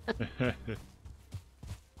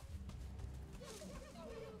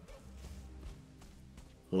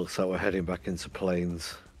 Looks like we're heading back into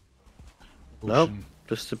plains. Nope, Ocean.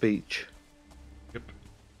 just the beach. Yep.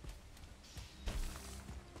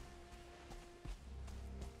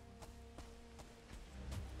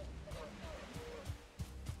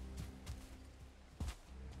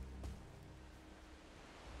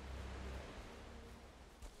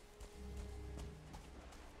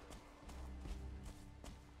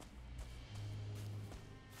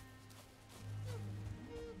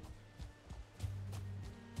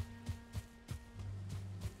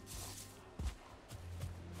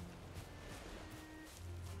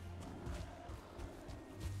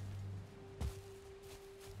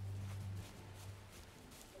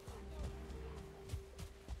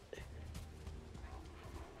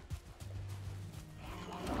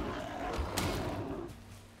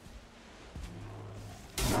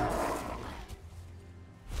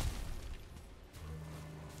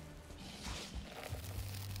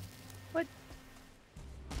 What?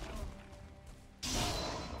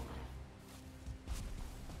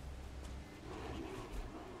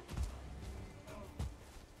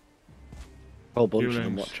 Whole bunch of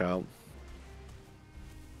them, Viewlings. watch out.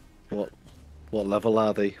 What level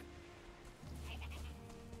are they?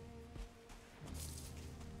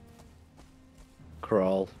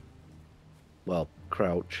 Crawl. Well,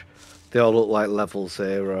 crouch. They all look like level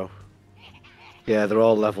 0. Yeah, they're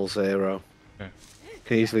all level 0. Okay.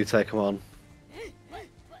 Can easily take them on.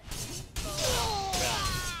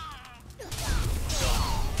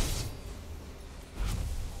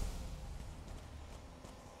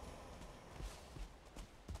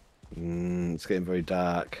 It's getting very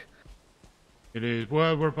dark. It is.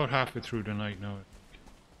 Well, we're about halfway through the night now.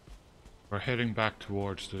 We're heading back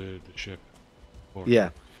towards the ship. Port.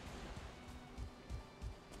 Yeah.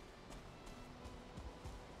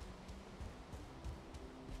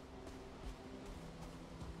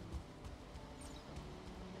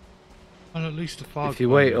 Well, at least the fog. If you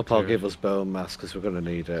finally wait up, I'll cleared. give us bone mass because we're going to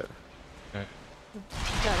need it. Okay.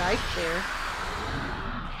 Got ice there.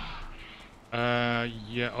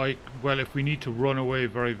 Yeah, well, if we need to run away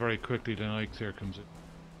very, very quickly, then Ike there comes in.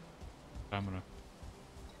 Stamina.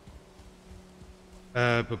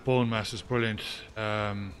 But bone mass is brilliant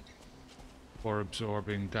for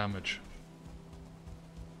absorbing damage.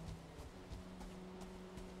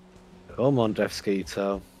 Come on,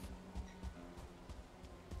 Defskeeto.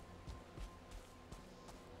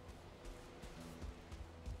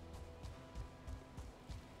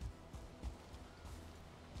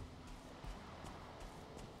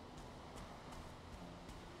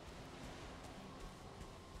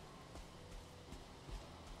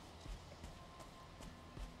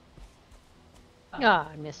 Ah,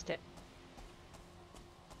 I missed it.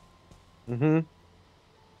 Mm-hmm.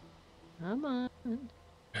 Come on.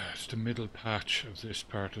 Yeah, it's the middle patch of this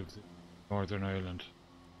part of the Northern Ireland.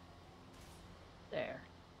 There.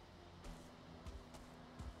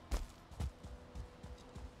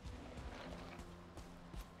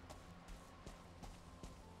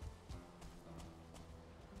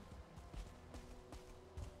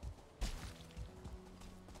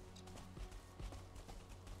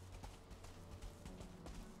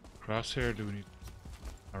 across here? Do we need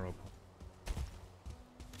arrow?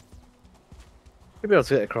 Maybe I'll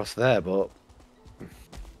get across there, but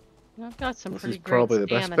I've got some this pretty is great probably the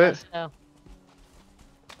best stamina, bit. so.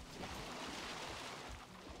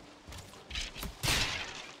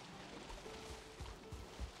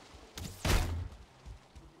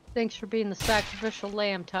 Thanks for being the sacrificial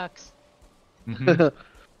lamb, Tux. Mm-hmm.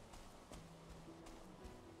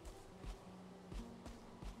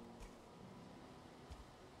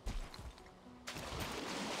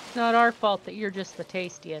 It's not our fault that you're just the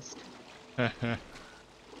tastiest.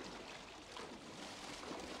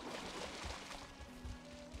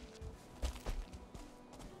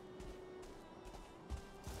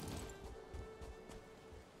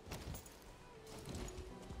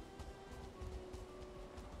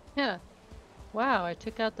 Yeah. Wow, I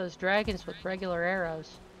took out those dragons with regular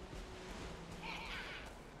arrows.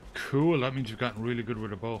 Cool, that means you've gotten really good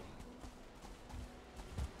with a bow.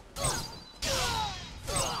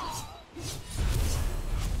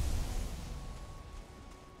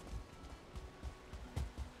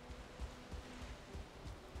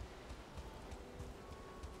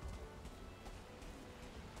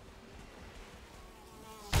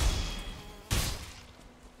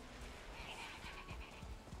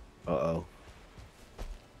 Uh-oh.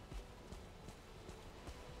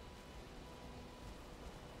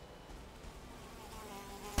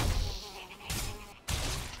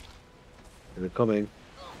 They're coming.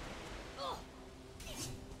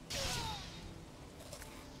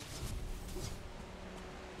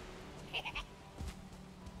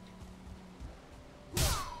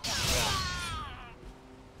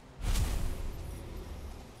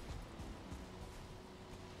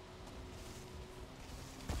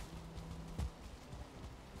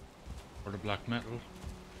 Or the black metal.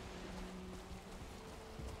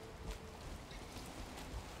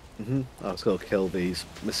 I was going to kill these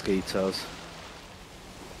mosquitoes.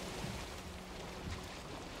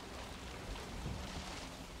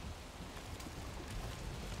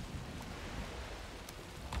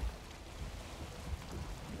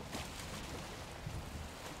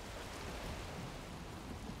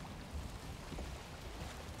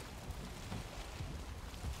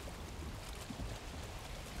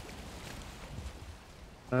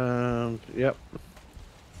 And yep.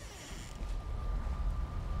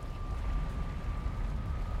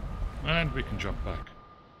 And we can jump back.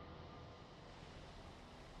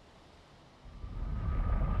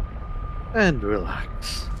 And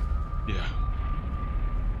relax. Yeah.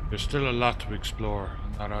 There's still a lot to explore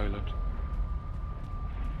on that island.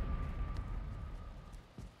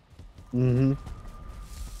 Mm-hmm.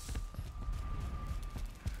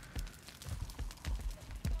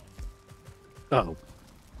 Oh.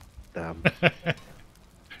 Damn.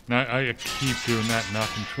 Now I keep doing that,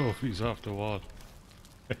 knocking trophies off the wall.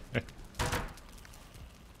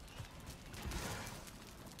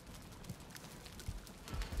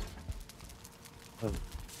 Oh.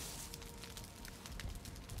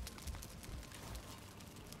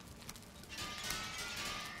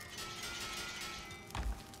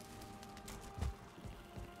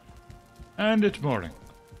 And it's morning.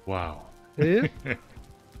 Wow. Yeah?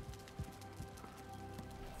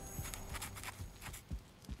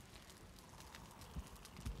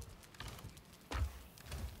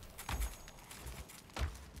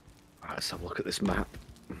 Let's have a look at this map.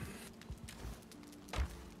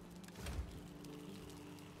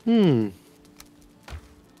 Middle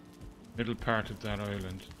part of that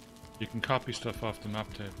island. You can copy stuff off the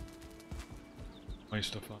map table. My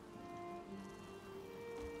stuff off.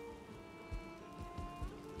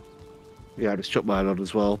 Yeah, I just chucked mine on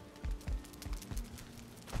as well.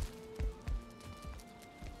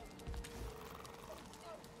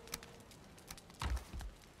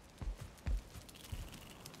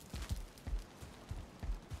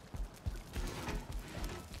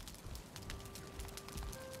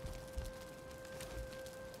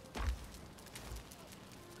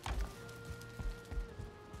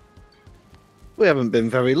 We haven't been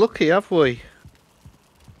very lucky, have we?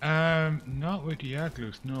 Not with the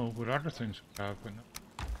Yagluth, no. With other things we have, but not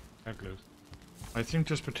Yagluth. I think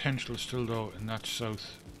there's potential still though in that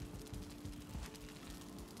south.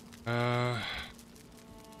 Yeah,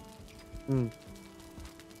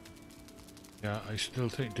 I still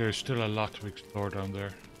think there's still a lot to explore down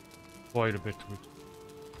there. Quite a bit to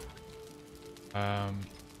explore.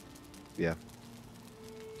 Yeah.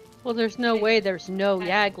 Well, there's no way there's no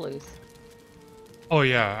Yagluth. Oh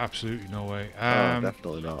yeah, absolutely no way. Oh,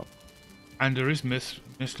 definitely not. And there is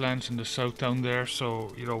mistlands in the south down there,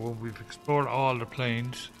 so you know when we've explored all the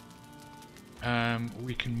plains,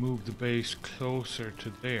 we can move the base closer to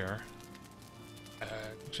there.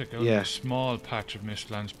 Looks like only a small patch of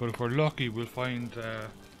mistlands, but if we're lucky, we'll find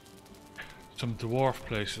some dwarf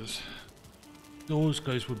places. Those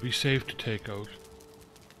guys would be safe to take out.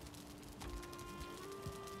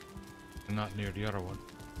 And not near the other one.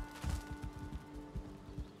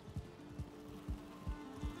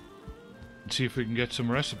 And see if we can get some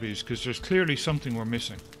recipes, because there's clearly something we're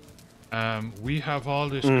missing. We have all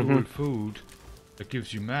this cool food that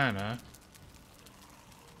gives you mana.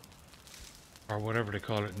 Or whatever they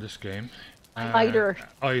call it in this game. Eider.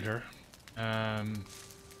 Eider.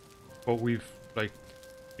 But we've, like,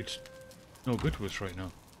 it's no good to us right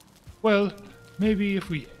now. Well, maybe if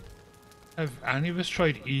we... Have any of us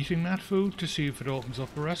tried eating that food to see if it opens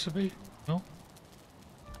up a recipe? No?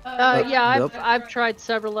 Yeah, Nope. I've tried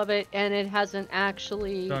several of it, and it hasn't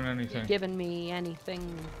actually Done anything. given me anything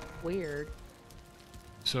weird.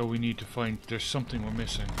 So we need to find... There's something we're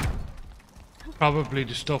missing. Probably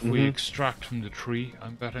the stuff we extract from the tree,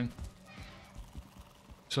 I'm betting.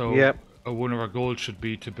 So one of our goals should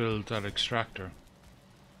be to build that extractor.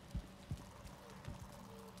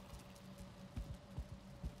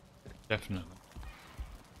 Definitely.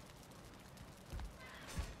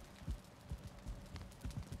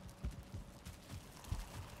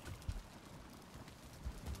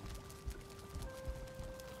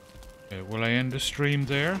 Okay, will I end the stream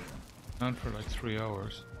there? Not for like 3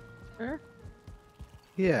 hours. Sure.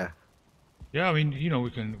 Yeah. Yeah, I mean, you know,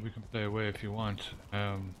 we can play away if you want.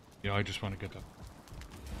 Yeah, I just want to get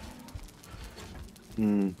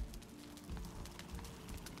that.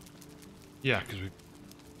 Yeah, because we.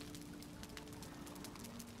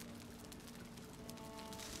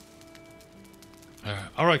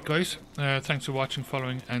 Alright guys, thanks for watching,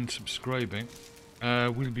 following and subscribing.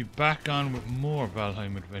 We'll be back on with more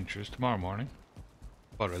Valheim adventures tomorrow morning.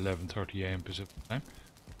 About 11:30 AM Pacific time.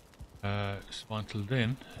 So until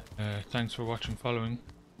then, thanks for watching, following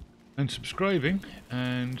and subscribing,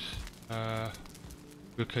 and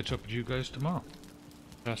we'll catch up with you guys tomorrow.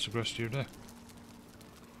 Pass the rest of your day.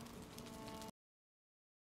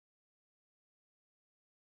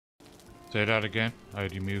 Say that again. I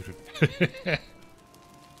had you muted.